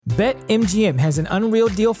BetMGM has an unreal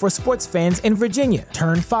deal for sports fans in Virginia.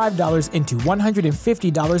 Turn $5 into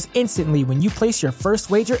 $150 instantly when you place your first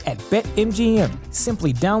wager at BetMGM.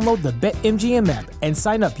 Simply download the BetMGM app and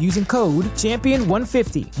sign up using code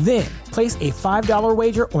Champion150. Then, place a $5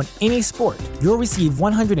 wager on any sport. You'll receive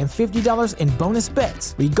 $150 in bonus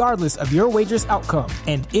bets, regardless of your wager's outcome.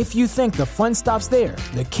 And if you think the fun stops there,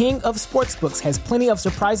 the King of Sportsbooks has plenty of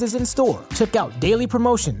surprises in store. Check out daily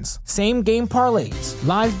promotions, same-game parlays,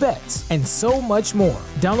 live bets, and so much more.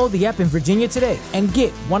 Download the app in Virginia today and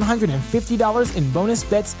get $150 in bonus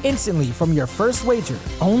bets instantly from your first wager.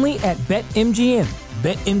 Only at BetMGM.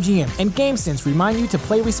 BetMGM and GameSense remind you to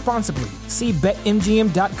play responsibly. See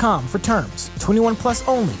BetMGM.com for terms. 21 plus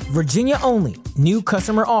only. Virginia only. New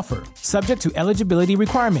customer offer. Subject to eligibility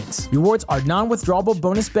requirements. Rewards are non-withdrawable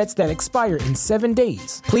bonus bets that expire in 7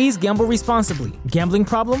 days. Please gamble responsibly. Gambling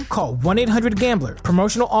problem? Call 1-800-GAMBLER.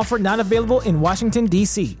 Promotional offer not available in Washington,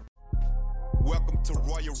 D.C. Welcome to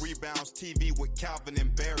Royal Rebounds TV with Calvin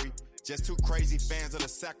and Barry. Just two crazy fans of the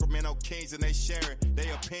Sacramento Kings and they sharing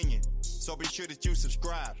their opinion. So be sure that you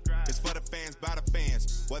subscribe. It's for the fans, by the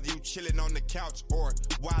fans. Whether you chilling on the couch or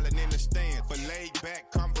wilding in the stand. For laid back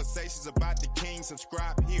conversations about the Kings,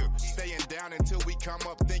 subscribe here. Staying down until we come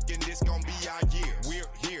up thinking this gonna be our year. We're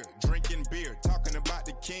here drinking beer, talking about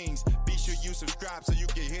the Kings. Be sure you subscribe so you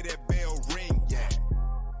can hear that bell ring. Yeah.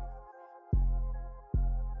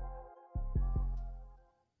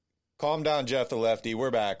 Calm down, Jeff the Lefty. We're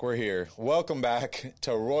back. We're here. Welcome back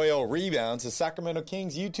to Royal Rebounds, the Sacramento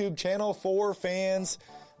Kings YouTube channel for fans,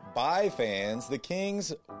 by fans. The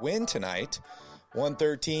Kings win tonight,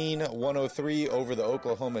 113-103 over the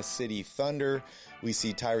Oklahoma City Thunder. We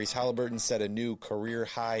see Tyrese Halliburton set a new career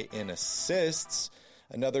high in assists.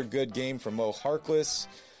 Another good game for Mo Harkless.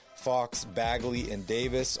 Fox, Bagley, and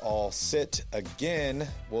Davis all sit again.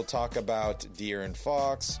 We'll talk about De'Aaron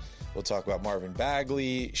Fox. We'll talk about Marvin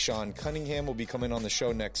Bagley. Sean Cunningham will be coming on the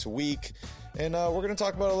show next week. And we're going to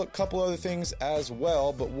talk about a couple other things as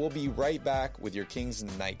well, but we'll be right back with your Kings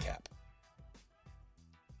Nightcap.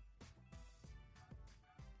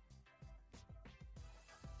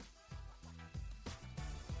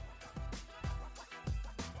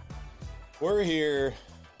 We're here,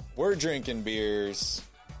 we're drinking beers,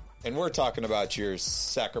 and we're talking about your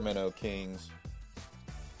Sacramento Kings.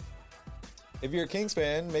 If you're a Kings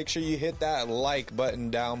fan, make sure you hit that like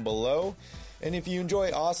button down below. And if you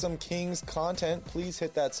enjoy awesome Kings content, please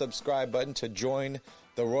hit that subscribe button to join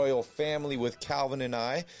the royal family with Calvin and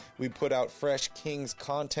I. We put out fresh Kings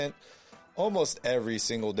content almost every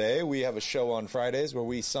single day. We have a show on Fridays where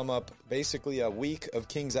we sum up basically a week of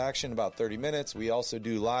Kings action, about 30 minutes. We also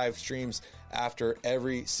do live streams after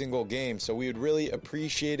every single game. So we would really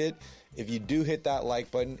appreciate it if you do hit that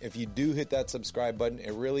like button, if you do hit that subscribe button.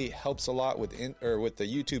 It really helps a lot with the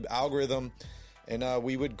YouTube algorithm, and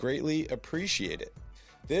we would greatly appreciate it.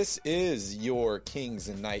 This is your Kings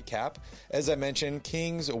Nightcap. As I mentioned,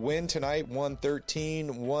 Kings win tonight,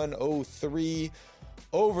 113-103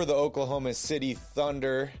 over the Oklahoma City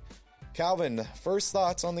Thunder. Calvin, first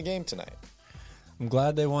thoughts on the game tonight? I'm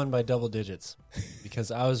glad they won by double digits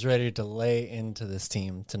because I was ready to lay into this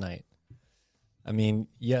team tonight. I mean,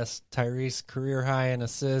 yes, Tyrese career high in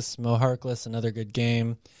assists, Mo Harkless another good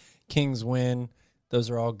game, Kings win. Those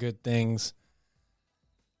are all good things.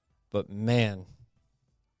 But man,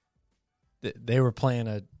 they were playing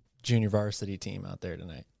a junior varsity team out there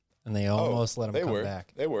tonight, and they almost let them come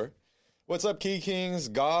back. They were. What's up, Key Kings?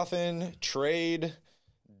 Gothen, Trade,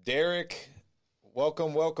 Derek,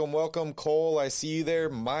 welcome. Cole, I see you there.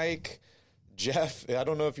 Mike, Jeff, I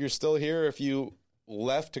don't know if you're still here, if you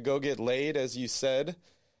left to go get laid, as you said,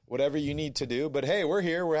 whatever you need to do. But hey, we're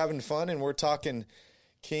here, we're having fun, and we're talking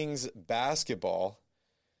Kings basketball.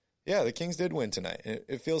 Yeah, the Kings did win tonight.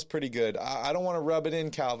 It feels pretty good. I don't want to rub it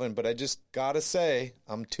in, Calvin, but I just got to say,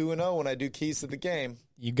 I'm 2-0 when I do keys to the game.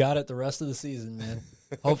 You got it the rest of the season, man.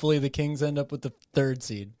 Hopefully the Kings end up with the 3rd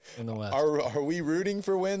seed in the West. Are we rooting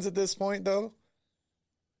for wins at this point, though?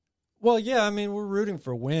 Well, yeah, I mean, we're rooting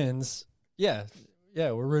for wins. Yeah,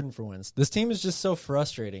 we're rooting for wins. This team is just so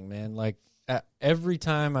frustrating, man. Like, every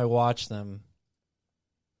time I watch them,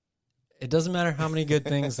 it doesn't matter how many good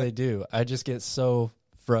things they do. I just get so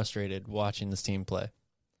frustrated watching this team play.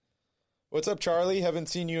 What's up, Charlie? Haven't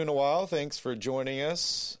seen you in a while. Thanks for joining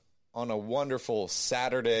us on a wonderful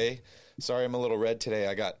Saturday. Sorry I'm a little red today.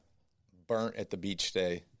 I got burnt at the beach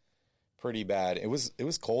today. Pretty bad. It was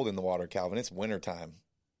cold in the water, Calvin. It's wintertime.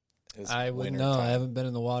 I wouldn't know. I haven't been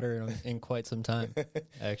in the water in quite some time,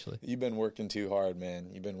 actually. You've been working too hard,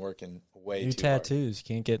 man. You've been working way too hard. New tattoos. You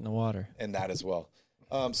can't get in the water. And that as well.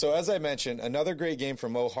 So as I mentioned, another great game for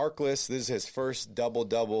Mo Harkless. This is his first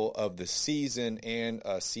double-double of the season and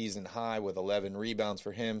a season high with 11 rebounds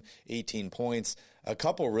for him, 18 points. A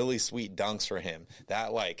couple really sweet dunks for him.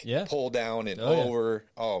 That, pull down and over.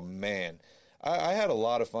 Yeah. Oh, man. I had a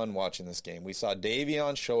lot of fun watching this game. We saw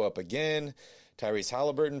Davion show up again. Tyrese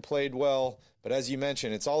Halliburton played well. But as you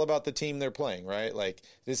mentioned, it's all about the team they're playing, right? Like,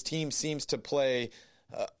 this team seems to play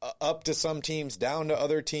up to some teams, down to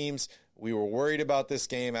other teams. We were worried about this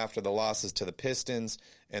game after the losses to the Pistons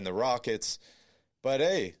and the Rockets. But,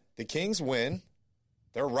 hey, the Kings win.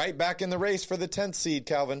 They're right back in the race for the 10th seed,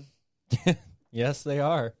 Calvin. Yes, they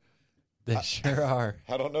are. They sure are.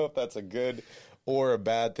 I don't know if that's a good or a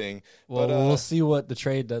bad thing. Well, but, we'll see what the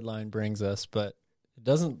trade deadline brings us, but it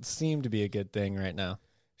doesn't seem to be a good thing right now.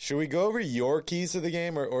 Should we go over your keys to the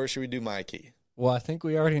game, or should we do my key? Well, I think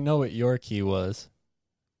we already know what your key was.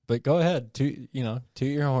 But go ahead, toot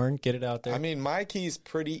your horn, get it out there. I mean, my key's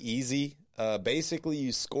pretty easy. Basically,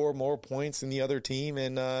 you score more points than the other team,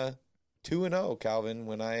 and 2-0, Calvin.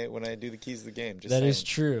 When I do the keys of the game, that is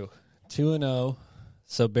true. 2-0.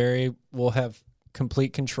 So Barry will have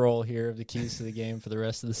complete control here of the keys to the game for the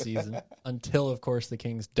rest of the season, until, of course, the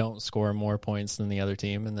Kings don't score more points than the other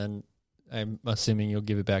team, and then I'm assuming you'll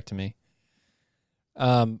give it back to me.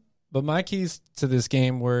 But my keys to this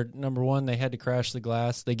game were, number one, they had to crash the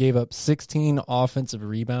glass. They gave up 16 offensive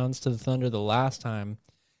rebounds to the Thunder the last time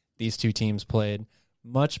these two teams played.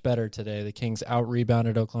 Much better today. The Kings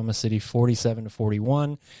out-rebounded Oklahoma City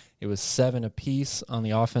 47-41. It was 7 apiece on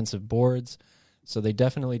the offensive boards, so they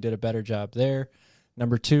definitely did a better job there.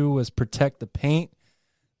 Number two was protect the paint.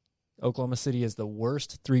 Oklahoma City is the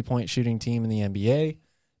worst three-point shooting team in the NBA.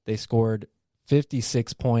 They scored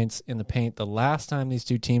 56 points in the paint the last time these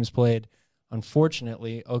two teams played.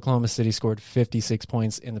 Unfortunately, Oklahoma City scored 56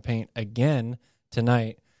 points in the paint again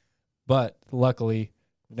tonight, but luckily,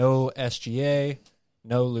 no SGA,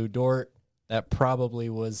 no Lou Dort. That probably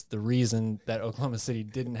was the reason that Oklahoma City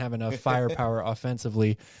didn't have enough firepower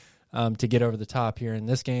offensively to get over the top here in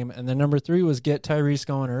this game. And then number three was get Tyrese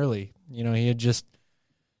going early. He had just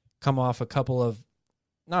come off a couple of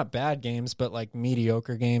not bad games, but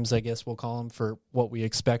mediocre games, I guess we'll call them, for what we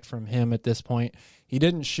expect from him at this point. He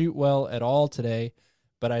didn't shoot well at all today,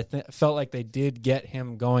 but I felt like they did get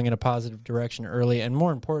him going in a positive direction early, and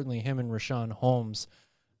more importantly, him and Rashawn Holmes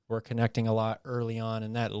were connecting a lot early on,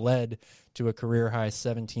 and that led to a career-high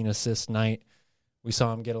 17-assist night. We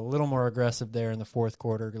saw him get a little more aggressive there in the fourth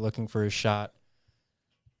quarter, looking for his shot,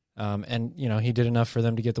 and he did enough for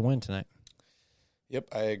them to get the win tonight. Yep,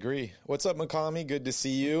 I agree. What's up, McCamey? Good to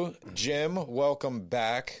see you. Jim, welcome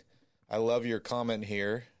back. I love your comment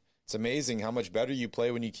here. It's amazing how much better you play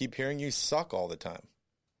when you keep hearing you suck all the time.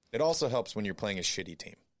 It also helps when you're playing a shitty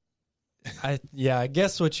team. I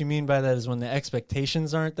guess what you mean by that is when the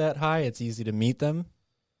expectations aren't that high, it's easy to meet them,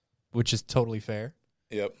 which is totally fair.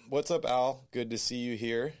 Yep. What's up, Al? Good to see you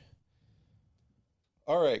here.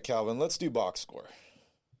 All right, Calvin, let's do box score.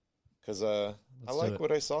 Because I like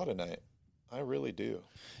what I saw tonight. I really do.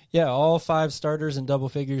 Yeah, all 5 starters in double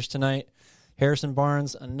figures tonight. Harrison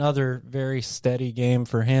Barnes, another very steady game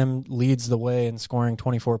for him, leads the way in scoring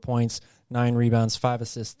 24 points, 9 rebounds, 5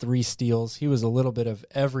 assists, 3 steals. He was a little bit of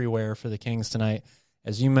everywhere for the Kings tonight.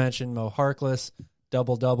 As you mentioned, Mo Harkless,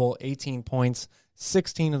 double-double, 18 points,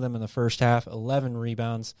 16 of them in the first half, 11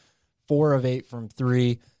 rebounds, 4 of 8 from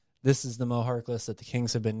 3. This is the Mo Harkless that the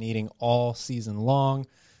Kings have been needing all season long.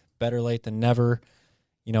 Better late than never.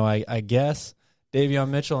 I guess. Davion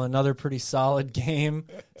Mitchell, another pretty solid game,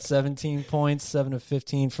 17 points, 7 of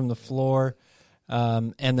 15 from the floor.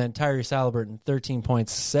 And then Tyrese Halliburton, 13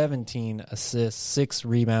 points, 17 assists, 6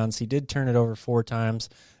 rebounds. He did turn it over 4 times,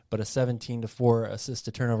 but a 17-4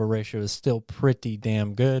 assist-to-turnover ratio is still pretty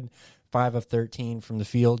damn good. 5 of 13 from the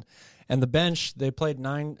field. And the bench, they played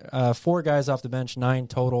 4 guys off the bench, 9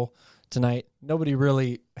 total tonight. Nobody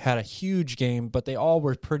really had a huge game, but they all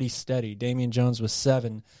were pretty steady. Damian Jones with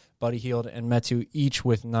 7, Buddy Hield and Metu each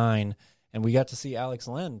with 9. And we got to see Alex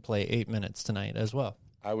Len play 8 minutes tonight as well.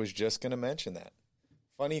 I was just going to mention that.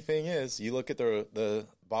 Funny thing is, you look at the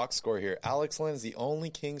box score here. Alex Len is the only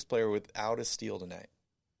Kings player without a steal tonight.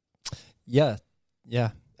 Yeah.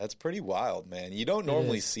 That's pretty wild, man. You don't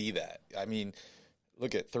normally see that. I mean,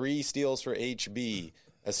 look at 3 steals for HB,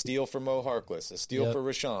 a steal for Mo Harkless, a steal for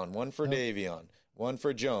Rashawn, 1 for Davion, 1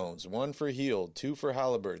 for Jones, 1 for Hield, 2 for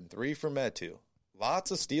Halliburton, 3 for Metu.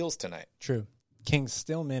 Lots of steals tonight. True. Kings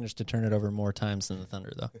still managed to turn it over more times than the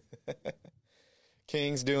Thunder, though.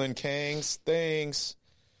 Kings doing Kangs things.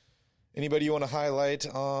 Anybody you want to highlight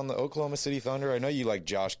on the Oklahoma City Thunder? I know you like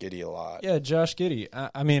Josh Giddey a lot. Yeah, Josh Giddey.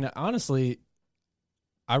 I mean, honestly,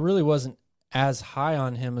 I really wasn't as high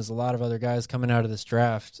on him as a lot of other guys coming out of this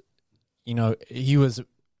draft. You know, he was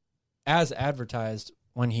as advertised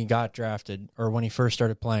when he got drafted or when he first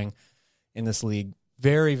started playing in this league.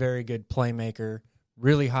 Very, very good playmaker,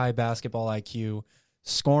 really high basketball IQ,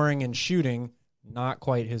 scoring and shooting, not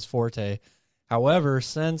quite his forte. However,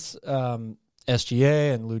 since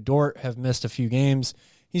SGA and Lou Dort have missed a few games,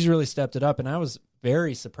 he's really stepped it up, and I was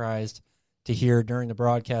very surprised to hear during the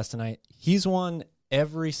broadcast tonight, he's won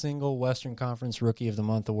every single Western Conference Rookie of the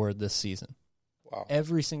Month award this season. Wow.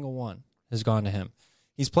 Every single one has gone to him.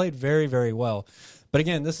 He's played very, very well. But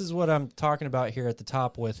again, this is what I'm talking about here at the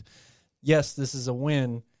top with, yes, this is a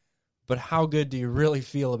win, but how good do you really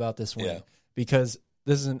feel about this win? Yeah. Because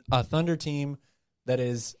this is a Thunder team that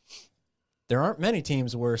is, there aren't many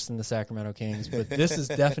teams worse than the Sacramento Kings, but this is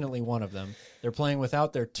definitely one of them. They're playing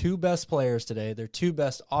without their two best players today, their two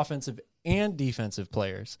best offensive and defensive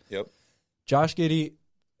players. Yep. Josh Giddey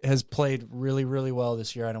has played really, really well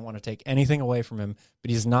this year. I don't want to take anything away from him,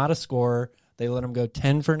 but he's not a scorer. They let him go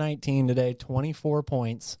 10 for 19 today, 24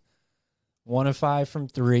 points, 1 of 5 from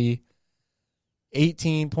 3,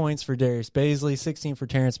 18 points for Darius Baisley, 16 for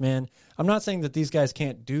Terrence Mann. I'm not saying that these guys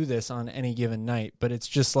can't do this on any given night, but it's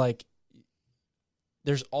just like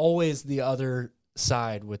there's always the other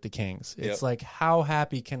side with the Kings. It's like, how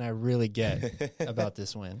happy can I really get about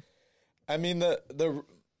this win? I mean, the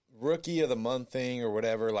Rookie of the Month thing or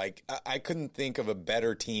whatever, like, I couldn't think of a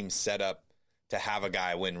better team set up to have a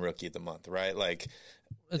guy win Rookie of the Month, right? Like,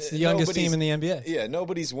 it's the youngest team in the NBA. Yeah,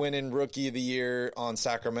 nobody's winning Rookie of the Year on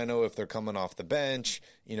Sacramento if they're coming off the bench,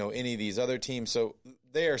 you know, any of these other teams. So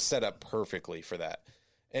they are set up perfectly for that.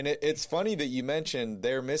 And it's funny that you mentioned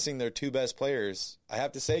they're missing their two best players. I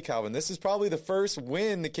have to say, Calvin, this is probably the first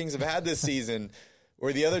win the Kings have had this season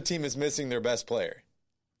where the other team is missing their best player.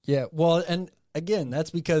 Yeah, well, and again,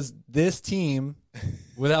 that's because this team,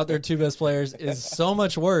 without their two best players, is so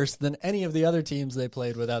much worse than any of the other teams they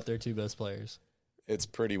played without their two best players. It's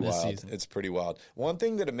pretty wild. It's pretty wild. One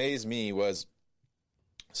thing that amazed me was,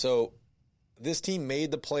 so this team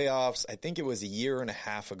made the playoffs, I think it was a year and a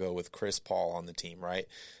half ago with Chris Paul on the team, right?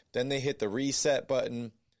 Then they hit the reset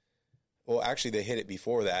button. Well, actually, they hit it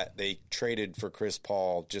before that. They traded for Chris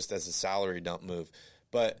Paul just as a salary dump move.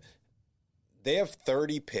 But they have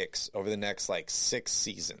 30 picks over the next, 6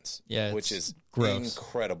 seasons, which is gross.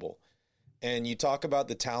 Incredible. And you talk about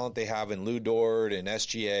the talent they have in Lou Dort and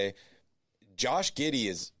SGA. Josh Giddey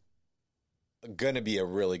is going to be a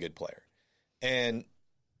really good player. And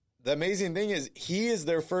the amazing thing is he is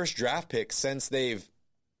their first draft pick since they've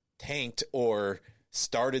tanked or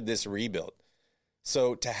started this rebuild.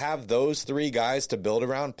 So to have those three guys to build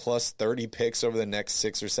around plus 30 picks over the next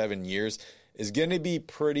 6 or 7 years is going to be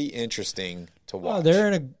pretty interesting to watch. Well,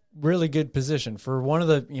 they're in a really good position for one of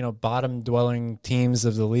the bottom dwelling teams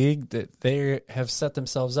of the league. That they have set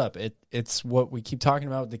themselves up. It's what we keep talking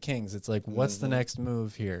about with the Kings. It's like, what's the next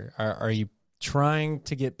move here? Are you trying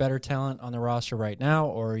to get better talent on the roster right now,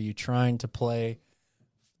 or are you trying to play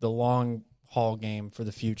the long haul game for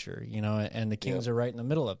the future? And the Kings are right in the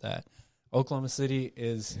middle of that. Oklahoma City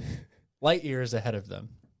is light years ahead of them.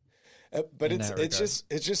 But it's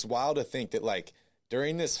just wild to think that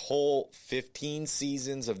during this whole 15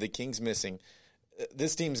 seasons of the Kings missing,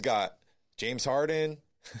 this team's got James Harden,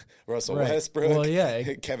 Russell Westbrook,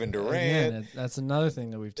 Kevin Durant. Again, that's another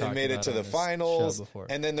thing that we've talked about. They made it to the finals,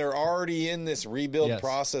 and then they're already in this rebuild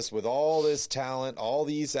process with all this talent, all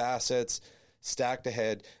these assets stacked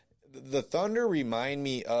ahead. The Thunder remind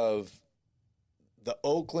me of the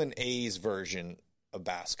Oakland A's version of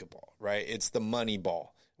basketball, right? It's the money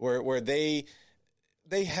ball, where they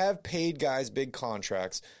have paid guys big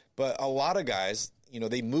contracts, but a lot of guys,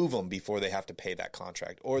 they move them before they have to pay that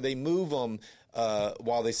contract, or they move them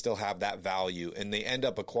while they still have that value, and they end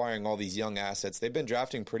up acquiring all these young assets. They've been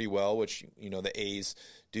drafting pretty well, which, the A's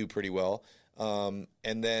do pretty well. And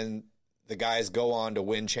then the guys go on to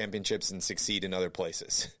win championships and succeed in other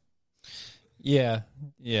places. Yeah.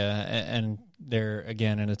 And they're,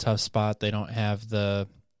 again, in a tough spot. They don't have a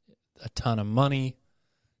ton of money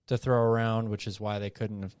to throw around, which is why they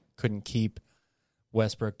couldn't keep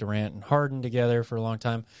Westbrook, Durant, and Harden together for a long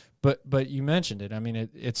time. But you mentioned it. I mean,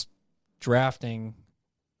 it's drafting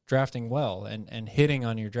well and hitting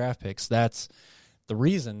on your draft picks. That's the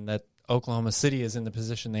reason that Oklahoma City is in the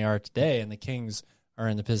position they are today, and the Kings are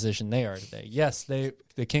in the position they are today. Yes, the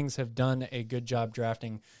Kings have done a good job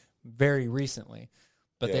drafting very recently,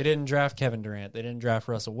 but they didn't draft Kevin Durant. They didn't draft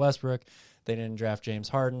Russell Westbrook. They didn't draft James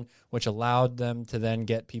Harden, which allowed them to then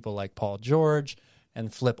get people like Paul George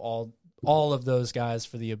and flip all of those guys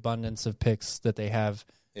for the abundance of picks that they have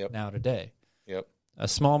now today. Yep. A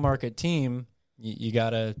small market team, you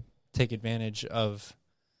gotta take advantage of.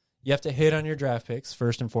 You have to hit on your draft picks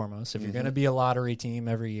first and foremost. If you're going to be a lottery team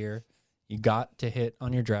every year, you got to hit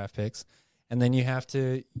on your draft picks. And then you have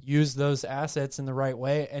to use those assets in the right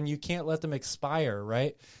way, and you can't let them expire,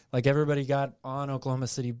 right? Like everybody got on Oklahoma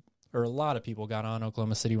City, or a lot of people got on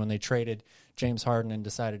Oklahoma City when they traded James Harden and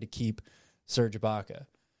decided to keep Serge Ibaka.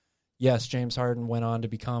 Yes, James Harden went on to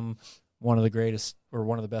become one of the greatest or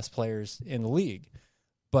one of the best players in the league.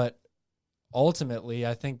 But ultimately,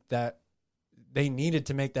 I think that they needed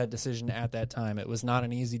to make that decision at that time. It was not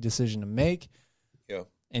an easy decision to make. Yeah.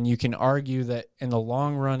 And you can argue that in the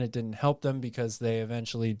long run, it didn't help them because they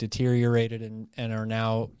eventually deteriorated and are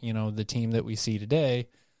now, the team that we see today.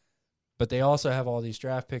 But they also have all these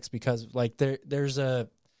draft picks because like there's a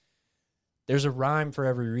rhyme for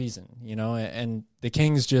every reason, and the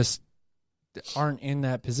Kings just aren't in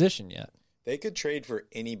that position yet. They could trade for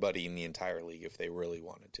anybody in the entire league if they really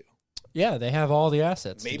wanted to. Yeah, they have all the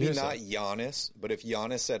assets. Maybe not Giannis, but if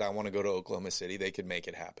Giannis said, I want to go to Oklahoma City, they could make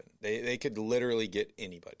it happen. They could literally get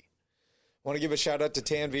anybody. Want to give a shout out to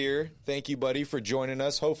Tanvir. Thank you, buddy, for joining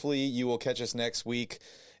us. Hopefully you will catch us next week,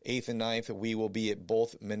 8th and 9th. We will be at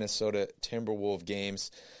both Minnesota Timberwolves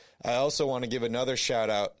games. I also want to give another shout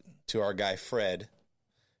out to our guy, Fred.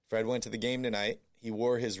 Fred went to the game tonight. He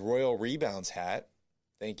wore his Royal Rebounds hat.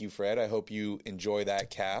 Thank you, Fred. I hope you enjoy that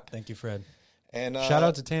cap. Thank you, Fred. And shout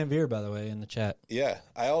out to Tanvir, by the way, in the chat. Yeah.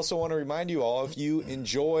 I also want to remind you all, if you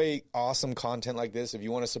enjoy awesome content like this, if you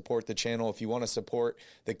want to support the channel, if you want to support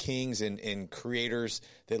the Kings and creators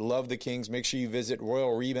that love the Kings, make sure you visit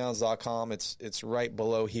royalrebounds.com. It's right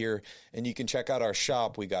below here. And you can check out our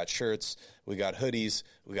shop. We got shirts, we got hoodies,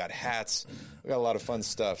 we got hats. We got a lot of fun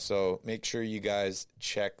stuff. So make sure you guys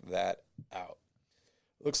check that out.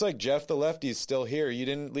 Looks like Jeff the Lefty is still here. You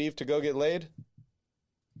didn't leave to go get laid?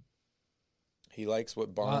 He likes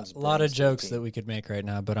what Barnes brings. A lot of jokes that we could make right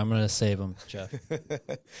now, but I'm going to save them, Jeff.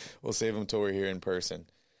 We'll save them till we're here in person.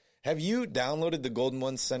 Have you downloaded the Golden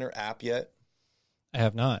One Center app yet? I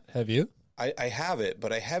have not. Have you? I have it,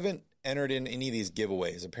 but I haven't entered in any of these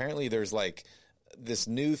giveaways. Apparently there's like this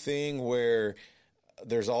new thing where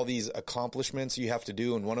there's all these accomplishments you have to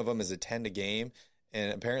do, and one of them is attend a game.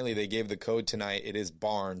 And apparently they gave the code tonight. It is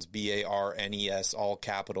Barnes, Barnes, all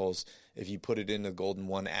capitals. If you put it in the Golden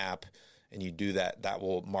One app, and you do that, that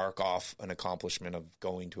will mark off an accomplishment of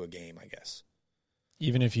going to a game, I guess.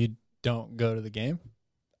 Even if you don't go to the game?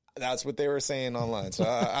 That's what they were saying online. So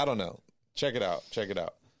I don't know. Check it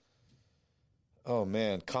out. Oh,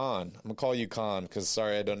 man. Khan. I'm going to call you Khan because,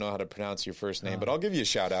 sorry, I don't know how to pronounce your first name, but I'll give you a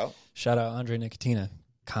shout out. Shout out Andre Nicotina.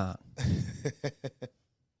 Khan.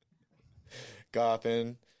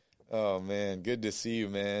 Goffin. Oh, man. Good to see you,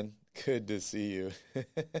 man. Good to see you.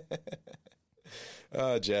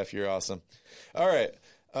 Oh, Jeff, you're awesome. All right.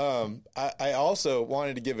 I also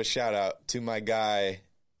wanted to give a shout out to my guy,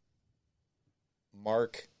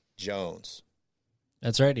 Mark Jones.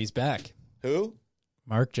 That's right. He's back. Who?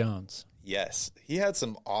 Mark Jones. Yes. He had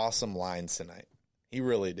some awesome lines tonight. He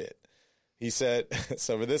really did. He said,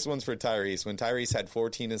 so this one's for Tyrese. When Tyrese had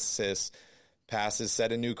 14 assists, passes,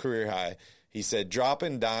 set a new career high, he said,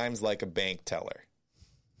 dropping dimes like a bank teller.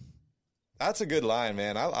 That's a good line,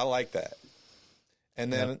 man. I like that.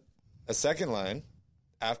 And then a second line,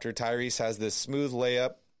 after Tyrese has this smooth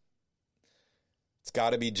layup, it's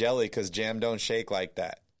got to be jelly because jam don't shake like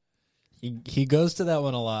that. He goes to that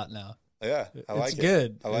one a lot now. Yeah, I like it. It's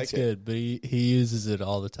good. I like it. It's good, but he uses it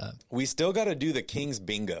all the time. We still got to do the Kings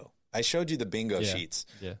bingo. I showed you the bingo sheets,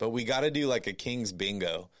 but we got to do like a Kings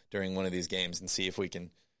bingo during one of these games and see if we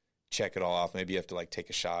can check it all off. Maybe you have to like take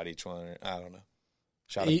a shot each one. Or, I don't know.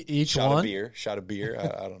 Shot of beer.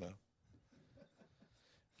 I don't know.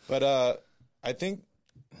 But I think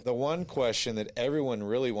the one question that everyone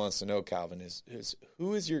really wants to know, Calvin, is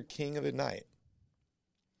who is your king of the night?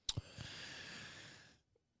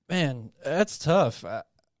 Man, that's tough.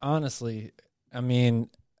 Honestly, I mean,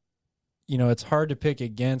 it's hard to pick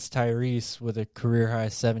against Tyrese with a career-high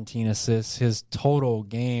 17 assists. His total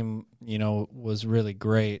game, was really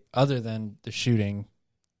great. Other than the shooting,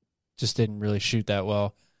 just didn't really shoot that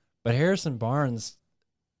well. But Harrison Barnes,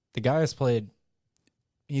 the guy has played –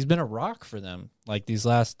 he's been a rock for them, like these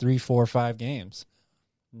last 3, 4, 5 games.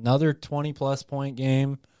 Another 20-plus point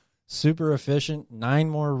game, super efficient, 9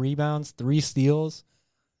 more rebounds, 3 steals.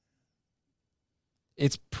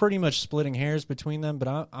 It's pretty much splitting hairs between them, but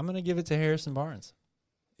I'm going to give it to Harrison Barnes.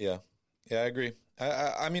 Yeah, I agree.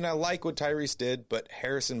 I mean, I like what Tyrese did, but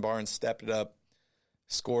Harrison Barnes stepped it up,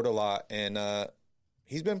 scored a lot, and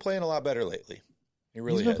he's been playing a lot better lately.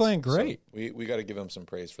 He's been playing great. So we got to give him some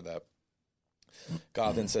praise for that.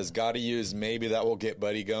 Gotham says, got to use maybe that will get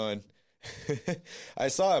Buddy going. I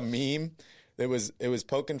saw a meme that was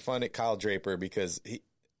poking fun at Kyle Draper because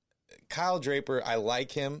Kyle Draper, I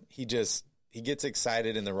like him. He gets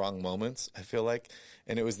excited in the wrong moments, I feel like.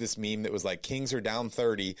 And it was this meme that was like, Kings are down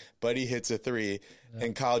 30, Buddy hits a 3,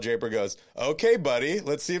 and Kyle Draper goes, okay, buddy,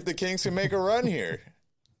 let's see if the Kings can make a run here.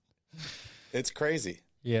 It's crazy.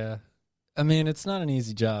 Yeah. I mean, it's not an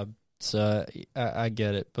easy job, so I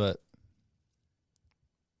get it, but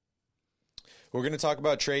we're going to talk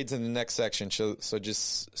about trades in the next section, so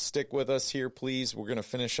just stick with us here, please. We're going to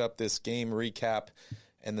finish up this game recap,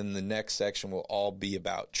 and then the next section will all be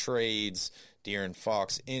about trades, De'Aaron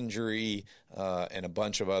Fox injury, and a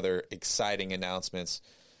bunch of other exciting announcements.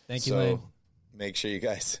 Thank you, Lane. Make sure you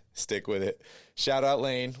guys stick with it. Shout out,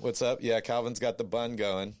 Lane. What's up? Yeah, Calvin's got the bun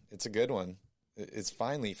going. It's a good one. It's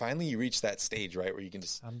finally you reach that stage, right, where you can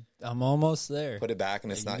just I'm almost there. Put it back,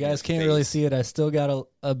 and it's not. You guys can't really see it. I still got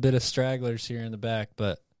a bit of stragglers here in the back,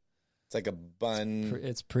 but it's like a bun.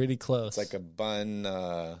 It's pretty close. It's like a bun.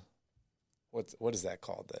 What is that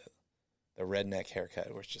called? The redneck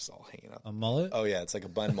haircut where it's just all hanging up. A mullet? Oh yeah, it's like a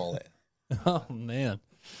bun mullet. Oh man.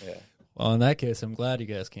 Yeah. Well, in that case, I'm glad you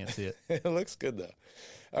guys can't see it. It looks good though.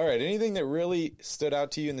 All right. Anything that really stood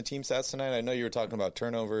out to you in the team stats tonight? I know you were talking about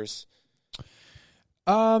turnovers.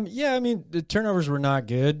 Yeah, I mean, the turnovers were not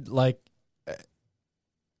good. Like,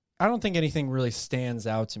 I don't think anything really stands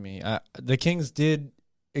out to me. The Kings did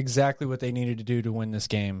exactly what they needed to do to win this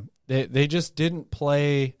game. They just didn't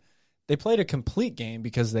play. They played a complete game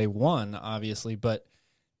because they won, obviously, but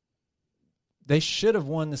they should have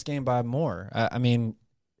won this game by more. I mean,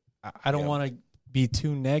 I don't want to be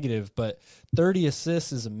too negative, but 30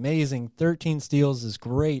 assists is amazing. 13 steals is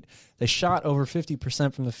great. They shot over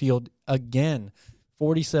 50% from the field again.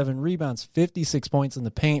 47 rebounds, 56 points in the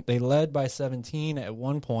paint. They led by 17 at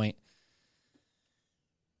one point.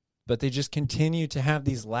 But they just continue to have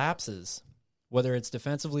these lapses, whether it's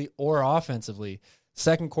defensively or offensively.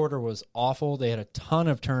 Second quarter was awful. They had a ton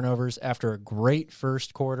of turnovers after a great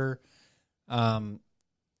first quarter. I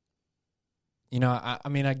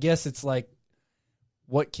mean, I guess it's like,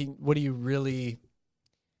 what do you really...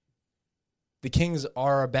 The Kings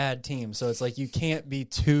are a bad team, so it's like you can't be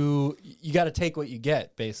too... You got to take what you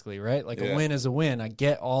get, basically, right? Like a win is a win. I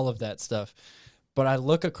get all of that stuff. But I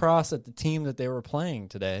look across at the team that they were playing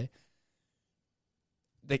today.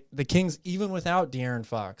 The Kings, even without De'Aaron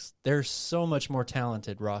Fox, they're so much more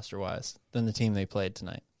talented roster-wise than the team they played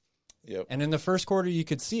tonight. Yep. And in the first quarter, you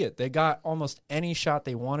could see it. They got almost any shot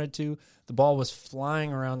they wanted to. The ball was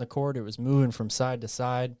flying around the court. It was moving from side to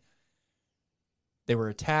side. They were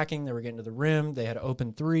attacking. They were getting to the rim. They had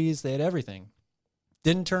open threes. They had everything.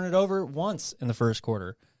 Didn't turn it over once in the first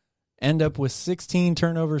quarter. End up with 16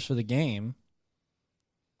 turnovers for the game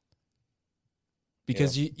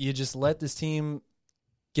because you just let this team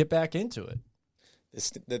get back into it.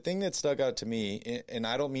 The thing that stuck out to me, and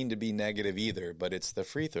I don't mean to be negative either, but it's the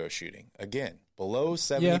free throw shooting. Again, below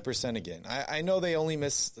 70% again. I know they only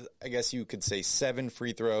missed, I guess you could say, 7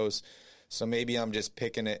 free throws, so maybe I'm just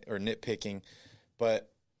picking it or nitpicking. But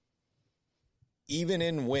even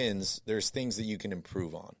in wins, there's things that you can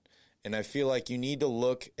improve on. And I feel like you need to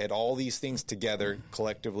look at all these things together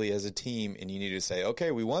collectively as a team, and you need to say,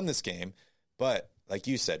 okay, we won this game, but like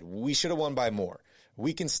you said, we should have won by more.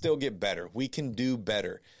 We can still get better. We can do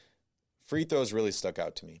better. Free throws really stuck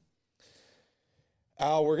out to me.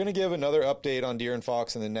 Al, we're going to give another update on De'Aaron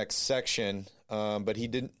Fox in the next section, but he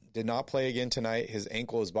did not play again tonight. His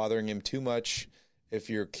ankle is bothering him too much. If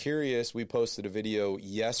you're curious, we posted a video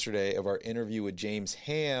yesterday of our interview with James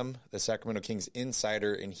Ham, the Sacramento Kings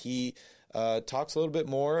insider, and he talks a little bit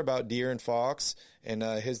more about De'Aaron Fox and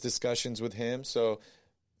his discussions with him. So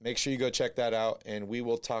make sure you go check that out, and we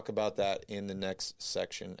will talk about that in the next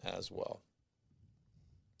section as well.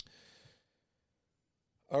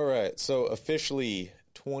 All right, so officially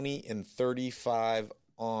 20-35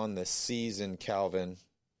 on the season, Calvin.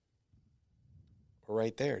 We're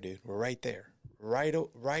right there, dude. We're right there. Right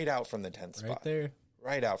out from the 10th spot. Right there.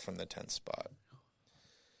 Right out from the 10th spot.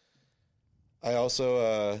 I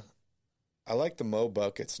also, I like the Mo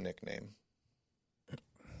Buckets nickname.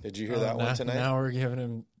 Did you hear that one tonight? Now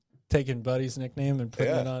we're taking Buddy's nickname and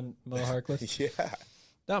putting it on Mo Harkless. Yeah.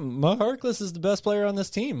 Now, Mo Harkless is the best player on this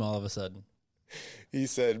team all of a sudden. He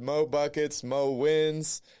said, Mo Buckets, Mo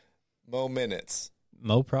wins, Mo minutes.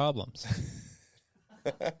 Mo problems.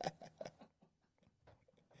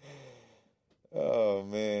 Oh,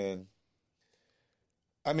 man.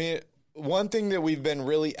 I mean, one thing that we've been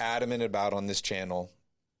really adamant about on this channel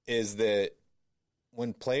is that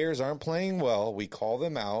when players aren't playing well, we call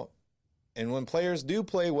them out. And when players do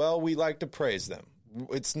play well, we like to praise them.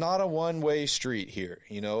 it's not a one-way street here.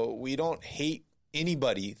 You know, we don't hate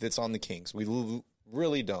anybody that's on the Kings. We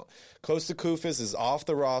really don't. Kosta Koufos is off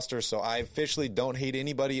the roster, so I officially don't hate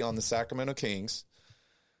anybody on the Sacramento Kings.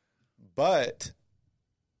 But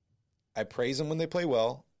I praise them when they play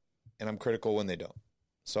well, and I'm critical when they don't.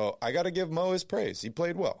 So I got to give Mo his praise. He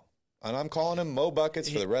played well. And I'm calling him Mo Buckets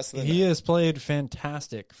for the rest of the night. He has played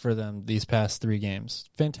fantastic for them these past 3 games.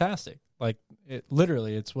 Fantastic. Like,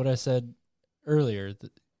 literally, it's what I said earlier.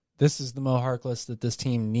 This is the Mo Harkless that this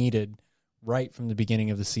team needed right from the beginning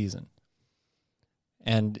of the season.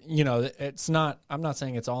 And, you know, it's not, I'm not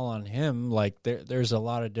saying it's all on him. Like, there's a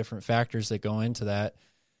lot of different factors that go into that.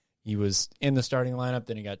 He was in the starting lineup,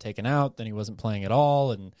 then he got taken out, then he wasn't playing at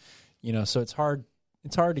all. And, you know, so it's hard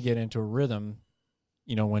to get into a rhythm,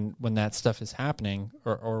 you know, when that stuff is happening,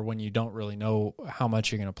 or when you don't really know how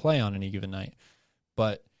much you're going to play on any given night.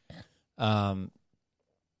 But the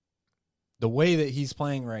way that he's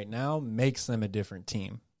playing right now makes them a different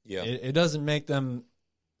team. Yeah. It doesn't make them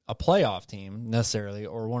a playoff team necessarily,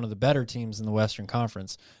 or one of the better teams in the Western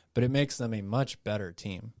Conference, but it makes them a much better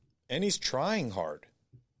team. And he's trying hard,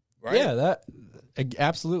 right? Yeah, that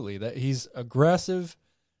absolutely. That he's aggressive.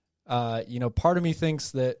 You know, part of me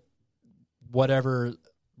thinks that whatever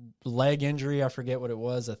leg injury, I forget what it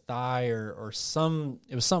was, a thigh or some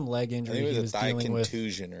leg injury he was dealing with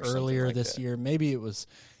earlier this year. Maybe it was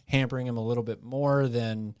hampering him a little bit more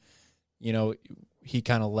than, you know, he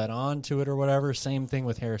kind of let on to it or whatever. Same thing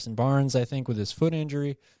with Harrison Barnes, I think, with his foot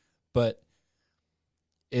injury. But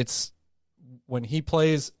it's when he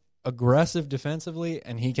plays aggressive defensively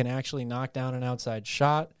and he can actually knock down an outside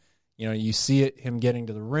shot, you know, you see him getting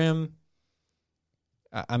to the rim.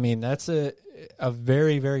 I mean, that's a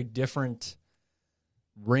very, very different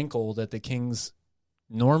wrinkle that the Kings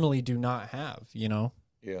normally do not have, you know?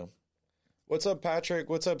 Yeah. What's up, Patrick?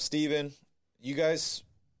 What's up, Steven? You guys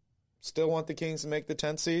still want the Kings to make the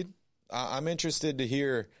 10th seed? I'm interested to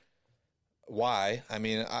hear why. I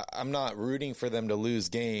mean, I'm not rooting for them to lose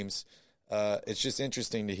games. It's just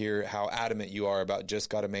interesting to hear how adamant you are about just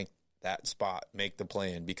got to make that spot, make the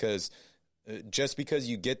play-in, because just because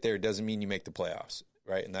you get there doesn't mean you make the playoffs,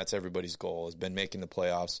 right? And that's everybody's goal, has been making the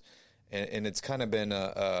playoffs. And it's kind of been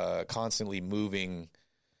a constantly moving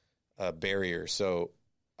barrier. So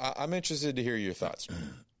I'm interested to hear your thoughts.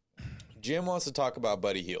 Jim wants to talk about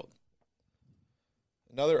Buddy Hield.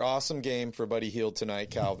 Another awesome game for Buddy Hield tonight,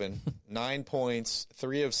 Calvin. 9 points,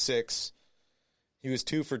 3 of 6. He was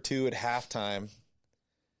 2 for 2 at halftime.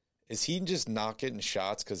 Is he just not getting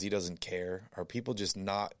shots because he doesn't care? Are people just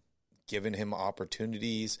not giving him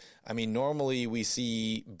opportunities? I mean, normally we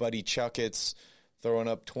see Buddy Chuckets throwing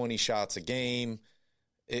up 20 shots a game.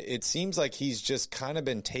 It seems like he's just kind of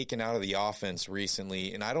been taken out of the offense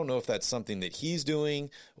recently, and I don't know if that's something that he's doing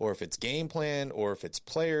or if it's game plan or if it's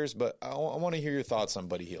players, but I want to hear your thoughts on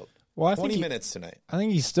Buddy Hield. Well, 20 minutes tonight. I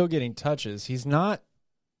think he's still getting touches. He's not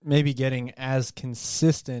maybe getting as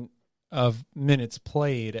consistent of minutes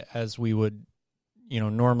played as we would, you know,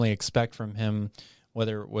 normally expect from him,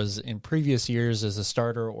 whether it was in previous years as a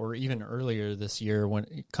starter or even earlier this year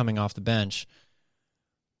when coming off the bench.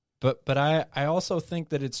 But I also think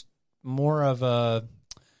that it's more of a,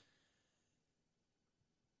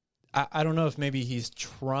 I don't know if maybe he's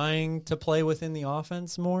trying to play within the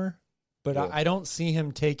offense more, but yeah. I don't see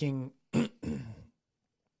him taking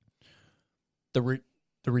the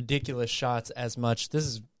ridiculous shots as much. This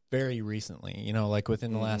is very recently, you know, like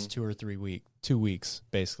within the last 2 weeks,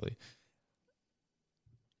 basically.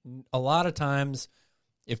 A lot of times,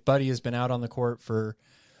 if Buddy has been out on the court for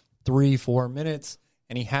 3-4 minutes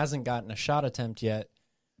and he hasn't gotten a shot attempt yet,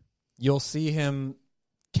 you'll see him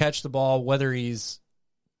catch the ball, whether he's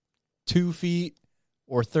 2 feet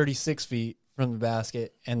or 36 feet from the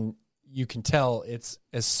basket, and you can tell it's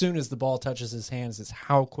as soon as the ball touches his hands, it's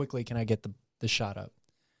how quickly can I get the shot up.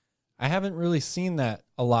 I haven't really seen that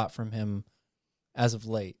a lot from him as of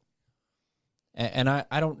late. And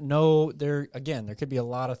I don't know, there could be a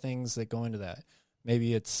lot of things that go into that.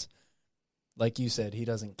 Maybe it's, like you said, he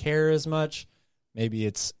doesn't care as much. Maybe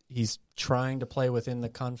it's he's trying to play within the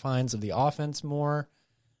confines of the offense more.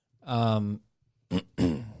 I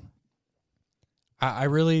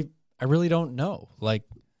really don't know. Like,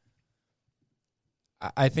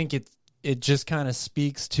 I think it just kind of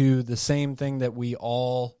speaks to the same thing that we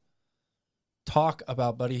all talk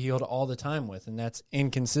about Buddy Hield all the time with, and that's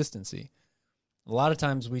inconsistency. A lot of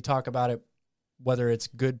times we talk about it, whether it's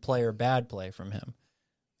good play or bad play from him.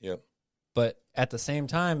 Yep. But at the same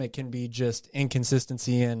time, it can be just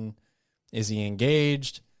inconsistency in, is he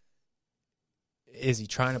engaged? Is he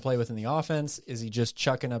trying to play within the offense? Is he just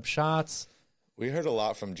chucking up shots? We heard a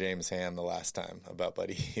lot from James Ham the last time about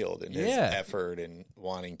Buddy Hield and his effort and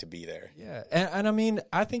wanting to be there. Yeah, and I mean,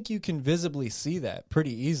 I think you can visibly see that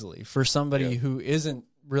pretty easily for somebody who isn't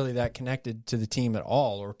really that connected to the team at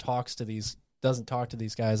all, or doesn't talk to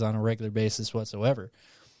these guys on a regular basis whatsoever.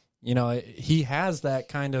 You know, he has that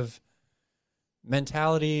kind of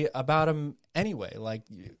mentality about him anyway. Like,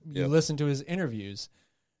 you listen to his interviews,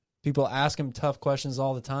 people ask him tough questions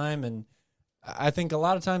all the time, and I think a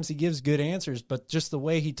lot of times he gives good answers, but just the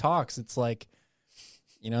way he talks, it's like,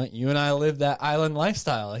 you know, you and I live that island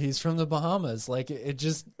lifestyle. He's from the Bahamas. Like, it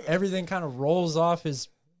just, everything kind of rolls off his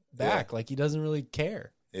back. Like, he doesn't really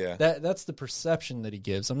care. Yeah. That's the perception that he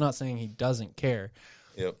gives. I'm not saying he doesn't care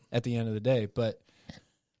at the end of the day, but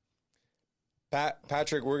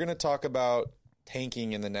Patrick, we're going to talk about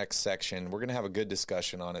tanking in the next section. We're going to have a good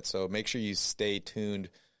discussion on it, so make sure you stay tuned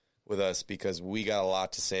with us because we got a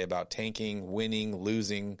lot to say about tanking, winning,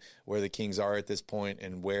 losing, where the Kings are at this point,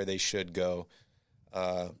 and where they should go.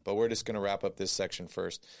 But we're just going to wrap up this section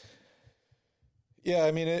first. Yeah,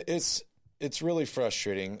 I mean, it's really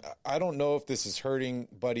frustrating. I don't know if this is hurting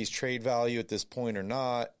Buddy's trade value at this point or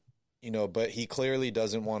not, you know, but he clearly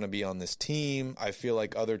doesn't want to be on this team. I feel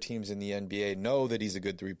like other teams in the NBA know that he's a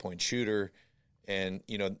good three-point shooter, and,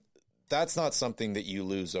 you know, that's not something that you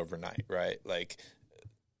lose overnight, right? Like,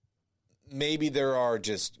 maybe there are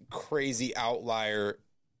just crazy outlier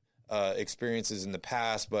experiences in the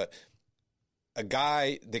past, but a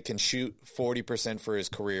guy that can shoot 40% for his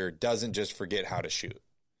career doesn't just forget how to shoot.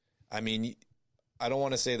 I mean, I don't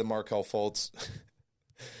want to say the Markelle Fultz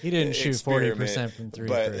he didn't shoot 40% from three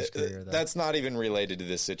for his career, though. That's not even related to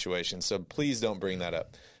this situation, so please don't bring that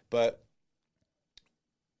up. But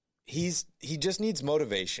he just needs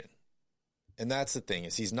motivation. And that's the thing,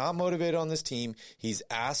 is he's not motivated on this team. He's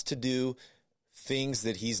asked to do things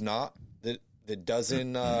that he's not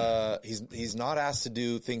he's not asked to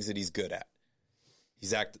do things that he's good at.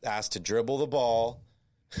 He's asked to dribble the ball.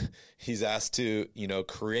 He's asked to, you know,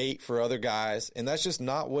 create for other guys, and that's just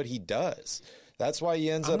not what he does. That's why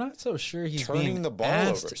he ends up. I'm not so sure he's turning being the ball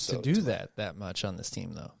asked over to do that much on this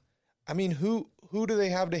team, though. I mean, who do they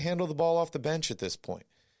have to handle the ball off the bench at this point?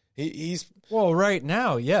 He's well, right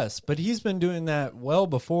now, yes, but he's been doing that well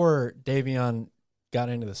before Davion got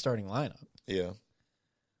into the starting lineup. Yeah,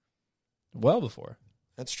 well before.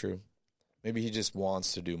 That's true. Maybe he just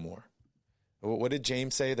wants to do more. What did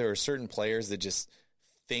James say? There are certain players that just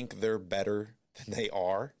think they're better than they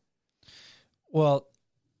are. Well,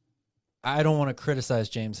 I don't want to criticize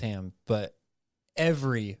James Ham, but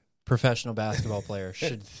every professional basketball player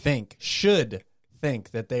should think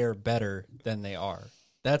that they are better than they are.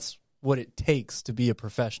 That's what it takes to be a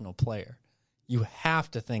professional player. You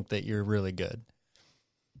have to think that you're really good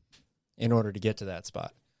in order to get to that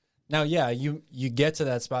spot. Now, yeah, you get to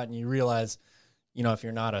that spot and you realize, you know, if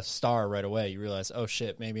you're not a star right away, you realize, oh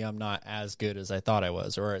shit, maybe I'm not as good as I thought I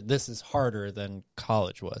was, or this is harder than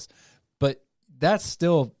college was. But that's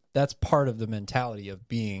part of the mentality of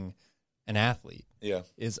being an athlete. Yeah.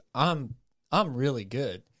 Is I'm really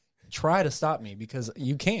good. Try to stop me because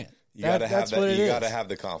you can't. You gotta have that. You gotta have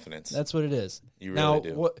the confidence. That's what it is. You really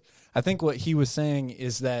do. I think what he was saying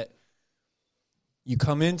is that you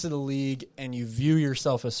come into the league and you view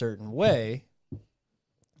yourself a certain way,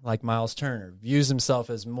 like Miles Turner views himself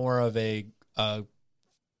as more of a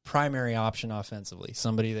primary option offensively,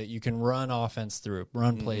 somebody that you can run offense through,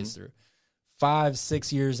 run plays through.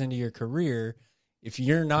 5-6 years into your career, if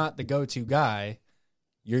you're not the go-to guy,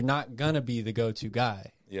 you're not gonna be the go-to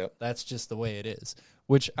guy. Yep. That's just the way it is,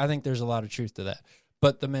 which I think there's a lot of truth to that.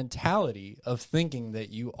 But the mentality of thinking that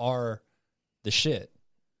you are the shit,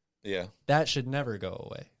 that should never go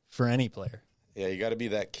away for any player. Yeah, you got to be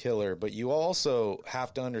that killer, but you also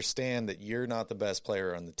have to understand that you're not the best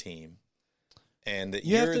player on the team, and that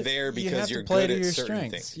you're there because you're good at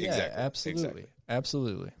certain things. Yeah, exactly.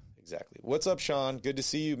 Absolutely. What's up, Sean? Good to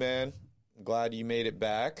see you, man. I'm glad you made it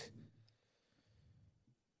back.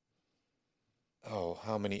 Oh,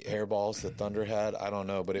 how many air balls the Thunder had? I don't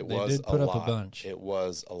know, but They did put up a bunch. It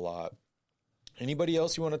was a lot. Anybody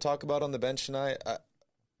else you want to talk about on the bench tonight?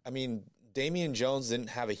 I mean, Damian Jones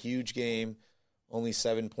didn't have a huge game, only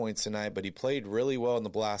 7 points tonight, but he played really well in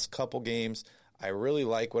the last couple games. I really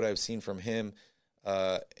like what I've seen from him.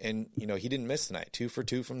 And, you know, he didn't miss tonight. 2 for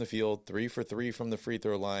 2 from the field, 3 for 3 from the free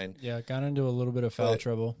throw line. Yeah, got into a little bit of foul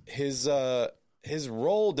trouble. His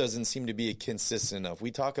role doesn't seem to be consistent enough. We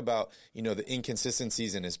talk about, you know, the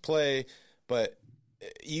inconsistencies in his play, but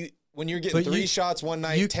when you're getting 3 shots one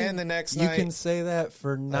night, 10 the next night. You can say that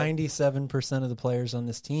for 97% of the players on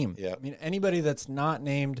this team. Yeah. I mean, anybody that's not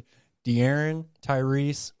named De'Aaron,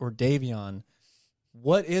 Tyrese, or Davion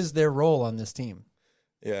what is their role on this team?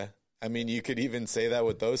 Yeah. I mean, you could even say that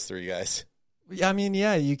with those three guys. I mean,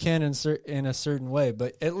 yeah, you can in a certain way,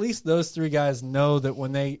 but at least those three guys know that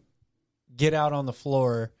when they get out on the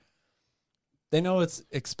floor, they know it's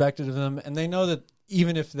expected of them, and they know that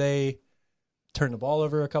even if they turn the ball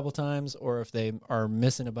over a couple times or if they are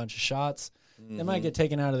missing a bunch of shots, they might get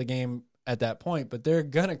taken out of the game at that point, but they're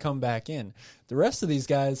going to come back in. The rest of these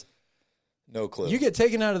guys, no clue. You get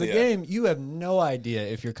taken out of the game, you have no idea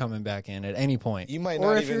if you're coming back in at any point. You might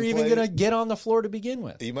or not if you're even going to get on the floor to begin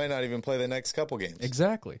with. You might not even play the next couple games.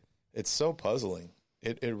 Exactly. It's so puzzling.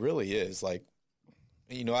 It really is. Like,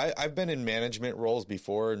 you know, I've been in management roles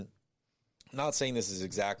before, and I'm not saying this is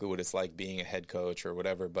exactly what it's like being a head coach or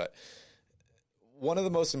whatever, but one of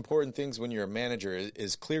the most important things when you're a manager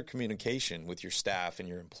is clear communication with your staff and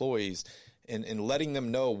your employees and letting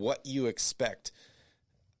them know what you expect.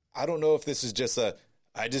 I don't know if this is just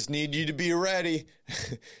I just need you to be ready.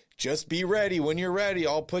 Just be ready. When you're ready,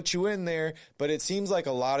 I'll put you in there. But it seems like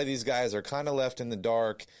a lot of these guys are kind of left in the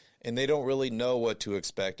dark and they don't really know what to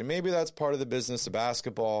expect. And maybe that's part of the business of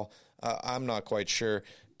basketball. I'm not quite sure.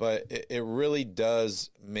 But it really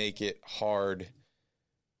does make it hard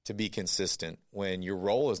to be consistent when your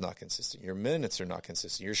role is not consistent, your minutes are not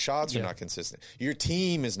consistent, your shots are not consistent, your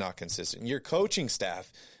team is not consistent, your coaching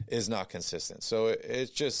staff is not consistent. So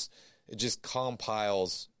it just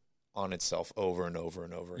compiles on itself over and over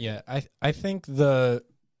and over again. Yeah, I think the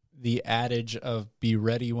adage of be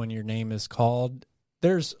ready when your name is called,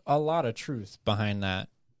 there's a lot of truth behind that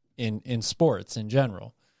in sports in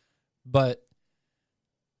general. But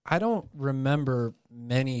I don't remember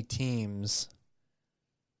many teams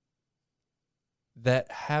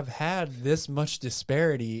that have had this much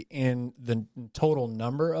disparity in the total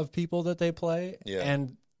number of people that they play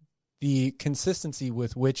and the consistency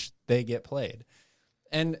with which they get played.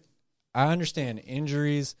 And I understand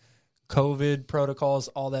injuries, COVID protocols,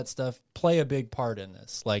 all that stuff play a big part in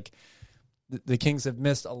this. Like the Kings have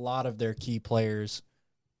missed a lot of their key players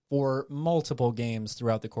for multiple games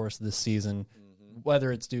throughout the course of this season,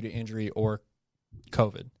 whether it's due to injury or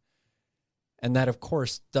COVID. And that, of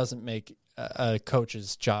course, doesn't make a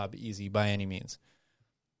coach's job easy by any means.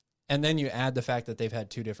 And then you add the fact that they've had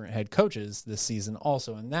two different head coaches this season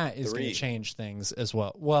also, and that is going to change things as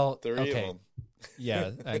well. Well, Three of them.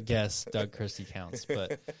 Yeah, I guess Doug Christie counts,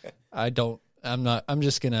 but I'm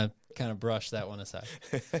just going to kind of brush that one aside.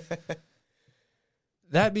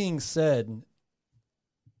 That being said,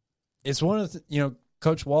 it's one of the,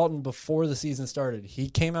 Coach Walton, before the season started, he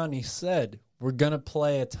came out and he said, we're going to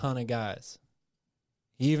play a ton of guys.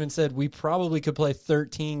 He even said we probably could play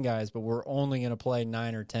 13 guys, but we're only going to play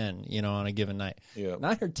 9 or 10, on a given night. Yeah.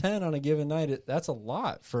 9 or 10 on a given night, that's a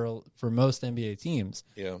lot for most NBA teams.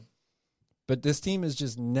 Yeah. But this team has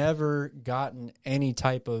just never gotten any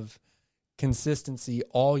type of consistency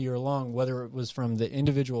all year long, whether it was from the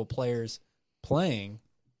individual players playing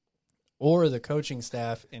or the coaching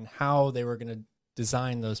staff and how they were going to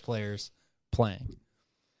design those players playing.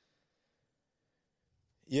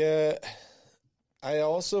 Yeah. I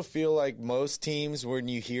also feel like most teams, when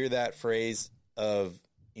you hear that phrase of,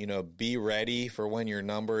 be ready for when your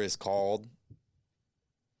number is called,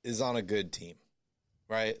 is on a good team,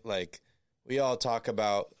 right? Like, we all talk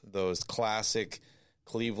about those classic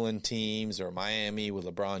Cleveland teams or Miami with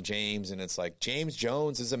LeBron James, and it's like, James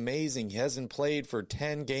Jones is amazing. He hasn't played for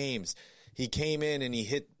 10 games. He came in and he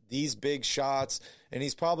hit these big shots, and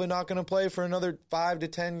he's probably not going to play for another 5 to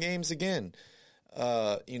 10 games again.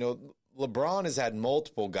 LeBron has had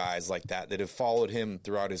multiple guys like that have followed him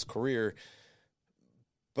throughout his career.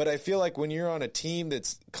 But I feel like when you're on a team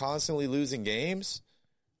that's constantly losing games,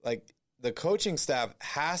 like the coaching staff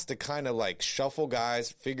has to kind of like shuffle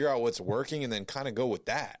guys, figure out what's working, and then kind of go with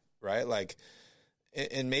that, right? Like,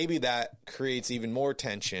 and maybe that creates even more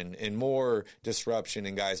tension and more disruption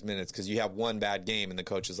in guys' minutes because you have one bad game and the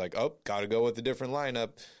coach is like, oh, got to go with a different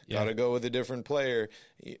lineup, got to go with a different player.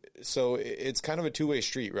 So it's kind of a two-way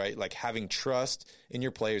street, right? Like having trust in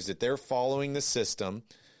your players that they're following the system.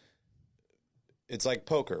 It's like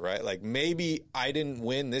poker, right? Like maybe I didn't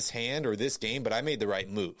win this hand or this game, but I made the right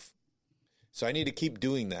move. So I need to keep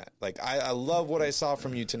doing that. Like I love what I saw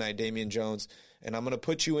from you tonight, Damian Jones. And I'm going to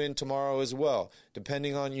put you in tomorrow as well,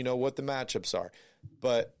 depending on, what the matchups are.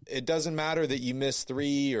 But it doesn't matter that you missed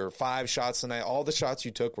 3 or 5 shots tonight. All the shots you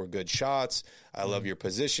took were good shots. I love your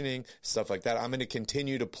positioning, stuff like that. I'm going to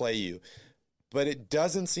continue to play you. But it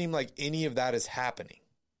doesn't seem like any of that is happening.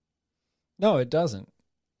 No, it doesn't.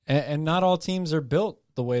 And not all teams are built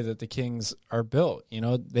the way that the Kings are built.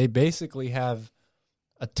 They basically have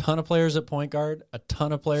a ton of players at point guard, a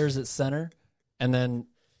ton of players at center, and then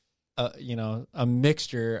a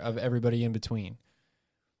mixture of everybody in between.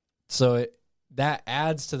 So that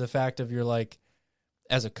adds to the fact of you're like,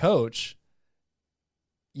 as a coach,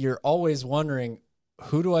 you're always wondering,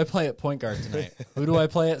 who do I play at point guard tonight? Who do I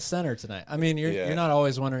play at center tonight? I mean, you're not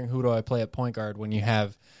always wondering who do I play at point guard when you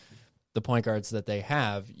have the point guards that they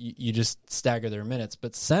have. You just stagger their minutes.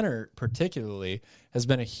 But center particularly has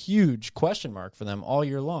been a huge question mark for them all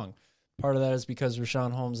year long. Part of that is because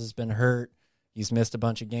Richaun Holmes has been hurt. He's missed a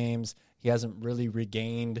bunch of games. He hasn't really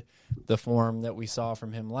regained the form that we saw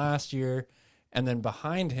from him last year. And then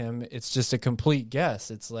behind him, it's just a complete guess.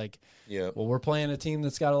 It's like, well, we're playing a team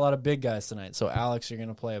that's got a lot of big guys tonight. So, Alex, you're going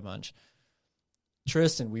to play a bunch.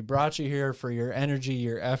 Tristan, we brought you here for your energy,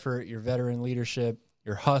 your effort, your veteran leadership,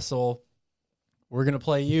 your hustle. We're going to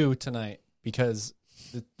play you tonight because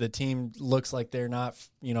the team looks like they're not,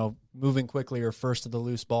 moving quickly or first to the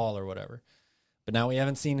loose ball or whatever. But now we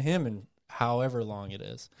haven't seen him in however long it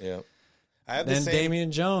is. Yeah. Then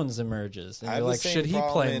Damian Jones emerges. And you're like, should he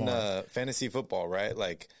play more? In fantasy football, right?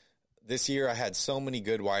 Like, this year I had so many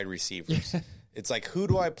good wide receivers. It's like, who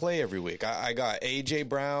do I play every week? I got A.J.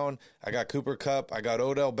 Brown. I got Cooper Kupp. I got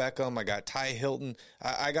Odell Beckham. I got Ty Hilton.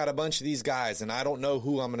 I got a bunch of these guys, and I don't know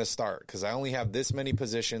who I'm going to start because I only have this many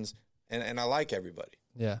positions, and I like everybody.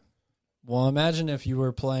 Yeah. Well, imagine if you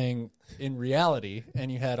were playing in reality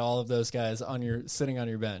and you had all of those guys sitting on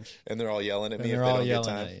your bench. And they're all yelling at me if they don't get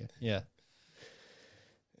time. At you. Yeah.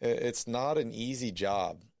 It's not an easy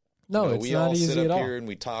job. No, it's not easy at all. We all sit up here and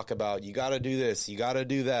we talk about, you got to do this, you got to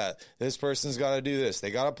do that. This person's got to do this. They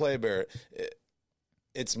got to play better.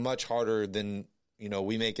 It's much harder than,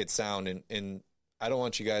 we make it sound. And I don't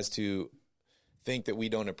want you guys to think that we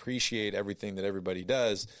don't appreciate everything that everybody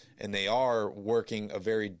does. And they are working a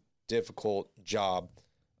very difficult job.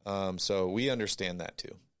 So we understand that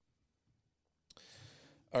too.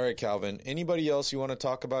 All right, Calvin, anybody else you want to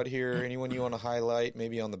talk about here? Anyone you want to highlight,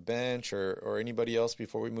 maybe on the bench or anybody else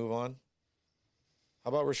before we move on?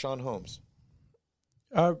 How about Richaun Holmes?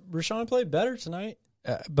 Richaun played better tonight,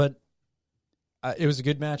 but it was a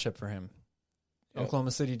good matchup for him. Yep.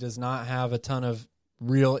 Oklahoma City does not have a ton of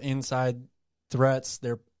real inside threats.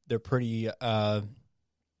 They're pretty they're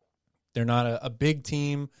not a big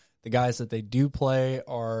team. The guys that they do play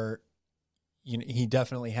are, he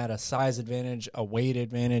definitely had a size advantage, a weight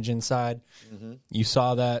advantage inside. Mm-hmm. You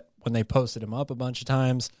saw that when they posted him up a bunch of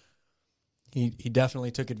times. He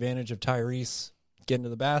definitely took advantage of Tyrese getting to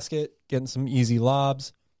the basket, getting some easy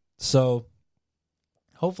lobs. So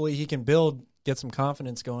hopefully he can get some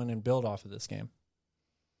confidence going and build off of this game.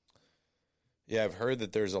 Yeah, I've heard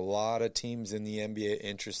that there's a lot of teams in the NBA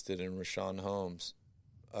interested in Richaun Holmes.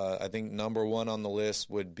 I think number one on the list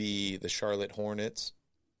would be the Charlotte Hornets.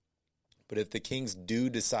 But if the Kings do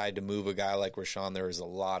decide to move a guy like Richaun, there is a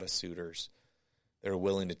lot of suitors that are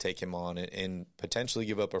willing to take him on and potentially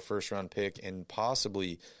give up a first-round pick and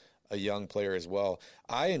possibly a young player as well.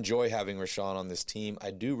 I enjoy having Richaun on this team.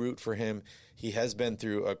 I do root for him. He has been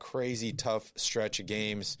through a crazy tough stretch of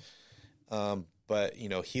games. But,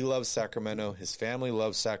 he loves Sacramento. His family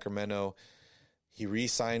loves Sacramento. He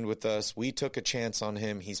re-signed with us. We took a chance on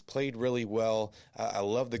him. He's played really well. I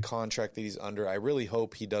love the contract that he's under. I really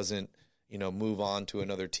hope he doesn't, move on to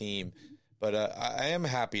another team. But I am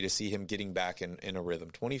happy to see him getting back in a rhythm.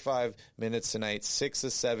 25 minutes tonight, 6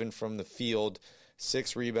 of 7 from the field,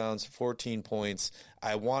 6 rebounds, 14 points.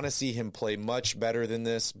 I want to see him play much better than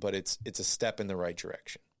this, but it's a step in the right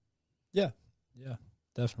direction. Yeah,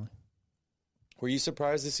 definitely. Were you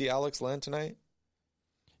surprised to see Alex Len tonight?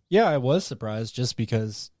 Yeah, I was surprised just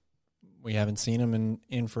because we haven't seen him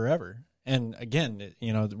in forever. And again,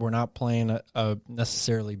 we're not playing a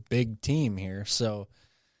necessarily big team here. So,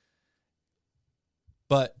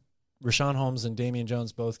 but Richaun Holmes and Damian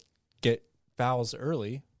Jones both get fouls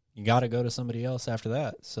early. You got to go to somebody else after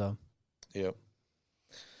that. So, yep.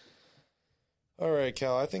 All right,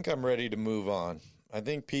 Cal, I think I'm ready to move on. I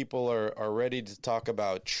think people are ready to talk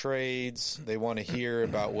about trades. They want to hear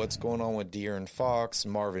about what's going on with De'Aaron Fox,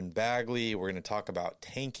 Marvin Bagley. We're going to talk about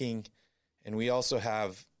tanking. And we also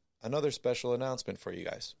have another special announcement for you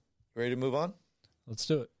guys. Ready to move on? Let's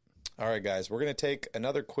do it. All right, guys. We're going to take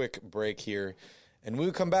another quick break here. And when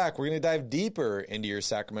we come back, we're going to dive deeper into your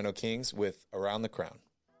Sacramento Kings with Around the Crown.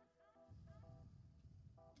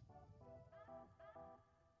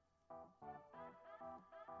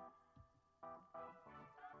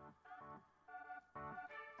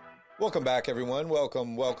 Welcome back, everyone.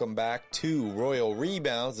 Welcome back to Royal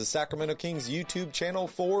Rebounds, the Sacramento Kings YouTube channel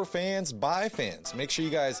for fans by fans. Make sure you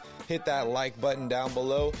guys hit that like button down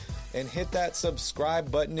below and hit that subscribe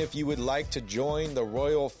button if you would like to join the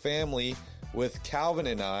Royal family with Calvin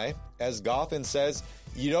and I. As Gothan says,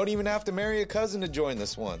 you don't even have to marry a cousin to join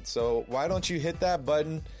this one. So why don't you hit that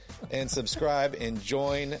button and subscribe and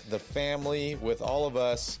join the family with all of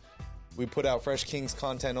us. We put out Fresh Kings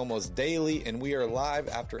content almost daily, and we are live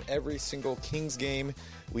after every single Kings game.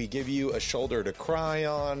 We give you a shoulder to cry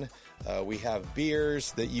on. We have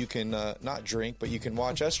beers that you can not drink, but you can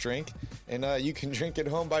watch us drink, and you can drink at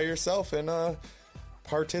home by yourself and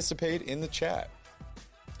participate in the chat.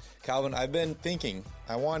 Calvin, I've been thinking,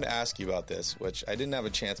 I wanted to ask you about this, which I didn't have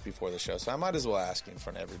a chance before the show, so I might as well ask you in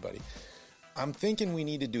front of everybody. I'm thinking we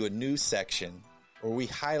need to do a new section where we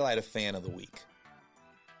highlight a fan of the week.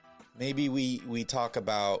 Maybe we talk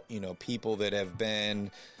about, people that have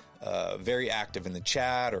been very active in the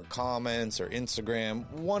chat or comments or Instagram,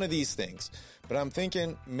 one of these things. But I'm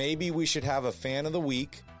thinking maybe we should have a fan of the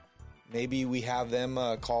week. Maybe we have them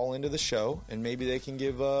call into the show, and maybe they can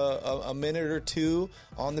give a minute or two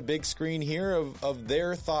on the big screen here of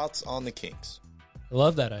their thoughts on the Kings. I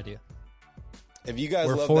love that idea. If you guys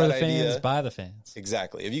We're love for that the idea, fans, by the fans.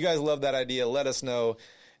 Exactly. If you guys love that idea, let us know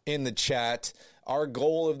in the chat. Our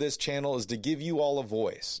goal of this channel is to give you all a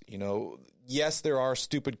voice. Yes, there are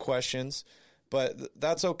stupid questions, but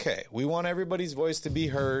that's okay. We want everybody's voice to be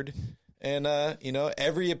heard, and,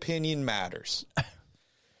 every opinion matters.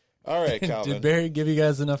 All right, Calvin. Did Barry give you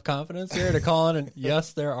guys enough confidence here to call in? And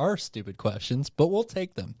yes, there are stupid questions, but we'll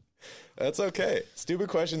take them. That's okay. Stupid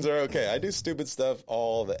questions are okay. I do stupid stuff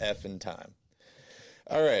all the effing time.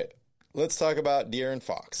 All right, let's talk about De'Aaron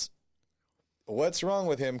Fox. What's wrong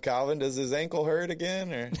with him, Calvin? Does his ankle hurt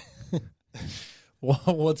again? Or Well,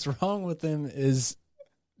 what's wrong with him is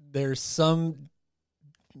there's some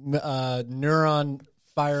neuron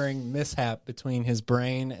firing mishap between his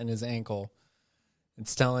brain and his ankle.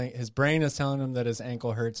 His brain is telling him that his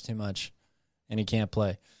ankle hurts too much and he can't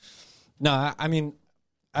play. No, I mean,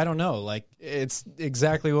 I don't know. Like, it's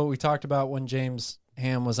exactly what we talked about when James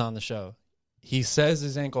Ham was on the show. He says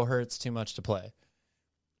his ankle hurts too much to play.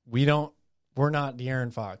 We're not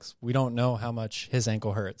De'Aaron Fox. We don't know how much his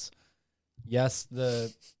ankle hurts. Yes,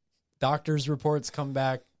 the doctor's reports come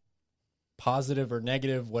back positive or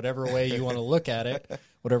negative, whatever way you want to look at it,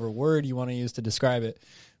 whatever word you want to use to describe it.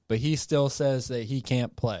 But he still says that he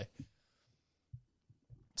can't play.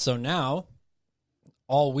 So now,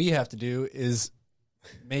 all we have to do is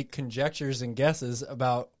make conjectures and guesses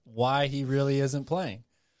about why he really isn't playing.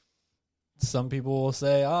 Some people will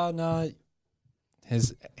say, oh, no,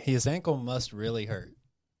 his ankle must really hurt.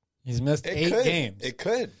 He's missed 8 games. It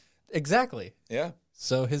could. Exactly. Yeah.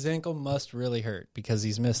 So his ankle must really hurt because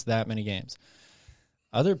he's missed that many games.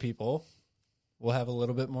 Other people will have a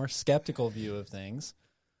little bit more skeptical view of things.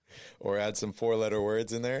 Or add some 4-letter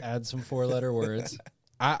words in there. Add some 4-letter words.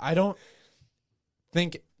 I don't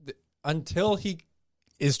think until he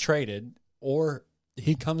is traded or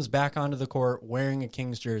he comes back onto the court wearing a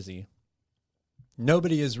Kings jersey,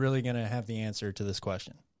 nobody is really going to have the answer to this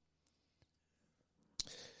question.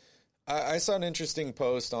 I saw an interesting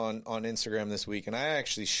post on Instagram this week, and I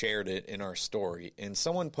actually shared it in our story. And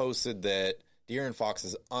someone posted that De'Aaron Fox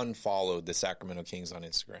has unfollowed the Sacramento Kings on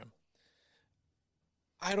Instagram.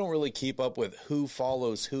 I don't really keep up with who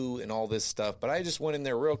follows who and all this stuff, but I just went in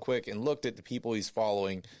there real quick and looked at the people he's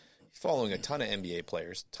following. He's following a ton of NBA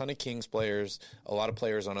players, a ton of Kings players, a lot of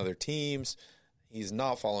players on other teams. He's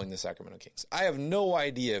not following the Sacramento Kings. I have no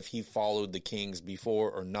idea if he followed the Kings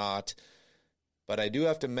before or not, but I do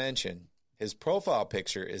have to mention his profile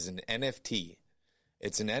picture is an NFT.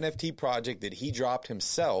 It's an NFT project that he dropped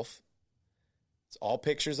himself. It's all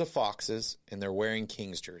pictures of foxes, and they're wearing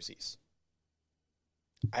Kings jerseys.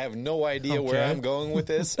 I have no idea where I'm going with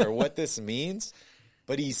this or what this means,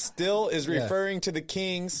 but he still is referring to the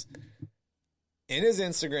Kings in his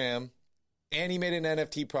Instagram, and he made an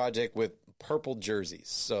NFT project with purple jerseys.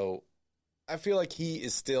 So I feel like he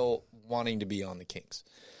is still wanting to be on the Kings.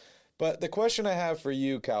 But the question I have for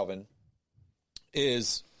you, Calvin,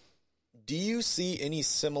 is do you see any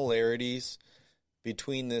similarities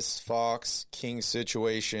between this Fox-Kings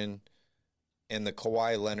situation and the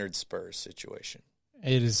Kawhi Leonard Spurs situation?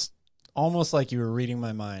 It is almost like you were reading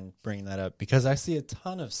my mind bringing that up because I see a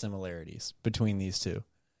ton of similarities between these two.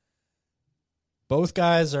 Both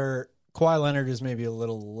guys Kawhi Leonard is maybe a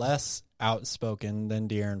little less outspoken than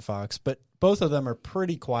De'Aaron Fox, but both of them are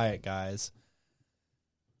pretty quiet guys.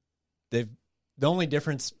 The only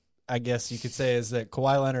difference, I guess you could say, is that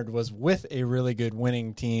Kawhi Leonard was with a really good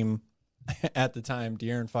winning team at the time.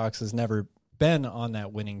 De'Aaron Fox has never been on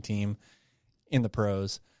that winning team in the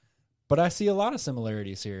pros. But I see a lot of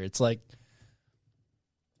similarities here. It's like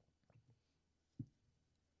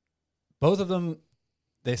both of them,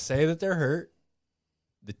 they say that they're hurt.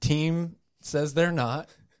 The team says they're not.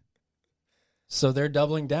 So they're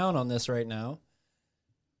doubling down on this right now.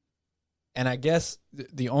 And I guess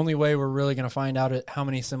the only way we're really going to find out how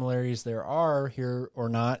many similarities there are here or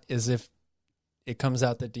not is if it comes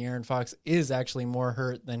out that De'Aaron Fox is actually more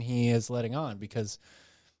hurt than he is letting on, because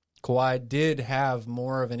Kawhi did have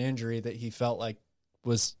more of an injury that he felt like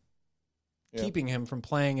was keeping him from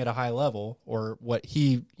playing at a high level, or what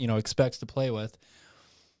he, expects to play with.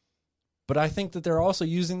 But I think that they're also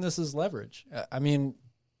using this as leverage. I mean,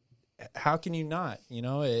 how can you not?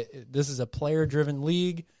 This is a player-driven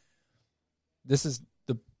league. This is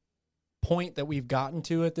the point that we've gotten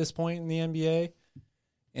to at this point in the NBA,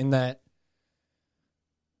 in that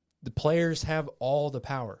the players have all the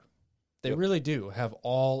power. They really do have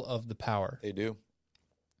all of the power. They do.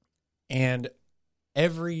 And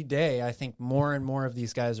every day, I think more and more of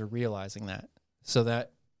these guys are realizing that. So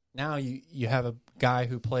that now you have a guy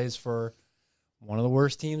who plays for one of the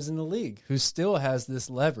worst teams in the league who still has this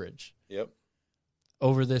leverage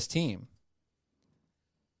over this team.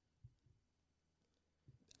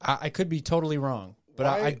 I could be totally wrong, but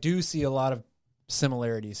I do see a lot of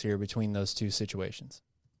similarities here between those two situations.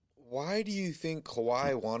 Why do you think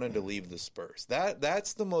Kawhi wanted to leave the Spurs?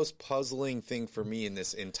 That's the most puzzling thing for me in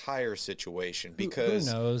this entire situation, because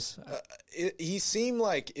who knows? He seemed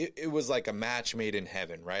like it was like a match made in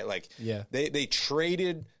heaven, right? Like they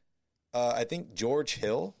traded, I think, George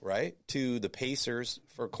Hill, right, to the Pacers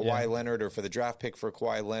for Kawhi Leonard, or for the draft pick for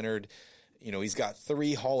Kawhi Leonard. He's got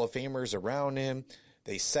 3 Hall of Famers around him.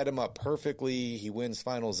 They set him up perfectly. He wins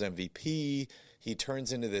Finals MVP. He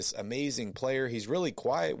turns into this amazing player. He's really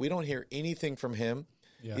quiet. We don't hear anything from him.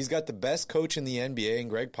 Yeah. He's got the best coach in the NBA in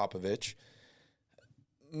Greg Popovich.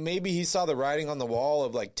 Maybe he saw the writing on the wall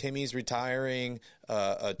of, like, Timmy's retiring,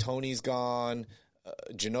 Tony's gone,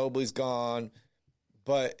 Ginobili's gone.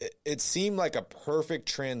 But it seemed like a perfect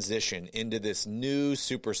transition into this new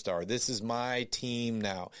superstar. This is my team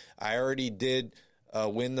now. I already did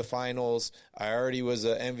win the finals. I already was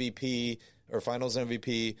a MVP or finals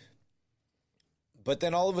MVP. But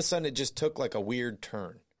then all of a sudden it just took like a weird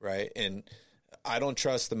turn, right? And I don't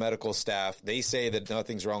trust the medical staff. They say that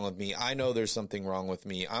nothing's wrong with me. I know there's something wrong with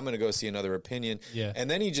me. I'm going to go see another opinion. Yeah. And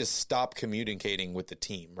then he just stopped communicating with the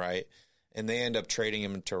team, right? And they end up trading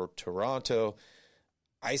him to Toronto.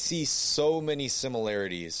 I see so many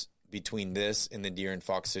similarities between this and the De'Aaron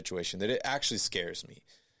Fox situation that it actually scares me.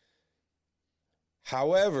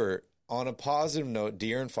 However, on a positive note,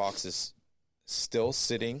 De'Aaron Fox is still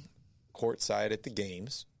sitting courtside at the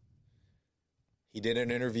games. He did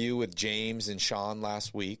an interview with James and Sean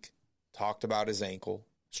last week, talked about his ankle,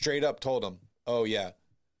 straight up told him, oh yeah,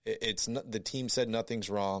 it's not, the team said nothing's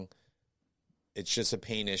wrong. It's just a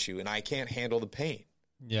pain issue, and I can't handle the pain.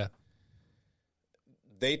 Yeah.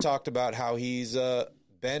 They talked about how he's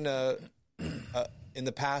been, in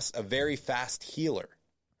the past, a very fast healer,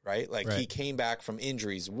 right? Like he came back from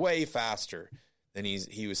injuries way faster than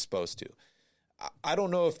he was supposed to. I don't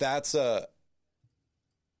know if that's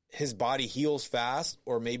his body heals fast,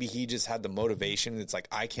 or maybe he just had the motivation. It's like,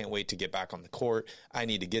 I can't wait to get back on the court. I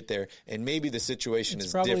need to get there. And maybe the situation is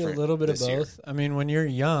different. Probably a little bit of both. Year. I mean, when you're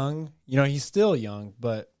young, he's still young,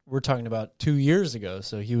 but we're talking about 2 years ago.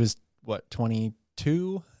 So he was,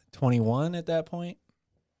 22, 21 at that point?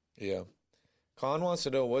 Yeah. Con wants to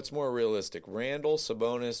know, what's more realistic, Randall,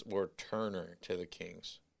 Sabonis, or Turner to the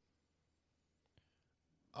Kings?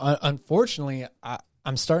 Unfortunately,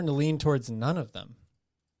 I'm starting to lean towards none of them.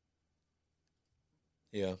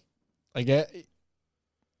 Yeah.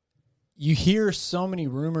 You hear so many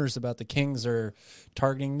rumors about the Kings are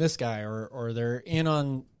targeting this guy, or they're in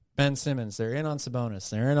on Ben Simmons, they're in on Sabonis,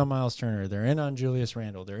 they're in on Miles Turner, they're in on Julius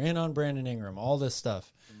Randle, they're in on Brandon Ingram, all this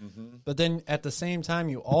stuff. Mm-hmm. But then at the same time,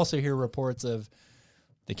 you also hear reports of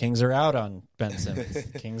the Kings are out on Ben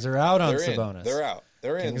Simmons, the Kings are out on Sabonis. They're out.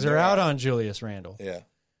 They're in. Kings are out on Julius Randle. Yeah.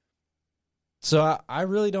 So I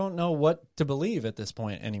really don't know what to believe at this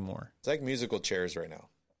point anymore. It's like musical chairs right now.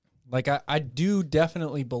 Like, I do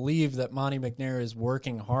definitely believe that Monty McNair is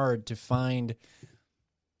working hard to find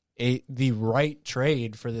the right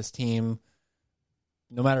trade for this team,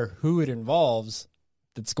 no matter who it involves,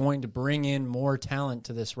 that's going to bring in more talent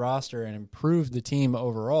to this roster and improve the team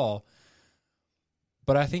overall.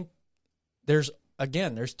 But I think there's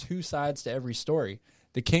two sides to every story.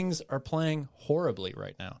 The Kings are playing horribly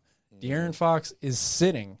right now. De'Aaron Fox is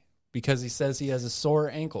sitting because he says he has a sore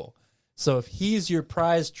ankle. So if he's your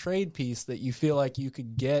prized trade piece that you feel like you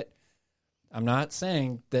could get, I'm not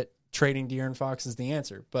saying that trading De'Aaron Fox is the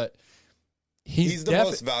answer, but he's the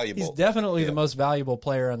most valuable. He's definitely the most valuable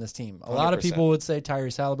player on this team. A 100%. Lot of people would say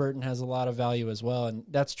Tyrese Halliburton has a lot of value as well, and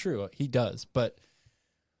that's true. He does. But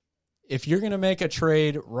if you're going to make a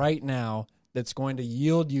trade right now that's going to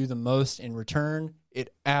yield you the most in return,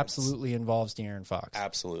 it absolutely involves De'Aaron Fox.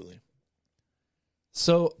 Absolutely.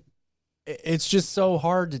 So it's just so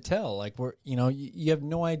hard to tell. Like, you have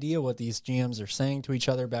no idea what these GMs are saying to each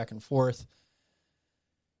other back and forth.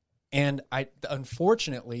 And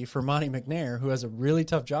unfortunately for Monty McNair, who has a really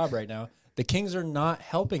tough job right now, the Kings are not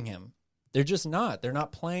helping him. They're just not. They're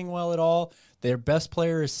not playing well at all. Their best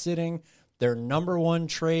player is sitting. Their number one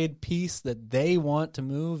trade piece that they want to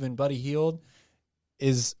move in Buddy Hield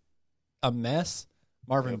is a mess.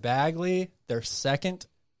 Marvin Bagley, their second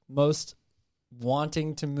most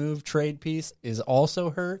wanting to move trade piece, is also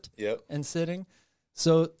hurt and sitting.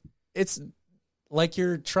 So it's like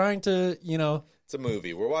you're trying to, It's a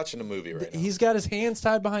movie. We're watching a movie right now. He's got his hands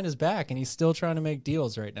tied behind his back, and he's still trying to make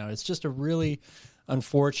deals right now. It's just a really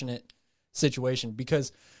unfortunate situation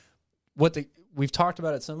because we've talked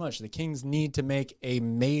about it so much. The Kings need to make a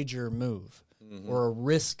major move or a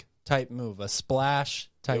risk type move, a splash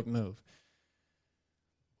type move.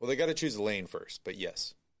 Well, they got to choose a lane first, but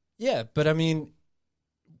yes. Yeah, but I mean,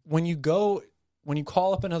 when you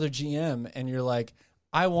call up another GM and you're like,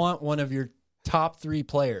 I want one of your top 3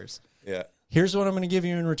 players. Yeah. Here's what I'm going to give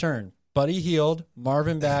you in return. Buddy Hield,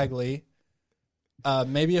 Marvin Bagley,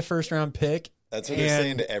 maybe a first-round pick. That's what they're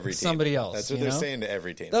saying to every team. Somebody else. That's what they're saying to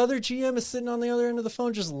every team. The other GM is sitting on the other end of the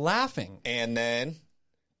phone just laughing. And then...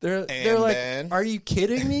 They're like, then, are you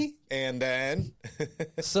kidding me? And then...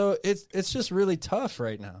 So it's just really tough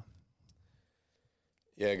right now.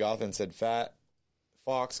 Yeah, Gotham said fat.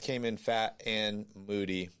 Fox came in fat and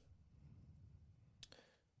moody.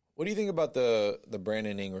 What do you think about the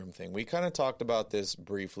Brandon Ingram thing? We kind of talked about this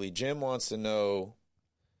briefly. Jim wants to know,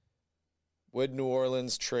 would New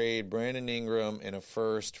Orleans trade Brandon Ingram and a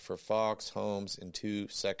first for Fox, Holmes, and 2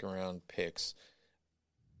 second-round picks?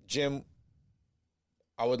 Jim,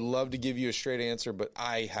 I would love to give you a straight answer, but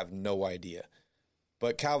I have no idea.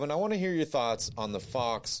 But, Calvin, I want to hear your thoughts on the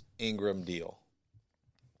Fox-Ingram deal.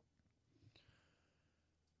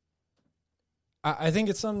 I think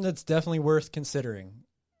it's something that's definitely worth considering.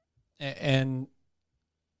 And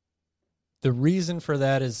the reason for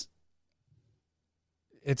that is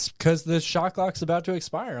it's because the shot clock's about to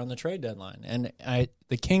expire on the trade deadline. And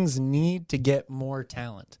the Kings need to get more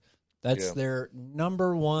talent. That's their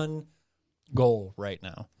number one goal right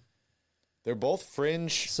now. They're both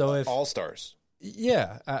fringe all-stars.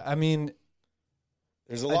 Yeah. I mean,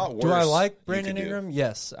 there's a lot worse. Do I like Brandon Ingram?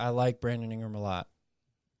 Yes, I like Brandon Ingram a lot.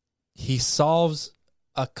 He solves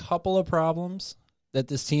a couple of problems that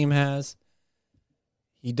this team has.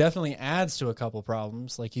 He definitely adds to a couple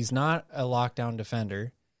problems. Like, he's not a lockdown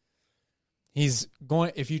defender.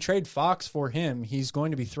 If you trade Fox for him, he's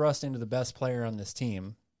going to be thrust into the best player on this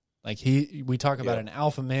team. Like, we talk about an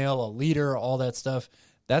alpha male, a leader, all that stuff.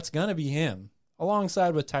 That's going to be him,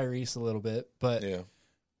 alongside with Tyrese a little bit. But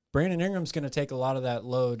Brandon Ingram's going to take a lot of that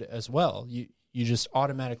load as well. You just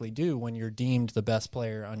automatically do when you're deemed the best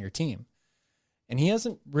player on your team. And he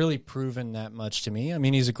hasn't really proven that much to me. I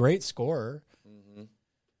mean, he's a great scorer. Mm-hmm.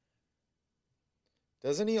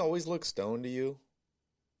 Doesn't he always look stoned to you?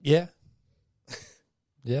 Yeah.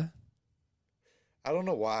 Yeah. I don't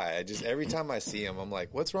know why. Every time I see him, I'm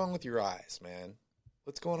like, what's wrong with your eyes, man?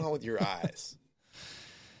 What's going on with your eyes?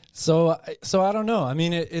 So I don't know. I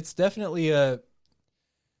mean, it's definitely a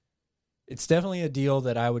deal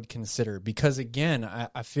that I would consider because, again,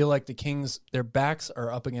 I feel like the Kings, their backs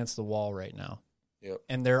are up against the wall right now. Yep.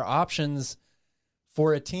 And their options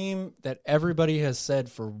for a team that everybody has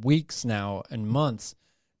said for weeks now and months,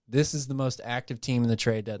 this is the most active team in the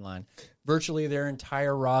trade deadline. Virtually their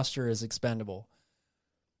entire roster is expendable.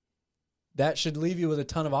 That should leave you with a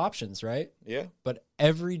ton of options, right? Yeah. But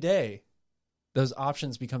every day, those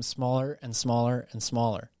options become smaller and smaller and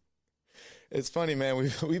smaller. It's funny,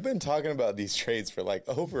 man. We've been talking about these trades for like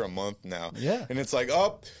over a month now. Yeah. And it's like,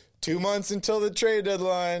 2 months until the trade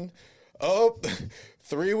deadline.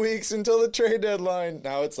 3 weeks until the trade deadline.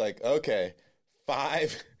 Now it's like, okay,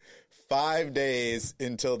 5 days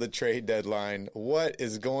until the trade deadline. What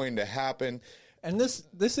is going to happen? And this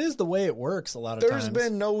is the way it works a lot of times. There's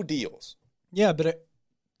been no deals. Yeah, but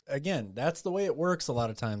again, that's the way it works a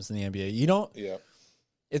lot of times in the NBA. You don't. Yeah.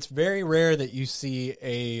 It's very rare that you see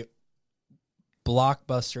a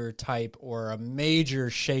blockbuster type or a major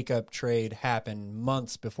shakeup trade happen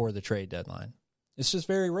months before the trade deadline. It's just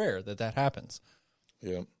very rare that happens.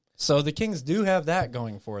 Yeah. So the Kings do have that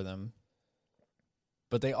going for them,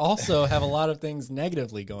 but they also have a lot of things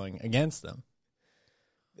negatively going against them.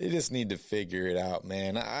 They just need to figure it out,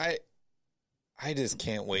 man. I just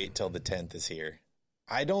can't wait till the 10th is here.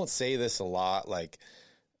 I don't say this a lot,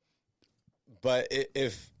 but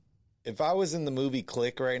if if I was in the movie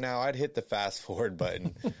Click right now, I'd hit the fast forward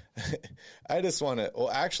button. I just want to, well,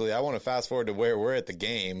 actually, I want to fast forward to where we're at the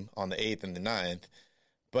game on the 8th and the 9th.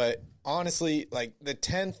 But honestly, like the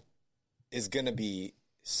 10th is going to be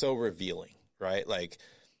so revealing, right? Like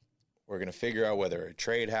we're going to figure out whether a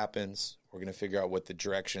trade happens. We're going to figure out what the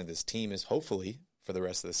direction of this team is, hopefully, for the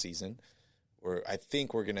rest of the season. I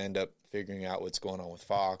think we're going to end up figuring out what's going on with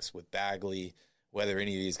Fox, with Bagley, whether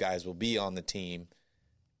any of these guys will be on the team.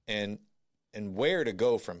 And where to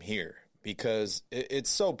go from here, because it's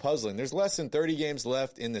so puzzling. There's less than 30 games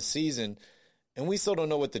left in the season, and we still don't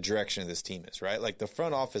know what the direction of this team is, right? Like the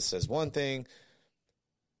front office says one thing,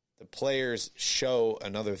 the players show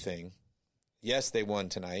another thing. Yes, they won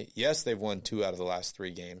tonight. Yes, they've won 2 out of the last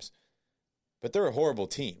 3 games, but they're a horrible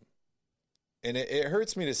team. And it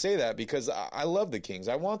hurts me to say that because I love the Kings.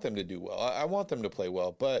 I want them to do well. I want them to play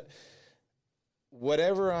well, but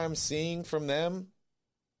whatever I'm seeing from them,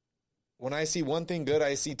 when I see one thing good,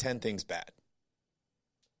 I see 10 things bad.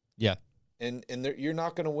 Yeah. And you're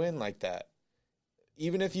not going to win like that.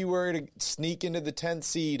 Even if you were to sneak into the 10th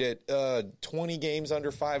seed at 20 games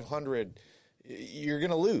under 500, you're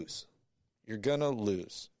going to lose. You're going to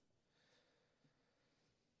lose.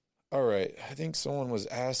 All right. I think someone was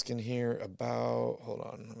asking here about, hold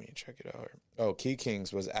on, let me check it out here. Oh, Key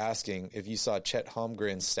Kings was asking if you saw Chet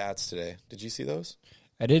Holmgren's stats today. Did you see those?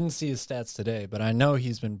 I didn't see his stats today, but I know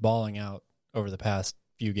he's been balling out over the past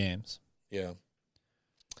few games. Yeah.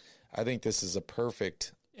 I think this is a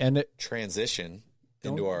perfect transition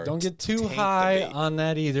into our Don't get too high debate on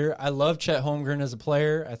that either. I love Chet Holmgren as a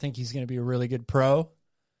player. I think he's going to be a really good pro.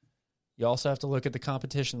 You also have to look at the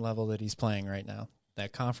competition level that he's playing right now.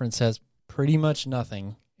 That conference has pretty much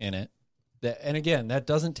nothing in it. And again, that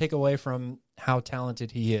doesn't take away from how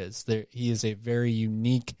talented he is. He is a very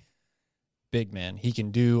unique big man. He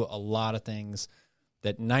can do a lot of things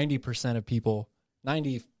that 98% of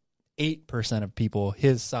people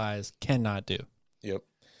his size cannot do. Yep.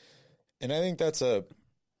 And I think that's a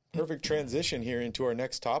perfect transition here into our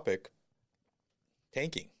next topic,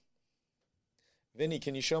 tanking. Vinny,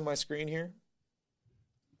 can you show my screen here?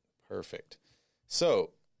 Perfect. So,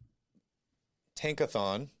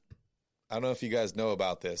 Tankathon, I don't know if you guys know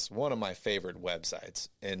about this, one of my favorite websites,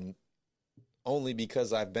 and only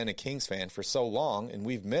because I've been a Kings fan for so long and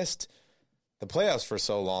we've missed the playoffs for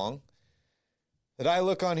so long that I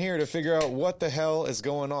look on here to figure out what the hell is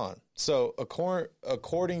going on. So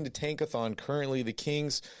according to Tankathon, currently the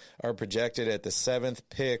Kings are projected at the 7th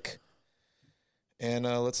pick. And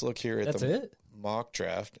let's look here at mock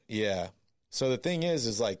draft. Yeah. So the thing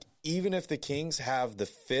is like, even if the Kings have the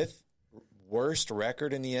 5th worst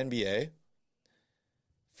record in the NBA,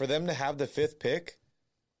 for them to have the 5th pick,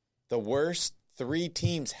 the worst 3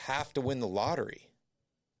 teams have to win the lottery.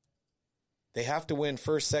 They have to win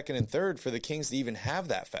 1st, 2nd, and 3rd for the Kings to even have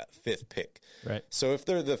that 5th pick. Right. So if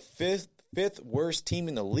they're the fifth worst team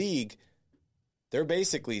in the league, they're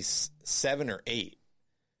basically 7 or 8.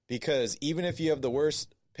 Because even if you have the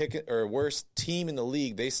worst pick or worst team in the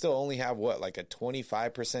league, they still only have like a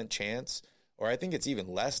 25% chance, or I think it's even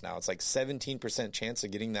less now. It's like 17% chance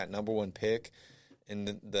of getting that number 1 pick,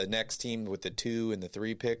 and the next team with the 2 and the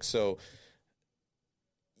 3 picks. So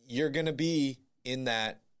you're going to be in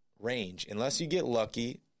that range unless you get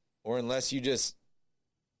lucky, or unless you just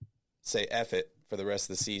say F it for the rest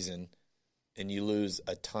of the season and you lose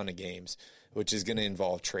a ton of games, which is going to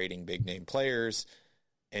involve trading big name players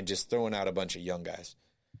and just throwing out a bunch of young guys.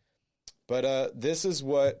 But this is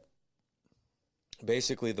what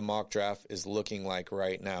basically the mock draft is looking like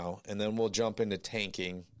right now, and then we'll jump into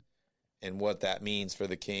tanking and what that means for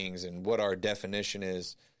the Kings and what our definition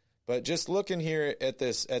is. But just looking here at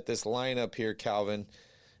this lineup here, Calvin,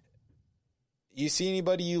 you see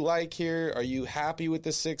anybody you like here? Are you happy with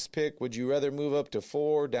the 6th pick? Would you rather move up to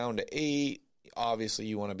 4, down to 8? Obviously,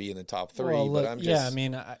 you want to be in the top 3. Well, look, but I'm just... Yeah, I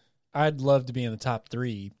mean, I'd love to be in the top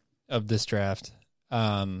 3 of this draft.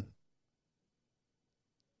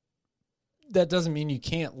 That doesn't mean you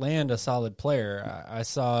can't land a solid player. I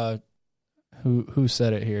saw who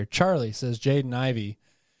said it here. Charlie says Jaden Ivey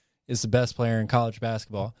is the best player in college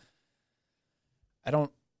basketball. I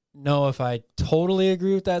don't know if I totally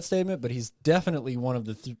agree with that statement, but he's definitely one of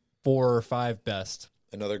the 4 or 5 best.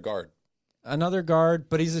 Another guard,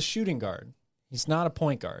 but he's a shooting guard. He's not a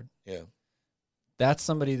point guard. Yeah. That's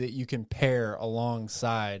somebody that you can pair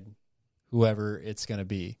alongside whoever it's going to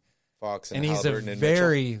be. Fox and he's Halliburton a and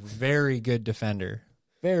very, Mitchell. very good defender.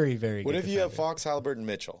 Very, very good What if defender. you have Fox, Halliburton,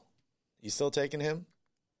 Mitchell? You still taking him?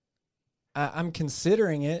 I'm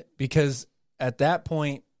considering it because at that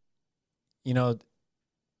point,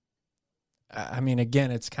 I mean, again,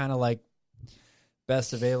 it's kind of like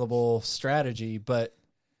best available strategy. But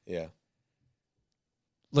yeah,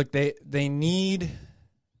 look, they need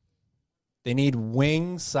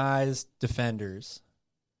wing-sized defenders.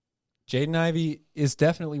 Jaden Ivey is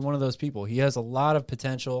definitely one of those people. He has a lot of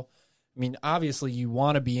potential. I mean, obviously, you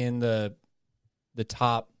want to be in the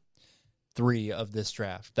top 3 of this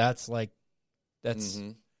draft. That's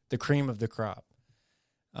the cream of the crop.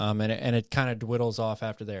 And it kind of dwindles off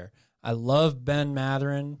after there. I love Ben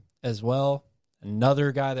Mathurin as well.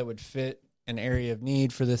 Another guy that would fit an area of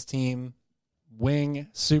need for this team. Wing,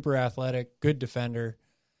 super athletic, good defender.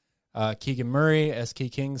 Keegan Murray, as Key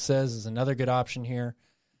King says, is another good option here.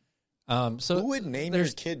 So who would name your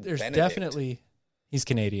kid There's Benedict? definitely, he's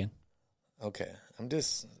Canadian. Okay,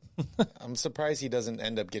 I'm surprised he doesn't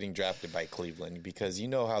end up getting drafted by Cleveland, because you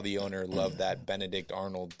know how the owner loved that Benedict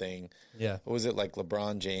Arnold thing. Yeah. What was it, like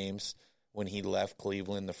LeBron James when he left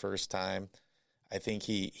Cleveland the first time? I think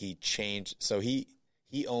he changed. So he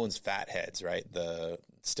owns Fatheads, right? The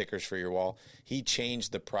stickers for your wall. He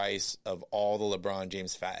changed the price of all the LeBron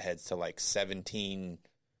James Fatheads to like 17,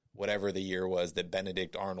 whatever the year was that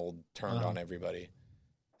Benedict Arnold turned on everybody.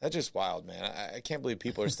 That's just wild, man. I can't believe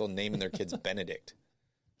people are still naming their kids Benedict.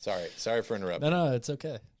 Sorry for interrupting. No, it's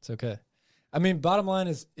okay. It's okay. I mean, bottom line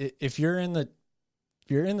is, if you're in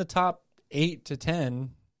the top 8 to 10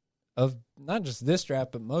 of not just this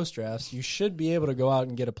draft but most drafts, you should be able to go out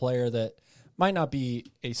and get a player that might not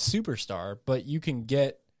be a superstar, but you can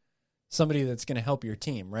get somebody that's going to help your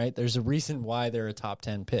team, right? There's a reason why they're a top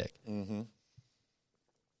 10 pick. Mm-hmm.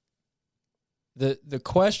 The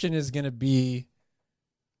question is going to be,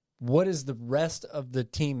 what is the rest of the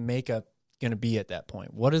team makeup going to be at that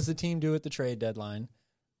point? What does the team do at the trade deadline?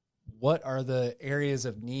 What are the areas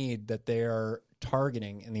of need that they are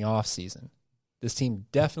targeting in the offseason? This team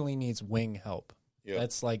definitely needs wing help. Yep.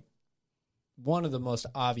 That's like one of the most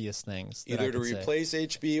obvious things. Either to replace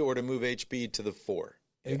HB or to move HB to the 4.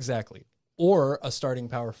 Exactly. Or a starting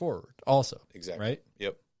power forward also. Exactly. Right?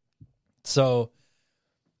 Yep. So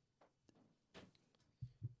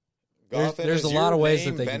there's a lot of ways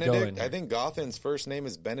that they can go in here. I think Gothen's first name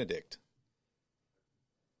is Benedict.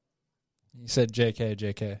 You said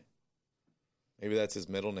JK. Maybe that's his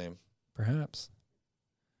middle name. Perhaps.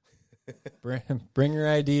 Bring your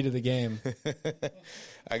ID to the game.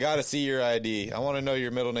 I got to see your ID. I want to know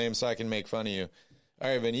your middle name so I can make fun of you. All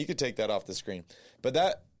right, Vin, you could take that off the screen.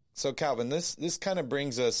 So Calvin, this kind of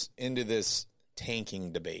brings us into this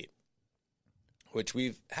tanking debate, which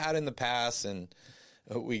we've had in the past, and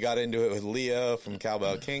we got into it with Leah from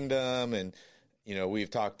Cowbell Kingdom, and we've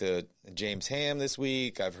talked to James Ham this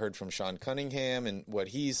week. I've heard from Sean Cunningham and what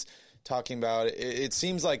he's talking about. It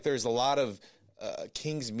seems like there's a lot of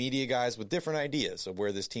Kings media guys with different ideas of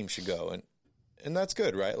where this team should go, and that's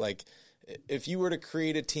good, right? Like, if you were to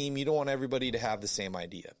create a team, you don't want everybody to have the same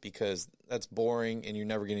idea, because that's boring and you're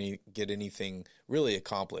never going to get anything really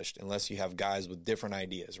accomplished unless you have guys with different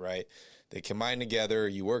ideas, right? They combine together,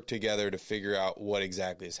 you work together to figure out what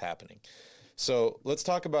exactly is happening. So let's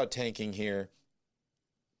talk about tanking here.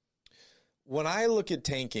 When I look at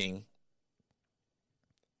tanking,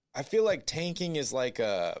 I feel like tanking is like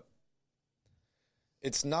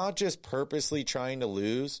it's not just purposely trying to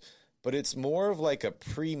lose, but it's more of like a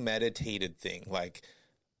premeditated thing. Like,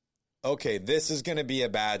 okay, this is going to be a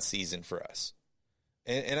bad season for us.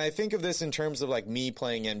 And I think of this in terms of like me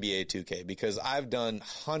playing NBA 2K, because I've done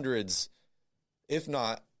hundreds, if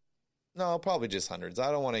not, no, probably just hundreds.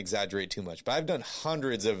 I don't want to exaggerate too much, but I've done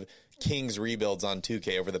hundreds of Kings rebuilds on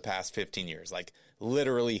 2K over the past 15 years, like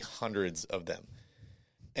literally hundreds of them.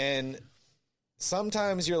 And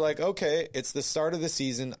sometimes you're like, okay, it's the start of the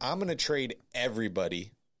season. I'm going to trade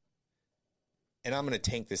everybody, and I'm going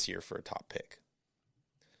to tank this year for a top pick.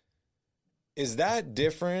 Is that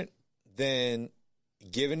different than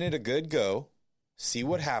giving it a good go, see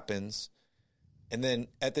what happens, and then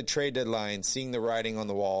at the trade deadline, seeing the writing on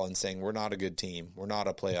the wall and saying, we're not a good team, we're not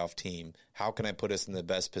a playoff team, how can I put us in the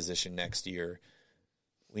best position next year?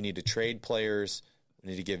 We need to trade players. We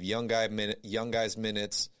need to give young guys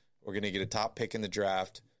minutes. We're going to get a top pick in the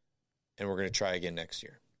draft, and we're going to try again next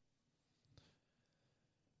year.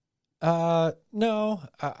 No,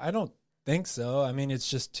 I don't think so. I mean, it's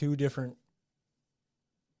just two different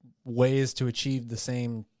ways to achieve the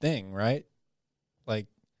same thing, right? Like,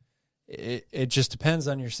 it just depends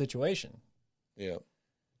on your situation. Yeah.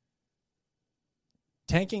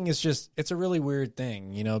 Tanking is it's a really weird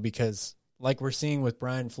thing, because like we're seeing with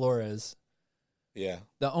Brian Flores, yeah,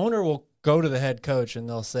 the owner will go to the head coach and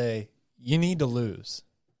they'll say, you need to lose.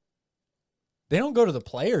 They don't go to the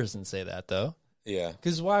players and say that, though. Yeah.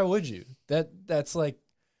 Because why would you? That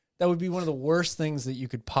would be one of the worst things that you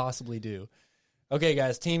could possibly do. Okay,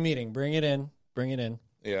 guys, team meeting. Bring it in. Bring it in.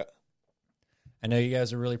 Yeah. I know you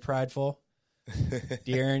guys are really prideful.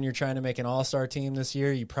 De'Aaron, you're trying to make an all-star team this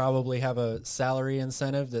year. You probably have a salary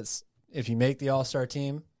incentive that's if you make the all-star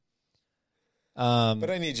team. But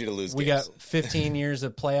I need you to lose We games. got 15 years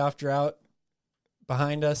of playoff drought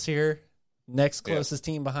behind us here. Next closest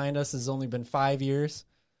team behind us has only been 5 years.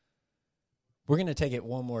 We're going to take it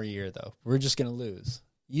one more year, though. We're just going to lose.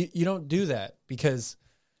 You don't do that because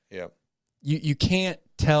you can't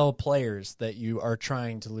tell players that you are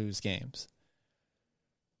trying to lose games.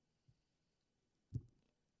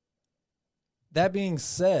 That being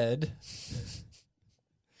said,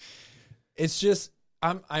 it's just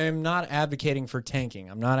I am not advocating for tanking.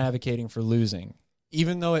 I'm not advocating for losing,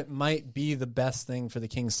 even though it might be the best thing for the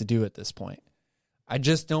Kings to do at this point. I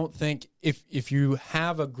just don't think if you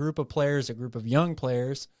have a group of players, a group of young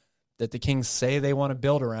players that the Kings say they want to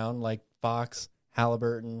build around, like Fox,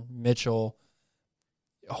 Halliburton, Mitchell,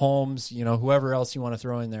 Holmes, whoever else you want to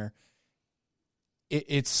throw in there,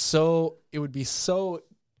 it would be so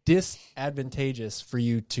disadvantageous for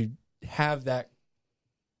you to have that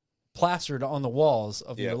plastered on the walls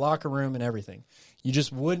of your locker room and everything. You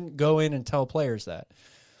just wouldn't go in and tell players that.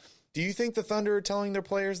 Do you think the Thunder are telling their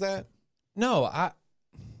players that? No,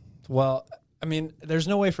 there's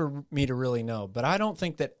no way for me to really know, but I don't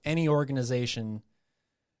think that any organization,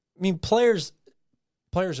 players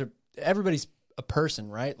are, everybody's a person,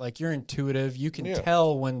 right? Like you're intuitive. You can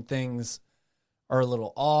tell when things are a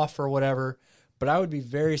little off or whatever. But I would be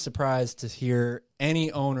very surprised to hear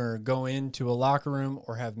any owner go into a locker room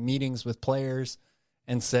or have meetings with players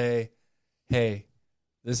and say, hey,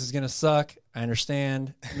 this is going to suck. I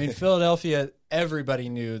understand. Philadelphia, everybody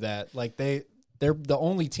knew that. Like they're the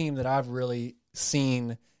only team that I've really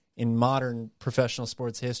seen in modern professional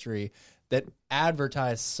sports history that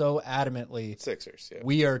advertised so adamantly. Sixers, yeah.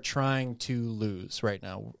 We are trying to lose right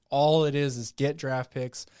now. All it is get draft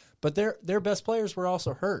picks. But their best players were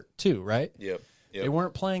also hurt too, right? Yep. They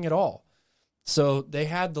weren't playing at all. So they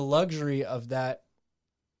had the luxury of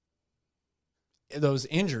those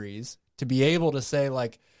injuries to be able to say,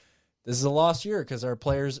 like, this is a lost year because our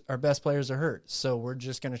best players are hurt. So we're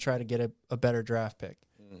just going to try to get a better draft pick.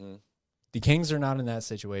 Mm-hmm. The Kings are not in that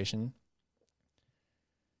situation.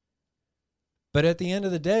 But at the end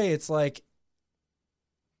of the day, it's like,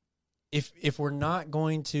 if we're not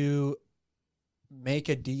going to make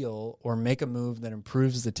a deal or make a move that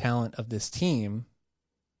improves the talent of this team,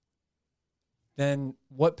 then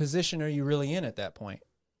what position are you really in at that point?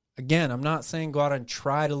 Again, I'm not saying go out and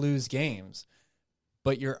try to lose games,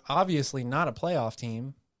 but you're obviously not a playoff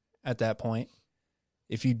team at that point.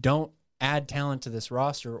 If you don't add talent to this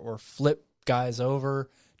roster or flip guys over,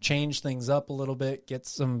 change things up a little bit, get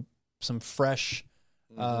some fresh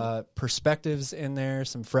perspectives in there,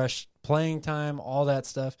 some fresh playing time, all that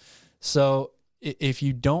stuff. So if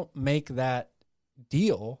you don't make that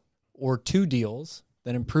deal or two deals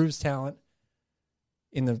that improves talent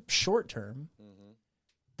in the short term,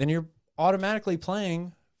 then you're automatically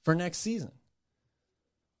playing for next season.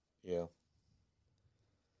 Yeah.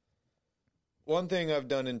 One thing I've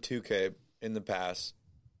done in 2K in the past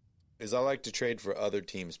is I like to trade for other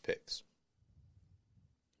teams' picks.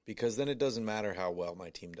 Because then it doesn't matter how well my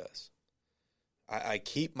team does. I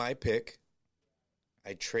keep my pick,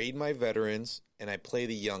 I trade my veterans, and I play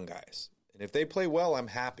the young guys. And if they play well, I'm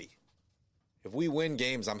happy. If we win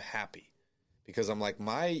games, I'm happy. Because I'm like,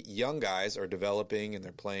 my young guys are developing and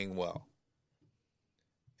they're playing well.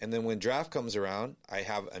 And then when draft comes around, I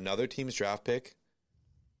have another team's draft pick,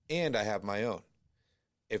 and I have my own.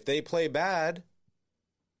 If they play bad,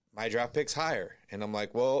 my draft pick's higher. And I'm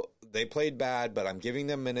like, well, they played bad, but I'm giving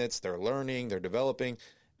them minutes. They're learning. They're developing.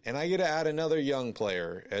 And I get to add another young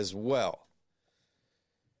player as well.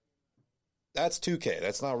 That's 2K.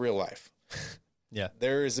 That's not real life. Yeah.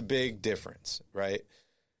 There is a big difference, right?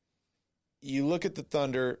 You look at the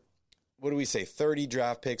Thunder, what do we say, 30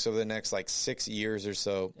 draft picks over the next, 6 years or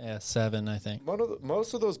so. Yeah, 7, I think.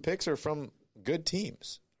 Most of those picks are from good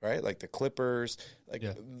teams, right? Like the Clippers.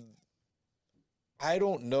 I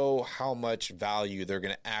don't know how much value they're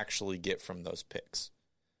going to actually get from those picks.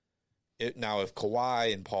 Now, if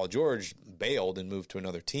Kawhi and Paul George bailed and moved to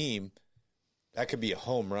another team, that could be a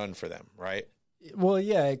home run for them, right? Well,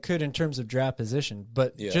 yeah, it could in terms of draft position,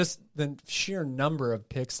 but just the sheer number of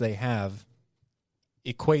picks they have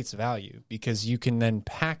equates value because you can then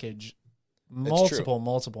package multiple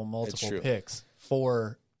picks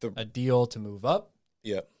for a deal to move up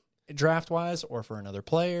draft-wise or for another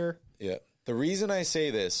player. Yeah. The reason I say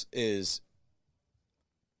this is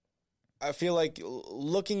I feel like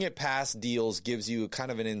looking at past deals gives you kind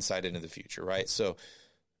of an insight into the future, right? So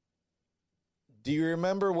Do you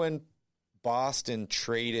remember when Boston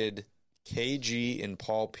traded KG and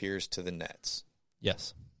Paul Pierce to the Nets?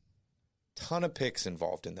 Yes. Ton of picks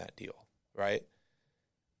involved in that deal, right?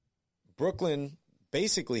 Brooklyn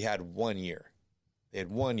basically had 1 year. They had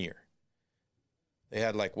 1 year. They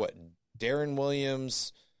had Darren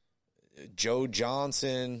Williams, Joe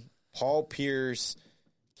Johnson, Paul Pierce,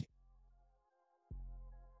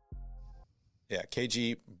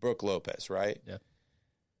 KG, Brook Lopez, right? Yeah.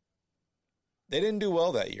 They didn't do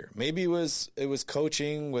well that year. Maybe it was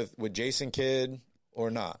coaching with Jason Kidd or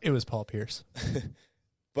not. It was Paul Pierce.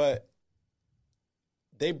 But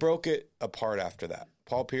they broke it apart after that.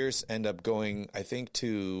 Paul Pierce ended up going, I think,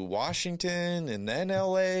 to Washington and then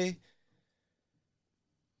LA.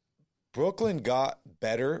 Brooklyn got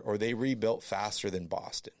better, or they rebuilt faster than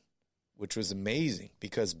Boston, which was amazing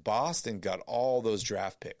because Boston got all those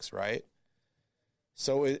draft picks, right?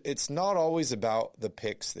 So it's not always about the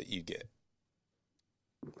picks that you get.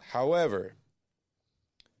 However,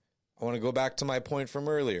 I want to go back to my point from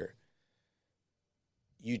earlier.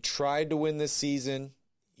 You tried to win this season.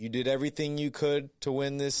 You did everything you could to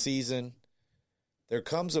win this season. There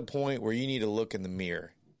comes a point where you need to look in the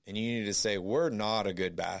mirror and you need to say, we're not a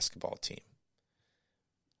good basketball team.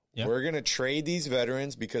 Yep. We're going to trade these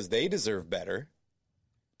veterans because they deserve better.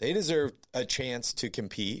 They deserve a chance to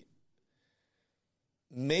compete.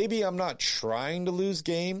 Maybe I'm not trying to lose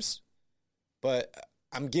games, but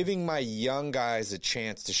I'm giving my young guys a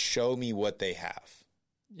chance to show me what they have.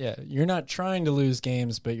 Yeah, you're not trying to lose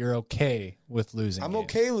games, but you're okay with losing games. I'm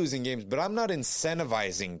okay losing games, but I'm not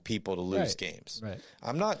incentivizing people to lose games. Right.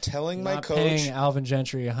 I'm not telling my coach. Paying Alvin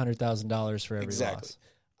Gentry $100,000 for every loss.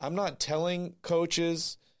 I'm not telling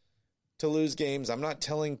coaches to lose games. I'm not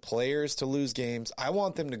telling players to lose games. I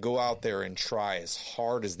want them to go out there and try as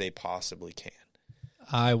hard as they possibly can.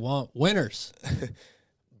 I want winners.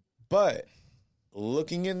 But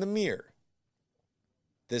looking in the mirror,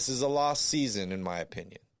 this is a lost season, in my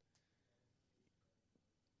opinion.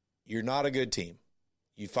 You're not a good team.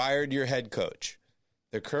 You fired your head coach.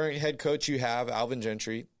 The current head coach you have, Alvin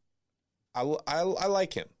Gentry, I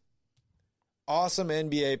like him. Awesome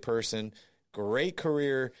NBA person, great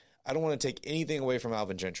career. I don't want to take anything away from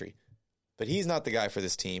Alvin Gentry, but he's not the guy for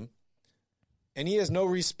this team, and he has no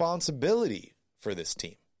responsibility for this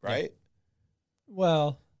team, right?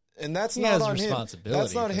 Well, and that's not on him.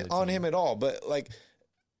 That's not on him at all. But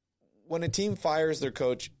when a team fires their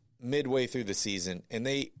coach midway through the season and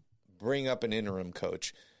they bring up an interim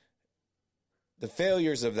coach, the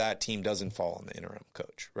failures of that team doesn't fall on the interim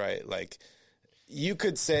coach, right? You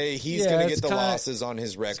could say he's going to get the losses on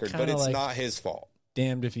his record, but it's not his fault.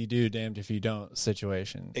 Damned if you do, damned if you don't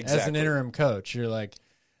situation. Exactly. As an interim coach, you're like,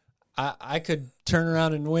 I could turn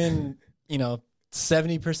around and win,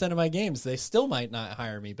 70% of my games. They still might not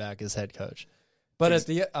hire me back as head coach. But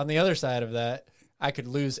on the other side of that, I could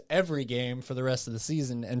lose every game for the rest of the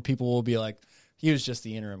season, and people will be like, he was just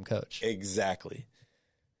the interim coach. Exactly.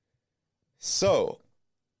 So,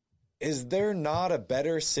 is there not a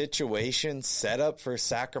better situation set up for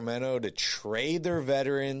Sacramento to trade their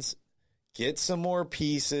veterans, get some more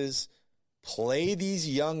pieces, play these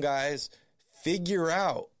young guys, figure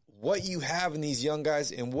out what you have in these young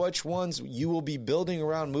guys and which ones you will be building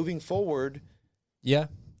around moving forward? Yeah.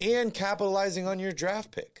 And capitalizing on your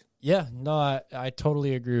draft pick. Yeah, no, I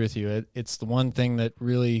totally agree with you. It's the one thing that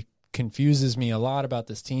really confuses me a lot about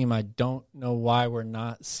this team. I don't know why we're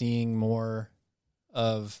not seeing more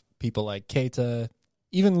of people like Keita,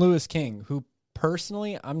 even Lewis King, who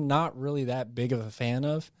personally I'm not really that big of a fan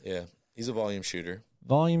of. Yeah, he's a volume shooter.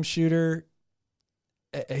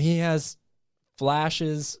 He has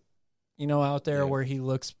flashes, out there where he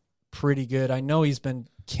looks pretty good. I know he's been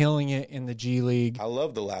killing it in the G League. I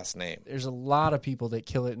love the last name. There's a lot of people that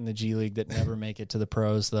kill it in the G League that never make it to the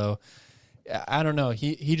pros, though. I don't know.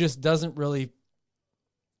 He just doesn't really.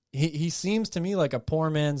 He seems to me like a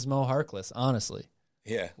poor man's Mo Harkless, honestly.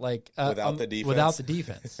 Yeah, without the defense. Without the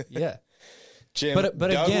defense, yeah. Jim, but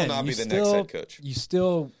Doug again, will not be the next head coach. You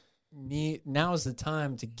still need. Now is the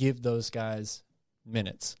time to give those guys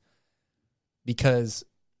minutes, because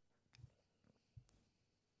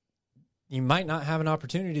you might not have an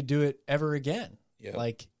opportunity to do it ever again.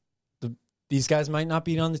 Yeah. These guys might not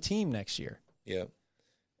be on the team next year. Yeah.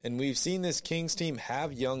 And we've seen this Kings team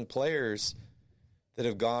have young players that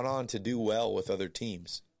have gone on to do well with other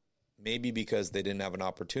teams. Maybe because they didn't have an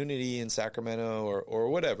opportunity in Sacramento or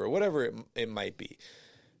whatever it might be.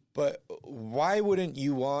 But why wouldn't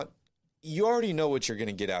you you already know what you're going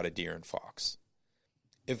to get out of De'Aaron Fox.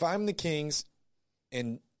 If I'm the Kings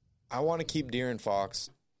and I want to keep De'Aaron Fox,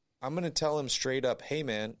 I'm going to tell him straight up, hey,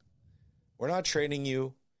 man, we're not trading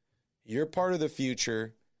you. You're part of the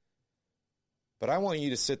future, but I want you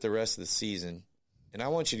to sit the rest of the season, and I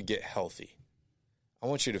want you to get healthy. I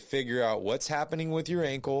want you to figure out what's happening with your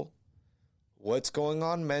ankle, what's going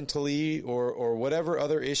on mentally, or whatever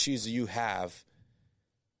other issues you have.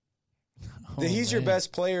 He's your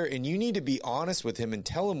best player, and you need to be honest with him and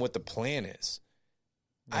tell him what the plan is.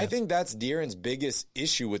 Yeah. I think that's De'Aaron's biggest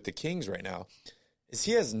issue with the Kings right now, is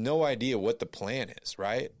he has no idea what the plan is,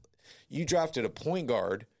 right? You drafted a point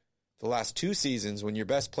guard the last 2 seasons when your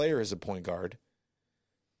best player is a point guard,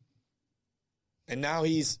 and now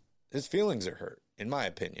his feelings are hurt, in my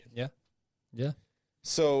opinion. Yeah.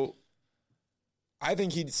 So I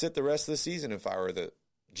think he'd sit the rest of the season if I were the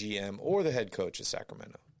GM or the head coach of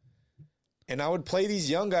Sacramento. And I would play these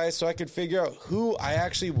young guys so I could figure out who I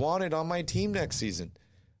actually wanted on my team next season.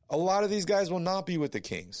 A lot of these guys will not be with the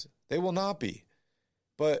Kings. They will not be.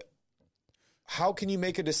 But how can you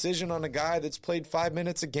make a decision on a guy that's played 5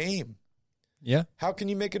 minutes a game? Yeah. How can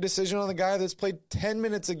you make a decision on a guy that's played 10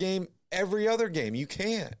 minutes a game every other game? You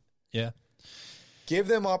can't. Yeah. Give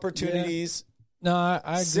them opportunities. Yeah. No, I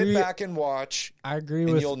agree. Sit back and watch. I agree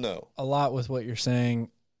and with you'll know a lot with what you're saying.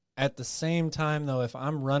 At the same time, though, if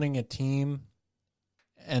I'm running a team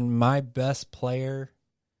and my best player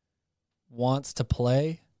wants to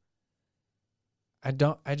play,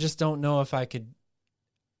 I just don't know if I could.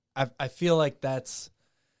 I feel like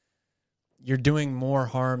you're doing more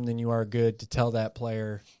harm than you are good to tell that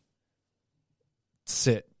player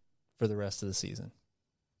sit for the rest of the season.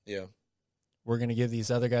 Yeah. We're going to give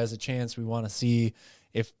these other guys a chance. We want to see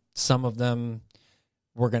if some of them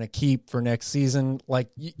we're going to keep for next season. Like,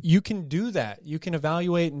 you can do that. You can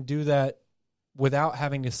evaluate and do that without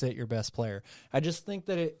having to sit your best player. I just think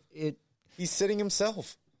that he's sitting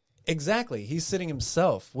himself. Exactly. He's sitting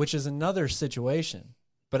himself, which is another situation.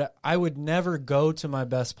 But I would never go to my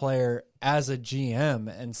best player as a GM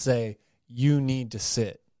and say, you need to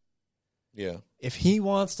sit. Yeah. If he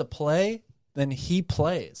wants to play, then he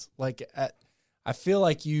plays. Like, I feel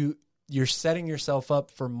like you're setting yourself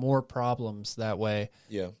up for more problems that way.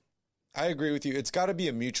 Yeah. I agree with you. It's got to be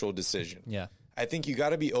a mutual decision. Yeah. I think you got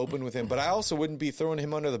to be open with him, but I also wouldn't be throwing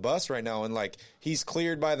him under the bus right now and like he's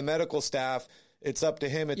cleared by the medical staff. It's up to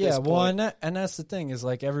him at this point. Yeah, well, and that's the thing is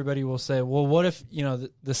like everybody will say, well, what if,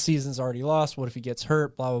 the season's already lost? What if he gets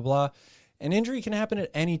hurt? Blah, blah, blah. An injury can happen at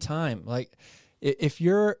any time. Like if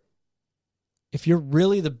you're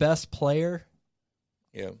really the best player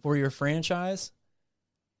for your franchise,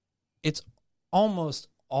 it's almost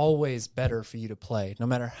always better for you to play. No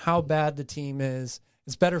matter how bad the team is,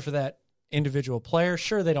 it's better for that individual player.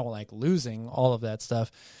 Sure, they don't like losing, all of that stuff.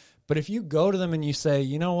 But if you go to them and you say,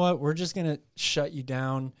 you know what, we're just going to shut you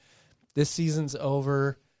down. This season's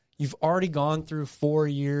over. You've already gone through 4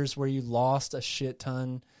 years where you lost a shit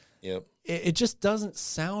ton. Yep. It just doesn't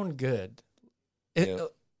sound good.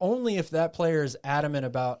 Only if that player is adamant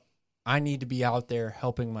about, I need to be out there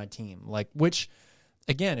helping my team. Like, which,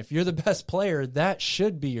 again, if you're the best player, that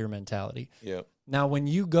should be your mentality. Yep. Now, when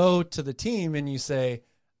you go to the team and you say,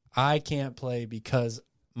 I can't play because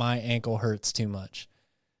my ankle hurts too much,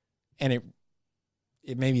 and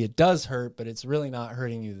it maybe it does hurt, but it's really not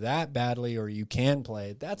hurting you that badly, or you can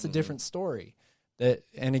play, that's a different story. I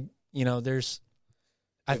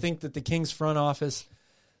think that the Kings front office,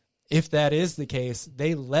 if that is the case,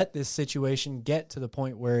 they let this situation get to the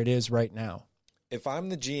point where it is right now. If I'm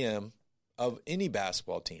the GM of any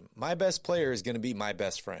basketball team, my best player is going to be my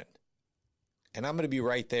best friend. And I'm going to be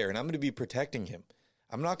right there, and I'm going to be protecting him.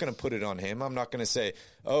 I'm not going to put it on him. I'm not going to say,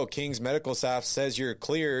 oh, King's medical staff says you're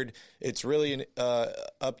cleared. It's really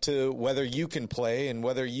up to whether you can play and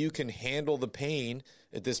whether you can handle the pain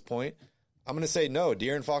at this point. I'm going to say, no,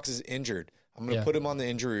 De'Aaron Fox is injured. I'm going to put him on the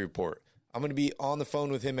injury report. I'm going to be on the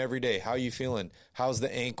phone with him every day. How are you feeling? How's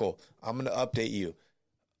the ankle? I'm going to update you.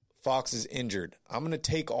 Fox is injured. I'm going to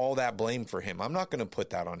take all that blame for him. I'm not going to put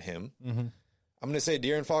that on him. Mm-hmm. I'm going to say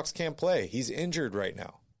De'Aaron Fox can't play. He's injured right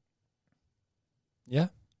now. Yeah.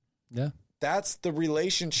 Yeah. That's the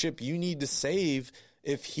relationship you need to save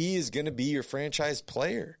if he is going to be your franchise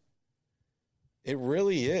player. It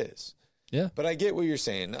really is. Yeah. But I get what you're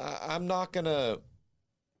saying. I'm not going to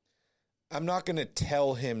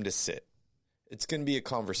tell him to sit. It's going to be a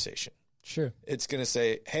conversation. Sure. It's going to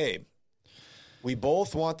say, hey, we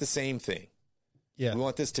both want the same thing. Yeah. We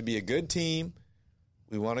want this to be a good team.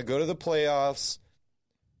 We want to go to the playoffs.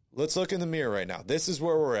 Let's look in the mirror right now. This is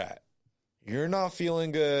where we're at. You're not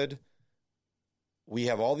feeling good. We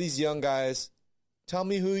have all these young guys. Tell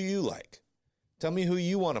me who you like. Tell me who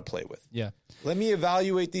you want to play with. Yeah. Let me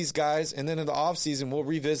evaluate these guys, and then in the offseason, we'll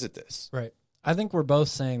revisit this. Right. I think we're both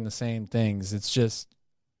saying the same things. It's just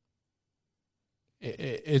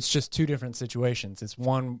it's just two different situations. It's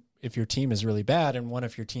one if your team is really bad and one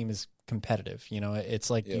if your team is competitive. You know, it's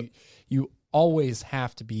like you always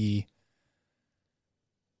have to be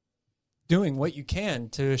doing what you can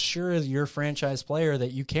to assure your franchise player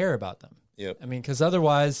that you care about them. Yep. I mean, because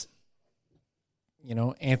otherwise, you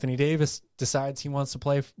know, Anthony Davis decides he wants to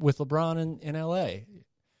play with LeBron in L.A.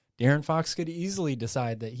 De'Aaron Fox could easily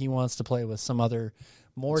decide that he wants to play with some other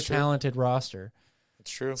more talented roster.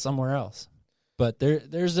 It's true. Somewhere else. But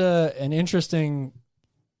there's an interesting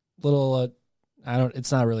little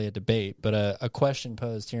it's not really a debate, but a question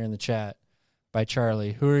posed here in the chat by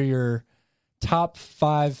Charlie. Who are your top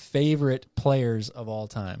 5 favorite players of all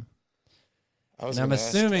time? I'm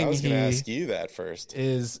assuming I was going to ask you that first.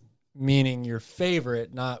 Is meaning your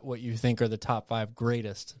favorite, not what you think are the top 5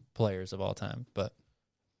 greatest players of all time. But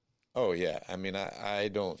oh yeah, I mean, I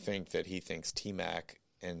don't think that he thinks T-Mac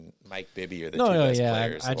and Mike Bibby are the two best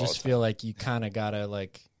players. I just feel like you kind of gotta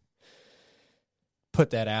like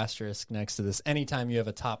put that asterisk next to this. Anytime you have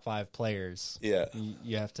a top 5 players,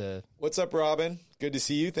 you have to. What's up, Robin? Good to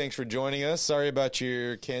see you. Thanks for joining us. Sorry about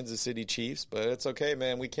your Kansas City Chiefs, but it's okay,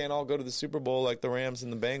 man. We can't all go to the Super Bowl like the Rams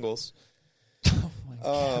and the Bengals.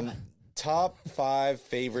 Oh my God. Top 5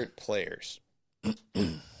 favorite players.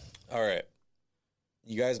 All right.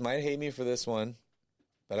 You guys might hate me for this one,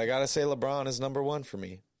 but I got to say LeBron is number 1 for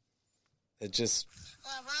me. It just,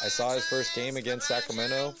 I saw his first game against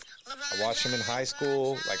Sacramento. I watched him in high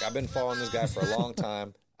school. Like, I've been following this guy for a long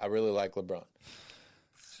time. I really like LeBron.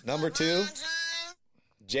 Number 2,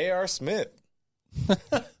 J.R. Smith.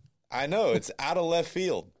 I know, it's out of left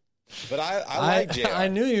field. But I like JR. I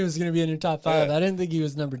knew he was going to be in your top 5. I didn't think he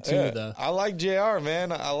was number 2, though. I like JR,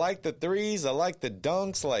 man. I like the threes. I like the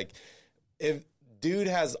dunks. Like, if dude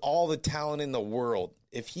has all the talent in the world,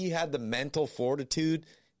 if he had the mental fortitude,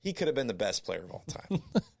 he could have been the best player of all time.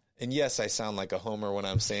 And yes, I sound like a homer when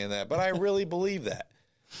I'm saying that, but I really believe that.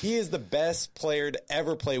 He is the best player to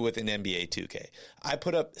ever play with in NBA 2K. I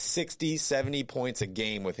put up 60, 70 points a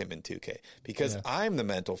game with him in 2K because I'm the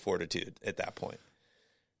mental fortitude at that point.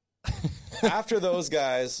 After those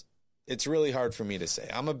guys, it's really hard for me to say.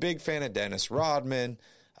 I'm a big fan of Dennis Rodman.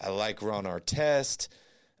 I like Ron Artest.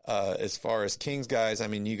 As far as Kings guys, I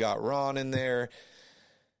mean, you got Ron in there.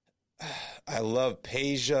 I love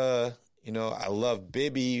Peja. You know, I love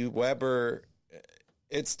Bibby, Weber.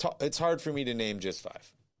 It's hard for me to name just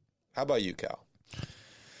 5. How about you, Cal?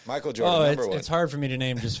 Michael Jordan, number 1. It's hard for me to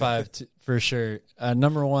name just 5 for sure.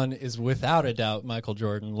 Number 1 is without a doubt Michael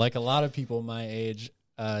Jordan. Like a lot of people my age,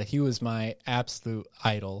 he was my absolute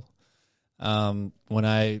idol. When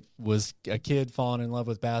I was a kid falling in love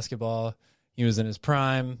with basketball, he was in his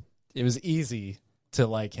prime. It was easy to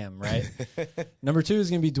like him, right? Number 2 is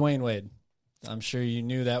going to be Dwayne Wade. I'm sure you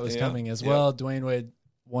knew that was coming as well. Dwayne Wade,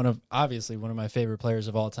 obviously one of my favorite players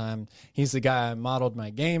of all time. He's the guy I modeled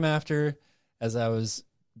my game after as I was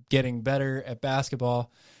getting better at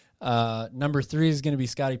basketball. Number 3 is going to be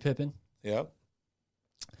Scottie Pippen. Yep.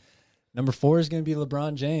 Number 4 is going to be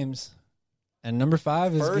LeBron James. And number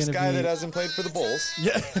 5 is going to be... First guy that hasn't played for the Bulls.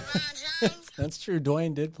 Yeah. That's true.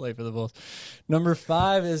 Dwayne did play for the Bulls. Number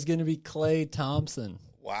 5 is going to be Klay Thompson.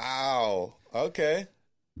 Wow. Okay.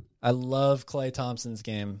 I love Klay Thompson's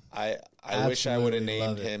game. I wish I would have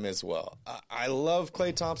named him as well. I love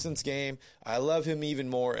Klay Thompson's game. I love him even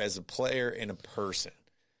more as a player and a person.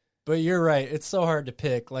 But you're right. It's so hard to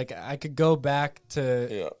pick. Like, I could go back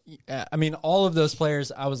to, I mean, all of those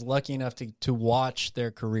players, I was lucky enough to watch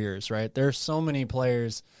their careers, right? There are so many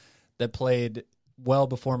players that played well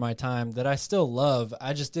before my time that I still love.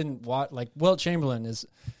 I just didn't watch, like, Wilt Chamberlain is,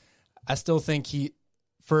 I still think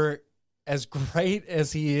for as great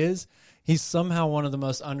as he is, he's somehow one of the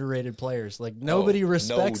most underrated players. Like, nobody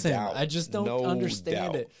respects him. I just don't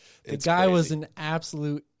understand it. The guy was an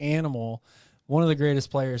absolute animal. One of the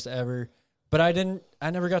greatest players ever, but I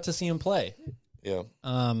never got to see him play. Yeah.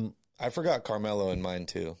 I forgot Carmelo in mine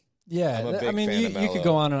too. Yeah. I'm a big fan of you could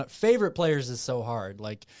go on. Favorite players is so hard.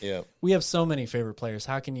 Like, we have so many favorite players.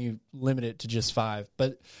 How can you limit it to just 5?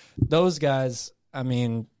 But those guys, I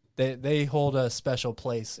mean, they hold a special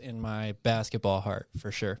place in my basketball heart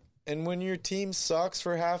for sure. And when your team sucks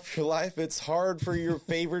for half your life, it's hard for your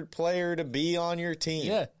favorite player to be on your team.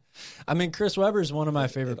 Yeah. I mean, Chris Webber is one of my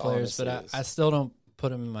favorite players, but I still don't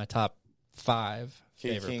put him in my top 5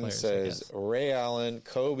 favorite King players. Says Ray Allen,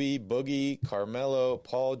 Kobe, Boogie, Carmelo,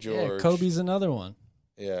 Paul George. Yeah, Kobe's another one.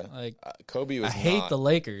 Yeah, like Kobe was. I hate the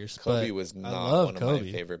Lakers. Kobe was not one of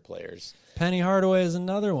my favorite players. Penny Hardaway is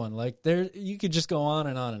another one. Like you could just go on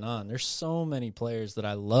and on and on. There's so many players that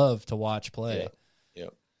I love to watch play. Yeah.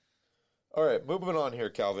 All right, moving on here,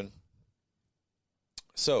 Calvin.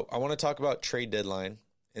 So I want to talk about trade deadline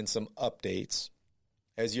and some updates.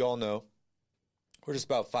 As you all know, we're just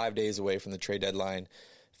about 5 days away from the trade deadline.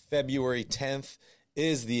 February 10th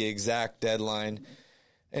is the exact deadline.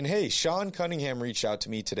 And hey, Sean Cunningham reached out to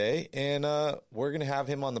me today, and we're going to have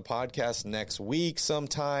him on the podcast next week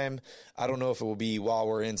sometime. I don't know if it will be while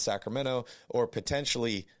we're in Sacramento or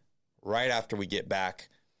potentially right after we get back,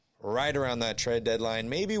 right around that trade deadline.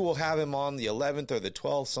 Maybe we'll have him on the 11th or the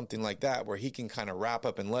 12th, something like that, where he can kind of wrap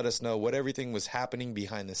up and let us know what everything was happening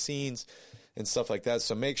behind the scenes and stuff like that.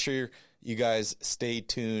 So make sure you guys stay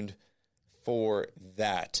tuned for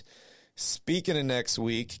that. Speaking of next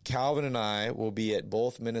week, Calvin and I will be at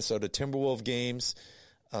both Minnesota Timberwolves games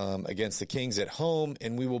against the Kings at home,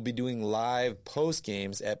 and we will be doing live post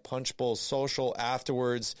games at Punch Bowl Social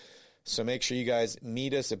afterwards. So make sure you guys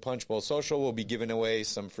meet us at Punch Bowl Social. We'll be giving away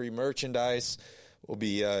some free merchandise. We'll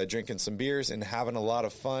be drinking some beers and having a lot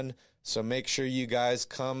of fun. So make sure you guys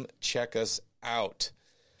come check us out.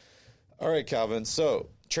 All right, Calvin. So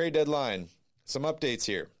trade deadline, some updates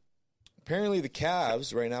here. Apparently the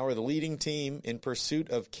Cavs right now are the leading team in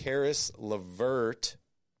pursuit of Karis LeVert.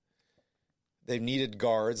 They've needed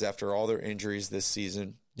guards after all their injuries this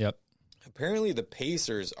season. Yep. Apparently the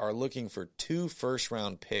Pacers are looking for 2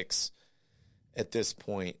 first-round picks at this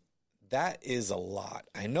point. That is a lot.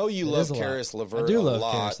 I know you love Karis LeVert a lot. I do love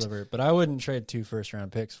Karis LeVert, but I wouldn't trade 2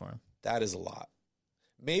 first-round picks for him. That is a lot.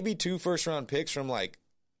 Maybe 2 first-round picks from, like,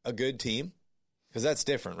 a good team, because that's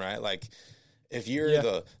different, right? Like, if you're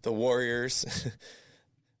the Warriors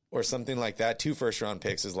or something like that, 2 first-round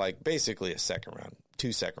picks is like basically a second-round,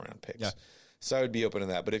 2 second-round picks. Yeah. So I would be open to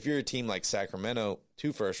that. But if you're a team like Sacramento,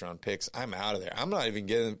 2 first-round picks, I'm out of there. I'm not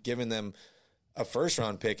even giving them a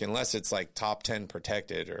first-round pick unless it's like top 10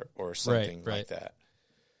 protected or something like that.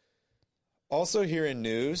 Also hearing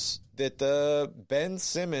news that the Ben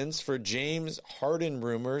Simmons for James Harden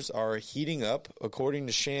rumors are heating up, according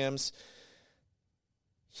to Shams.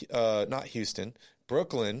 Not Houston,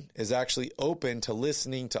 Brooklyn is actually open to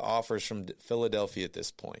listening to offers from Philadelphia at this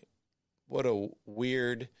point. What a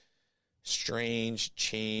weird, strange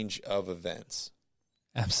change of events.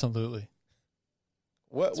 Absolutely.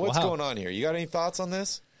 What's going on here? You got any thoughts on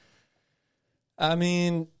this? I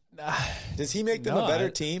mean, does he make them a better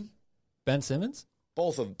team? Ben Simmons?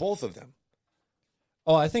 Both of them.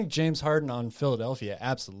 Oh, I think James Harden on Philadelphia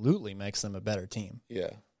absolutely makes them a better team.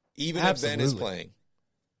 Yeah. Even if Ben is playing.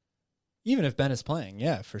 Even if Ben is playing,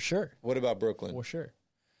 yeah, for sure. What about Brooklyn? For sure.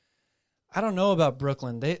 I don't know about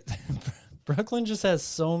Brooklyn. Brooklyn just has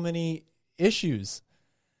so many issues.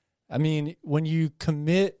 I mean, when you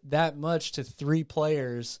commit that much to 3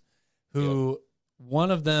 players who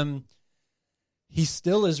one of them, he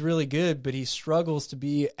still is really good, but he struggles to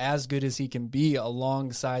be as good as he can be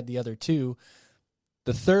alongside the other 2.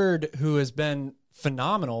 The third, who has been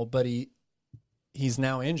phenomenal, but he's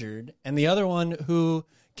now injured. And the other one who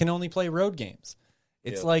can only play road games.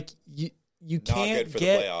 It's like you can't get the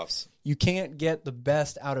playoffs. You can't get the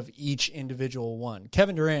best out of each individual one.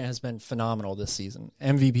 Kevin Durant has been phenomenal this season,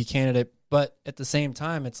 MVP candidate, but at the same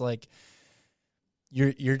time, it's like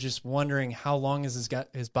you're just wondering how long is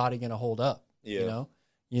his body going to hold up. Yeah. You know,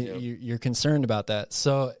 you're concerned about that.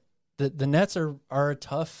 So the Nets are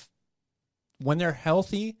tough when they're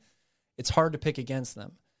healthy. It's hard to pick against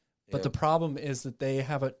them, but the problem is that they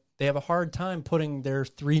have a hard time putting their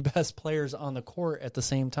 3 best players on the court at the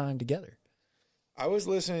same time together. I was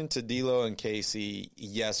listening to D'Lo and Casey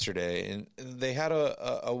yesterday, and they had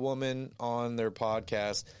a woman on their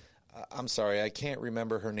podcast. I'm sorry, I can't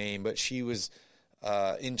remember her name, but she was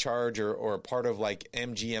in charge or a part of like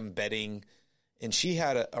MGM betting, and she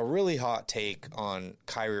had a really hot take on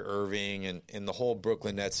Kyrie Irving and the whole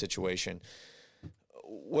Brooklyn Nets situation.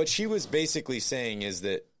 What she was basically saying is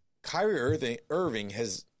that Kyrie Irving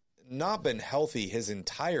has not been healthy his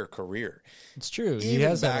entire career. It's true. Even he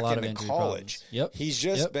has back had a lot into of injury college. Problems. Yep. He's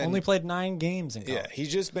just been only played 9 games in college. Yeah, he's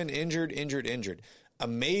just been injured.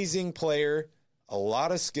 Amazing player, a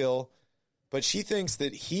lot of skill, but she thinks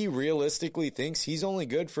that he realistically thinks he's only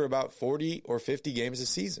good for about 40 or 50 games a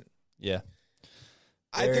season. Yeah.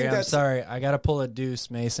 I'm sorry. I got to pull a Deuce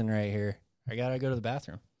Mason right here. I got to go to the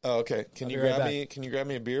bathroom. Oh, okay. Can you grab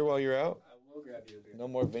me a beer while you're out? I will grab you a beer. No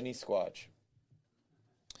more Vinny Squatch.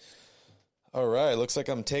 All right, looks like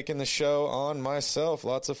I'm taking the show on myself.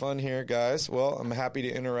 Lots of fun here, guys. Well, I'm happy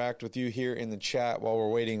to interact with you here in the chat while we're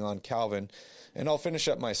waiting on Calvin, and I'll finish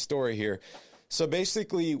up my story here. So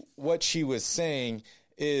basically what she was saying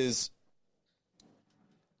is,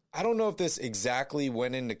 I don't know if this exactly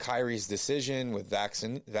went into Kyrie's decision with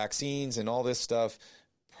vaccines and all this stuff.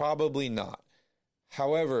 Probably not.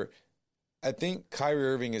 However, I think Kyrie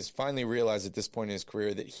Irving has finally realized at this point in his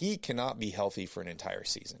career that he cannot be healthy for an entire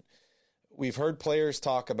season. We've heard players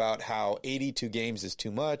talk about how 82 games is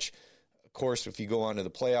too much. Of course, if you go on to the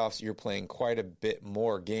playoffs, you're playing quite a bit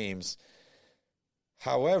more games.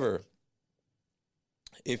 However,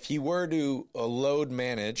 if he were to load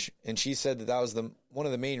manage, and she said that was one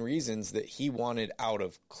of the main reasons that he wanted out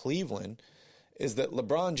of Cleveland, is that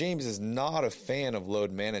LeBron James is not a fan of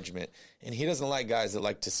load management, and he doesn't like guys that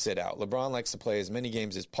like to sit out. LeBron likes to play as many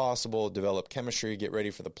games as possible, develop chemistry, get ready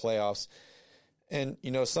for the playoffs. And,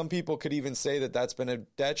 some people could even say that that's been a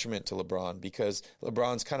detriment to LeBron because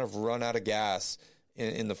LeBron's kind of run out of gas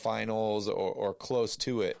in the finals or close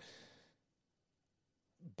to it.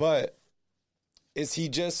 But is he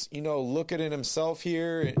just, looking at himself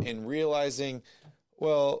here and realizing,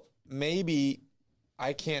 well, maybe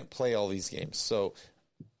I can't play all these games, so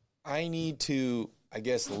I need to, I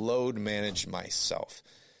guess, load manage myself.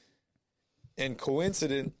 And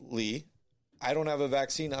coincidentally, I don't have a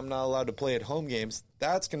vaccine. I'm not allowed to play at home games.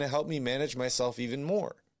 That's going to help me manage myself even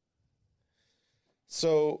more.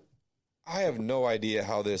 So I have no idea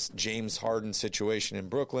how this James Harden situation in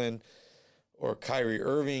Brooklyn or Kyrie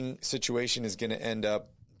Irving situation is going to end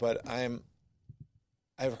up, but I've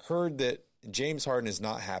heard that James Harden is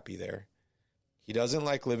not happy there. He doesn't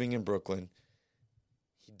like living in Brooklyn.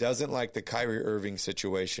 He doesn't like the Kyrie Irving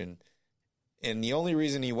situation. And the only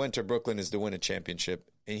reason he went to Brooklyn is to win a championship.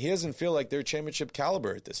 And he doesn't feel like they're championship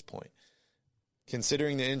caliber at this point.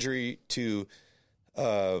 Considering the injury to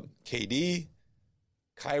KD,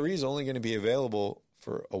 Kyrie's only going to be available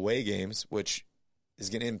for away games, which is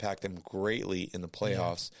going to impact them greatly in the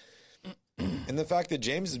playoffs. Yeah. And the fact that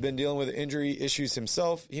James has been dealing with injury issues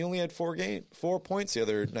himself, he only had 4 points the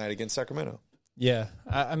other night against Sacramento. Yeah.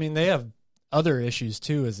 I mean, they have other issues,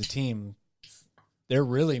 too, as a team. They're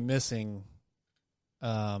really missing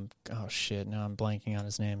now I'm blanking on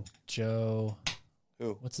his name. Joe.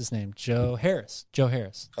 Who? What's his name? Joe Harris.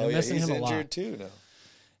 They're missing he's him a injured lot. too now.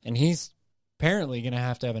 And he's apparently going to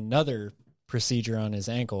have another procedure on his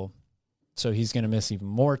ankle, so he's going to miss even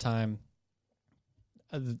more time.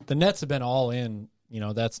 The Nets have been all in.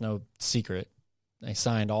 That's no secret. They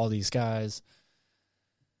signed all these guys.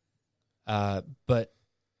 But,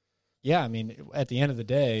 yeah, I mean, at the end of the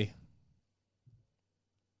day,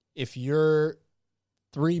 if your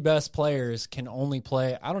 3 best players can only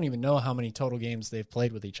play, I don't even know how many total games they've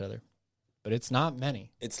played with each other, but it's not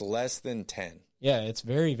many. It's less than 10. Yeah, it's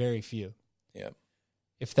very, very few. Yeah.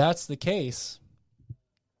 If that's the case,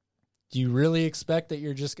 do you really expect that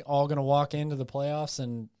you're just all going to walk into the playoffs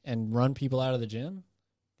and run people out of the gym?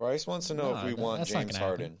 Bryce wants to know if we want James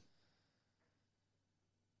Harden.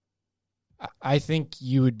 I think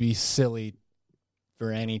you would be silly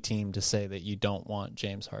for any team to say that you don't want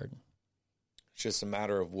James Harden. It's just a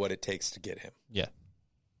matter of what it takes to get him. Yeah.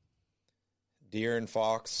 De'Aaron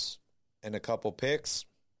Fox and a couple picks,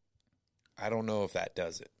 I don't know if that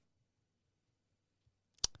does it.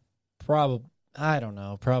 I don't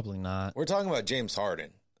know. Probably not. We're talking about James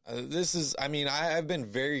Harden. I've been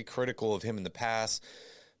very critical of him in the past,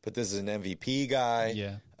 but this is an MVP guy.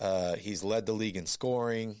 Yeah. He's led the league in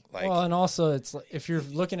scoring. And also, it's like, if you're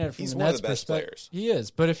looking at it from he's the one of Nets the best perspective, players. He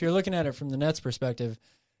is. But if you're looking at it from the Nets perspective,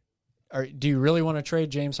 do you really want to trade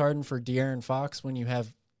James Harden for De'Aaron Fox when you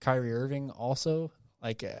have Kyrie Irving also?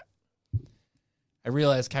 I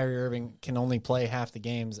realize Kyrie Irving can only play half the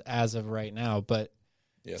games as of right now, but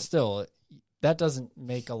still, that doesn't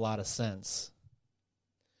make a lot of sense.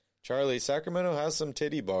 Charlie, Sacramento has some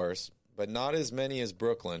titty bars, but not as many as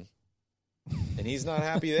Brooklyn, and he's not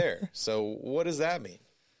happy there. So what does that mean?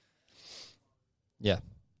 Yeah.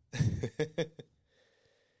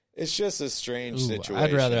 It's just a strange situation.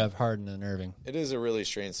 I'd rather have Harden than Irving. It is a really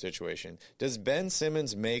strange situation. Does Ben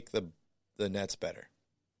Simmons make the Nets better?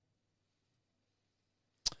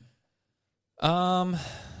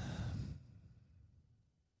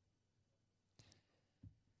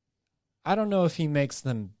 I don't know if he makes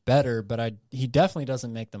them better, but he definitely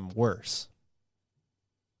doesn't make them worse.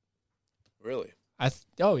 Really?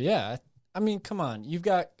 Yeah. I mean, come on. You've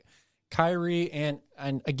got Kyrie, and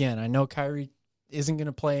again, I know Kyrie isn't going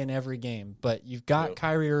to play in every game, but you've got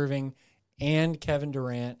Kyrie Irving and Kevin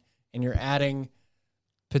Durant, and you're adding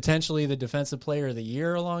potentially the defensive player of the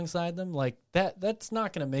year alongside them. Like that's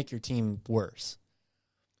not going to make your team worse.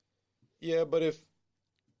 Yeah, but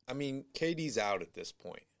KD's out at this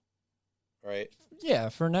point, right? Yeah,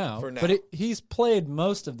 for now. But he's played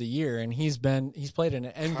most of the year, and he's played at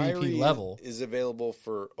an MVP Kyrie level. Is available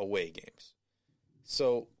for away games.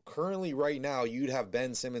 So currently, right now, you'd have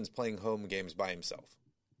Ben Simmons playing home games by himself.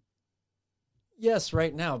 Yes,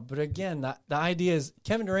 right now. But again, the idea is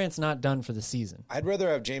Kevin Durant's not done for the season. I'd rather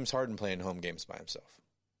have James Harden playing home games by himself.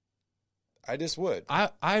 I just would.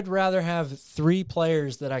 I'd rather have 3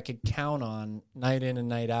 players that I could count on night in and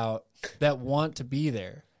night out that want to be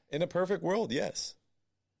there. In a perfect world, yes.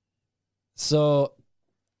 So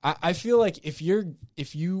I feel like if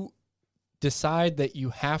you decide that you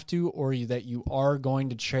have to or that you are going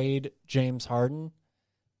to trade James Harden,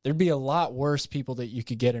 there'd be a lot worse people that you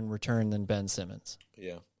could get in return than Ben Simmons.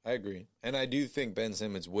 Yeah, I agree. And I do think Ben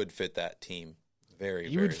Simmons would fit that team very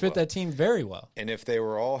well. You would fit that team very well. And if they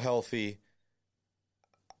were all healthy,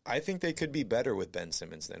 I think they could be better with Ben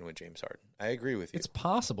Simmons than with James Harden. I agree with you. It's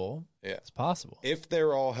possible. Yeah. It's possible. If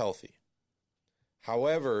they're all healthy.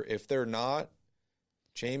 However, if they're not,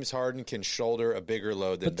 James Harden can shoulder a bigger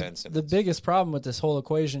load than Ben Simmons. The biggest problem with this whole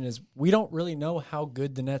equation is we don't really know how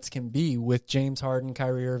good the Nets can be with James Harden,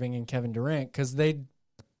 Kyrie Irving, and Kevin Durant because they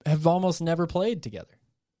have almost never played together.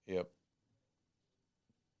 Yep.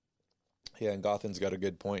 Yeah, and Gotham's got a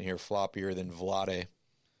good point here. Floppier than Vlade.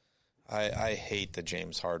 I hate the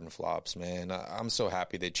James Harden flops, man. I'm so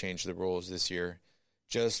happy they changed the rules this year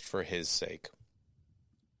just for his sake.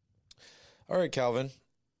 All right, Calvin.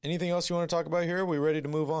 Anything else you want to talk about here? Are we ready to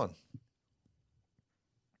move on?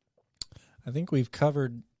 I think we've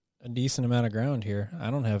covered a decent amount of ground here.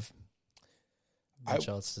 I don't have much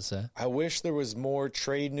else to say. I wish there was more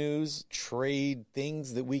trade news, trade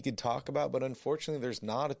things that we could talk about, but unfortunately there's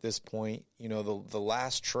not at this point. You know, the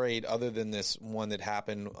last trade, other than this one that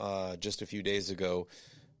happened just a few days ago,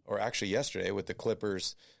 or actually yesterday with the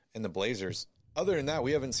Clippers and the Blazers, other than that,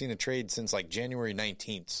 we haven't seen a trade since like January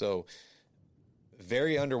 19th. So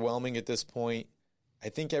very underwhelming at this point. I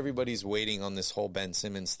think everybody's waiting on this whole Ben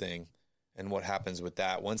Simmons thing and what happens with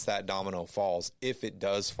that. Once that domino falls, if it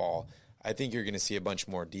does fall, I think you're going to see a bunch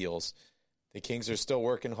more deals. The Kings are still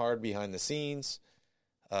working hard behind the scenes.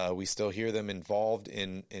 We still hear them involved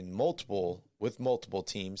in multiple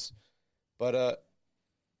teams. But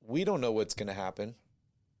we don't know what's going to happen,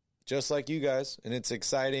 just like you guys. And it's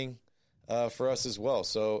exciting for us as well.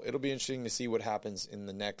 So it'll be interesting to see what happens in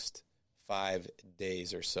the next 5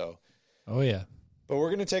 days or so. Oh, yeah. But we're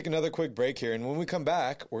going to take another quick break here. And when we come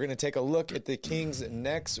back, we're going to take a look at the Kings'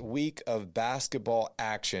 next week of basketball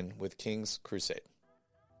action with Kings Crusade.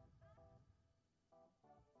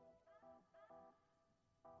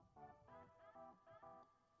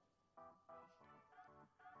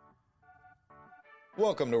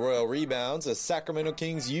 Welcome to Royal Rebounds, a Sacramento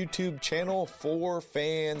Kings YouTube channel for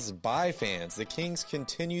fans by fans. The Kings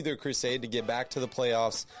continue their crusade to get back to the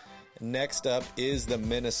playoffs. Next up is the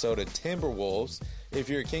Minnesota Timberwolves. If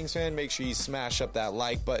you're a Kings fan, make sure you smash up that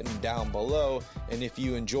like button down below. And if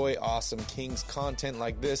you enjoy awesome Kings content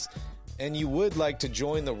like this, and you would like to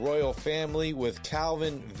join the Royal family with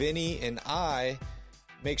Calvin, Vinny, and I,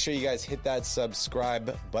 make sure you guys hit that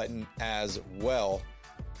subscribe button as well.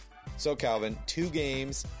 So, Calvin, 2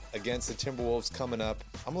 games against the Timberwolves coming up.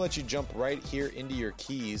 I'm going to let you jump right here into your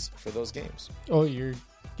keys for those games. Oh, you're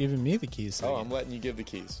giving me the keys. Oh, I'm letting you give the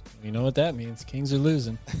keys. You know what that means. Kings are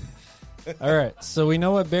losing. All right, so we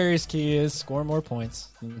know what Barry's key is: score more points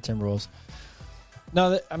than the Timberwolves.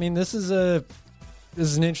 No, this is an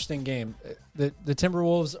interesting game. The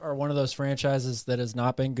Timberwolves are one of those franchises that has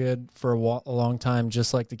not been good for a long time,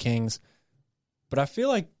 just like the Kings. But I feel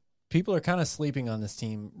like people are kind of sleeping on this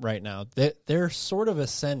team right now. They're sort of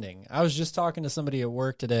ascending. I was just talking to somebody at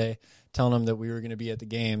work today, telling them that we were going to be at the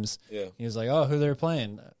games. Yeah. He was like, "Oh, who they're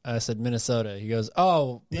playing?" I said, "Minnesota." He goes,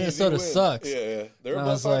 "Oh, Minnesota sucks." Yeah. They're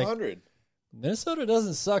above 500. Like, Minnesota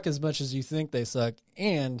doesn't suck as much as you think they suck,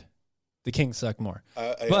 and the Kings suck more.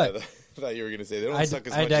 But I thought you were going to say they don't suck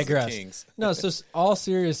as much as the Kings. No, so all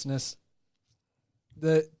seriousness,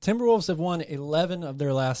 the Timberwolves have won 11 of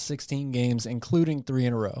their last 16 games, including 3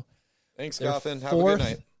 in a row. Thanks, They're Goffin. Have a good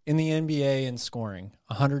night. In the NBA in scoring,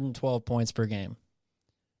 112 points per game.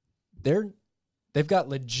 They've got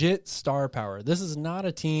legit star power. This is not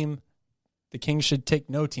a team. The Kings should take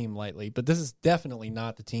no team lightly, but this is definitely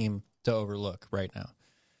not the team to overlook right now.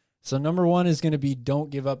 So number 1 is going to be don't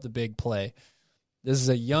give up the big play. This is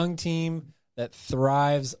a young team that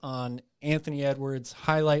thrives on Anthony Edwards,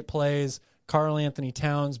 highlight plays, Karl Anthony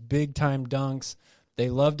Towns, big-time dunks. They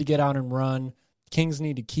love to get out and run. Kings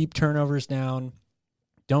need to keep turnovers down.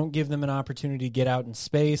 Don't give them an opportunity to get out in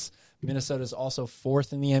space. Minnesota's also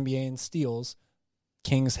 4th in the NBA in steals.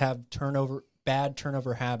 Kings have bad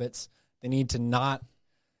turnover habits. They need to not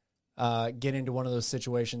get into one of those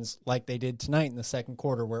situations like they did tonight in the second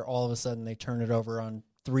quarter where all of a sudden they turn it over on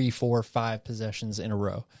 3, 4, 5 possessions in a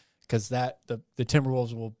row, because the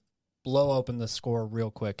Timberwolves will blow open the score real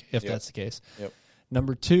quick if that's the case. Yep.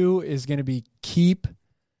 Number 2 is going to be keep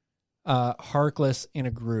Harkless in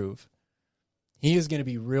a groove. He is going to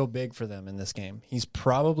be real big for them in this game. He's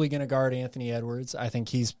probably going to guard Anthony Edwards. I think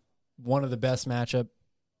he's one of the best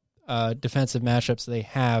defensive matchups they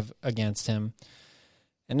have against him.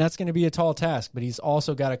 And that's going to be a tall task, but he's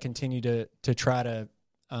also got to continue to try to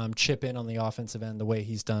chip in on the offensive end the way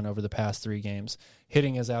he's done over the past 3 games.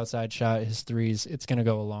 Hitting his outside shot, his threes, it's going to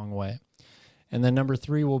go a long way. And then number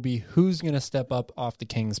 3 will be who's going to step up off the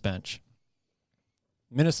Kings bench.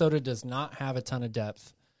 Minnesota does not have a ton of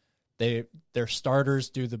depth. Their starters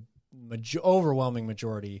do the overwhelming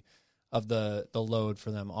majority of the load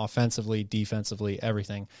for them, offensively, defensively,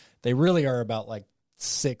 everything. They really are about like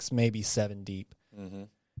 6, maybe 7 deep. Mm-hmm.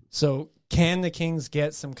 So can the Kings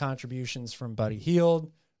get some contributions from Buddy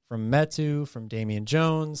Hield, from Metu, from Damian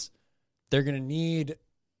Jones? They're going to need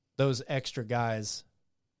those extra guys,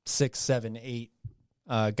 6, 7, 8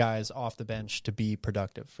 guys off the bench to be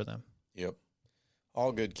productive for them. Yep.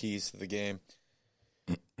 All good keys to the game.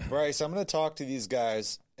 Bryce, I'm going to talk to these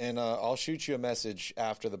guys, and I'll shoot you a message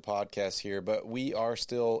after the podcast here, but we are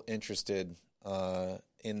still interested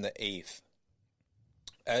in the 8th.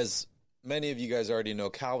 As many of you guys already know,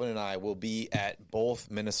 Calvin and I will be at both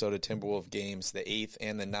Minnesota Timberwolves games, the 8th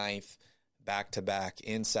and the 9th, back-to-back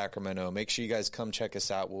in Sacramento. Make sure you guys come check us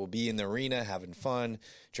out. We'll be in the arena having fun,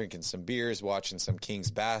 drinking some beers, watching some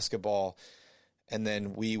Kings basketball. And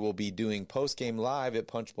then we will be doing post-game live at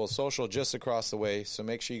Punch Bowl Social just across the way. So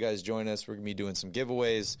make sure you guys join us. We're going to be doing some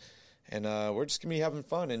giveaways. And we're just going to be having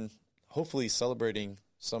fun and hopefully celebrating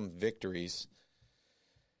some victories.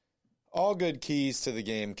 All good keys to the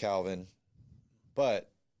game, Calvin.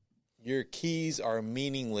 But your keys are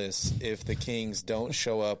meaningless if the Kings don't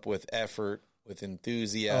show up with effort, with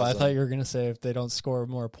enthusiasm. Oh, I thought you were going to say if they don't score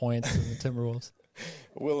more points than the Timberwolves.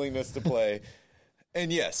 Willingness to play.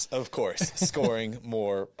 And yes, of course, scoring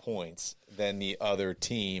more points than the other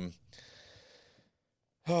team.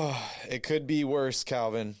 Oh, it could be worse,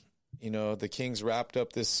 Calvin. You know, the Kings wrapped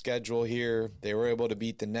up this schedule here. They were able to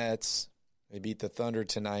beat the Nets. They beat the Thunder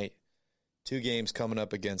tonight. 2 games coming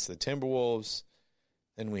up against the Timberwolves.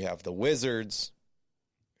 Then we have the Wizards.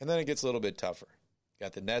 And then it gets a little bit tougher. You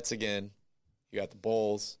got the Nets again. You got the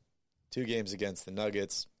Bulls. 2 games against the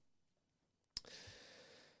Nuggets.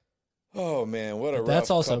 Oh, man, what a rough That's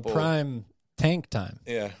also couple. prime tank time.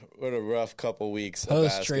 Yeah, what a rough couple weeks of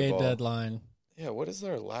basketball. Post-trade deadline. Yeah, what is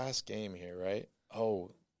our last game here, right?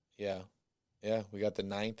 Oh, yeah. Yeah, we got the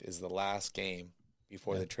 9th is the last game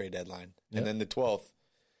before the trade deadline. Yep. And then the 12th.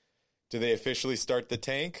 Do they officially start the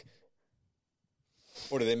tank?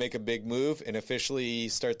 Or do they make a big move and officially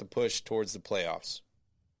start the push towards the playoffs?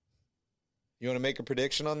 You want to make a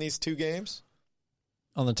prediction on these 2 games?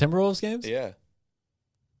 On the Timberwolves games? Yeah.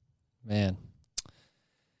 Man.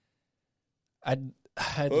 I'd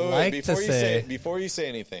Wait, like to say... Before you say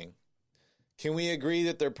anything, can we agree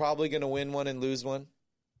that they're probably going to win one and lose one?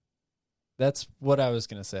 That's what I was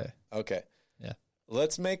going to say. Okay. Yeah.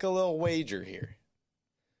 Let's make a little wager here.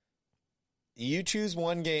 You choose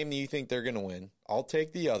one game that you think they're going to win. I'll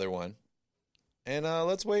take the other one. And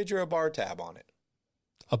let's wager a bar tab on it.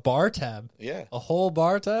 A bar tab? Yeah. A whole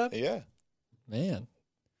bar tab? Yeah. Man.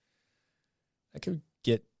 That could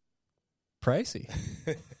get pricey.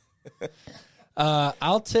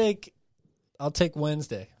 I'll take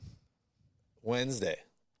Wednesday. Wednesday.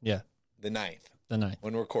 Yeah. The 9th. The 9th.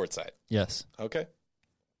 When we're courtside. Yes. Okay.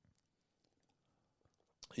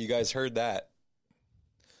 You guys heard that.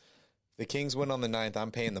 The Kings win on the 9th.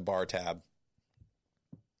 I'm paying the bar tab.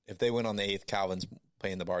 If they win on the 8th, Calvin's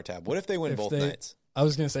paying the bar tab. What if they win both nights? I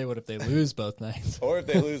was going to say, what if they lose both nights? Or if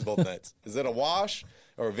they lose both nights? Is it a wash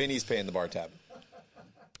or Vinny's paying the bar tab?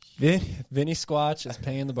 Vinny Squatch is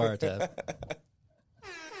paying the bar tab.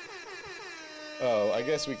 Oh, I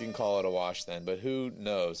guess we can call it a wash then, but who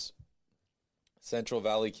knows? Central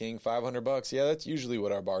Valley King, $500. Yeah, that's usually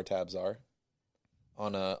what our bar tabs are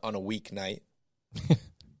on a weeknight.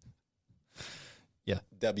 Yeah.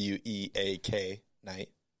 WEAK night.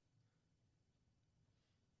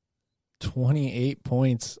 28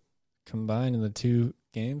 points combined in the 2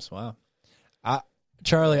 games. Wow.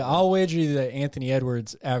 Charlie, I'll wager you that Anthony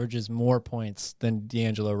Edwards averages more points than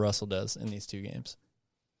D'Angelo Russell does in these 2 games.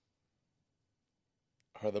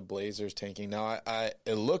 Are the Blazers tanking? Now,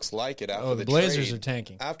 it looks like it after the Blazers trade. are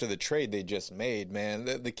tanking. After the trade they just made, man,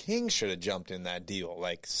 the Kings should have jumped in that deal.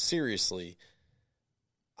 Like, seriously.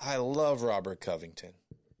 I love Robert Covington.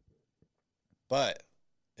 But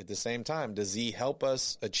at the same time, does he help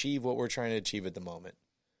us achieve what we're trying to achieve at the moment?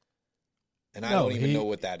 And I don't even know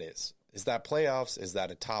what that is. Is that playoffs? Is that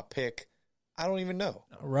a top pick? I don't even know.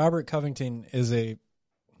 Robert Covington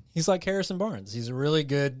He's like Harrison Barnes. He's a really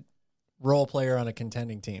good role player on a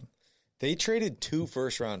contending team. They traded 2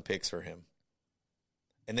 first-round picks for him.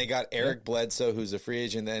 And they got Eric Bledsoe, who's a free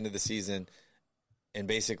agent at the end of the season, and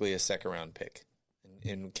basically a second-round pick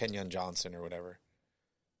in Kenyon Johnson or whatever.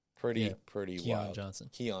 Pretty wild.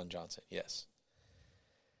 Keon Johnson, yes.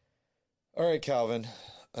 All right, Calvin.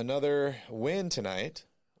 Another win tonight,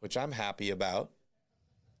 which I'm happy about.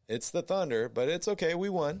 It's the Thunder, but it's okay. We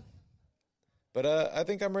won. But I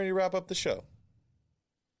think I'm ready to wrap up the show.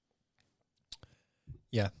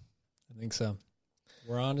 Yeah, I think so.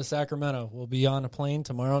 We're on to Sacramento. We'll be on a plane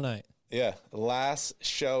tomorrow night. Yeah, last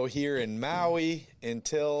show here in Maui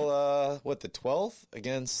until, the 12th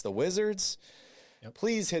against the Wizards. Yep.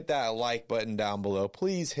 Please hit that like button down below.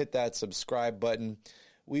 Please hit that subscribe button.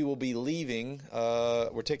 We will be leaving.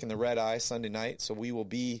 We're taking the red eye Sunday night, so we will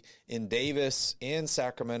be in Davis and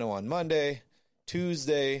Sacramento on Monday.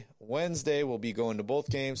 Tuesday, Wednesday, we'll be going to both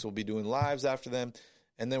games. We'll be doing lives after them.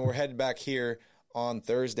 And then we're headed back here on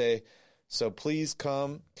Thursday. So please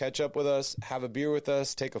come, catch up with us, have a beer with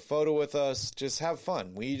us, take a photo with us, just have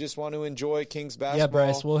fun. We just want to enjoy Kings basketball. Yeah,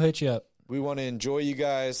 Bryce, we'll hit you up. We want to enjoy you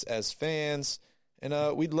guys as fans.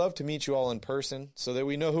 And we'd love to meet you all in person so that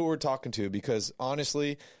we know who we're talking to, because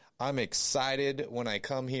honestly, I'm excited when I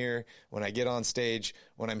come here, when I get on stage,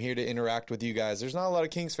 when I'm here to interact with you guys. There's not a lot of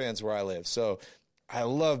Kings fans where I live, so I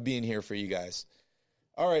love being here for you guys.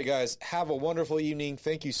 All right, guys, have a wonderful evening.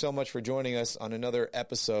 Thank you so much for joining us on another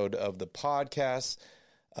episode of the podcast.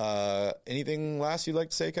 Anything last you'd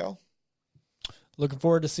like to say, Cal? Looking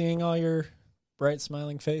forward to seeing all your bright,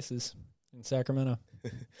 smiling faces in Sacramento.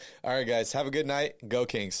 All right, guys, have a good night. Go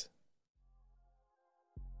Kings.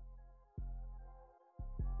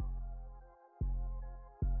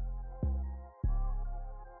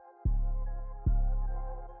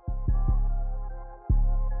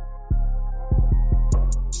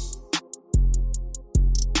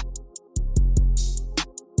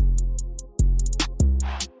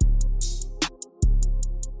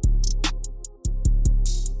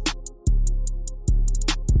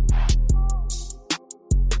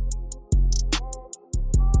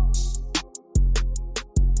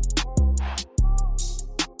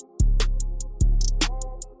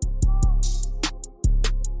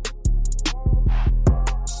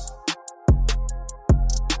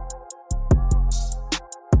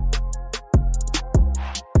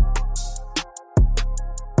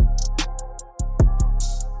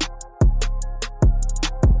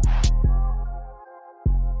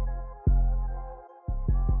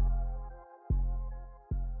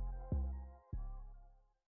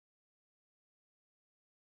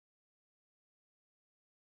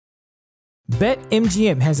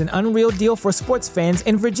 BetMGM has an unreal deal for sports fans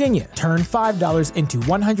in Virginia. Turn $5 into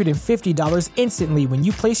 $150 instantly when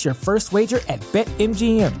you place your first wager at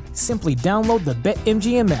BetMGM. Simply download the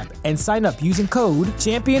BetMGM app and sign up using code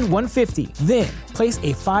Champion150. Then, place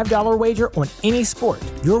a $5 wager on any sport.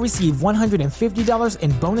 You'll receive $150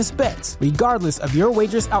 in bonus bets, regardless of your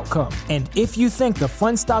wager's outcome. And if you think the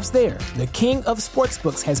fun stops there, the King of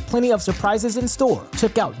Sportsbooks has plenty of surprises in store.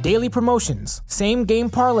 Check out daily promotions,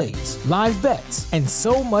 same-game parlays, live bets, and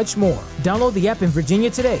so much more. Download the app in Virginia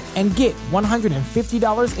today and get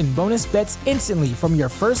 $150 in bonus bets instantly from your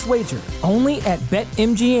first wager. Only at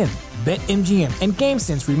BetMGM. BetMGM and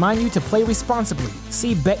GameSense remind you to play responsibly.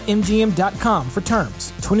 See BetMGM.com for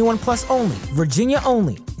terms. 21 plus only. Virginia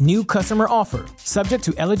only. New customer offer. Subject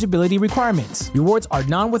to eligibility requirements. Rewards are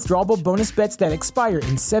non-withdrawable bonus bets that expire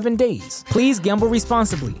in 7 days. Please gamble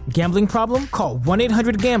responsibly. Gambling problem? Call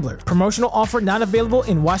 1-800-GAMBLER. Promotional offer not available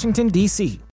in Washington, D.C.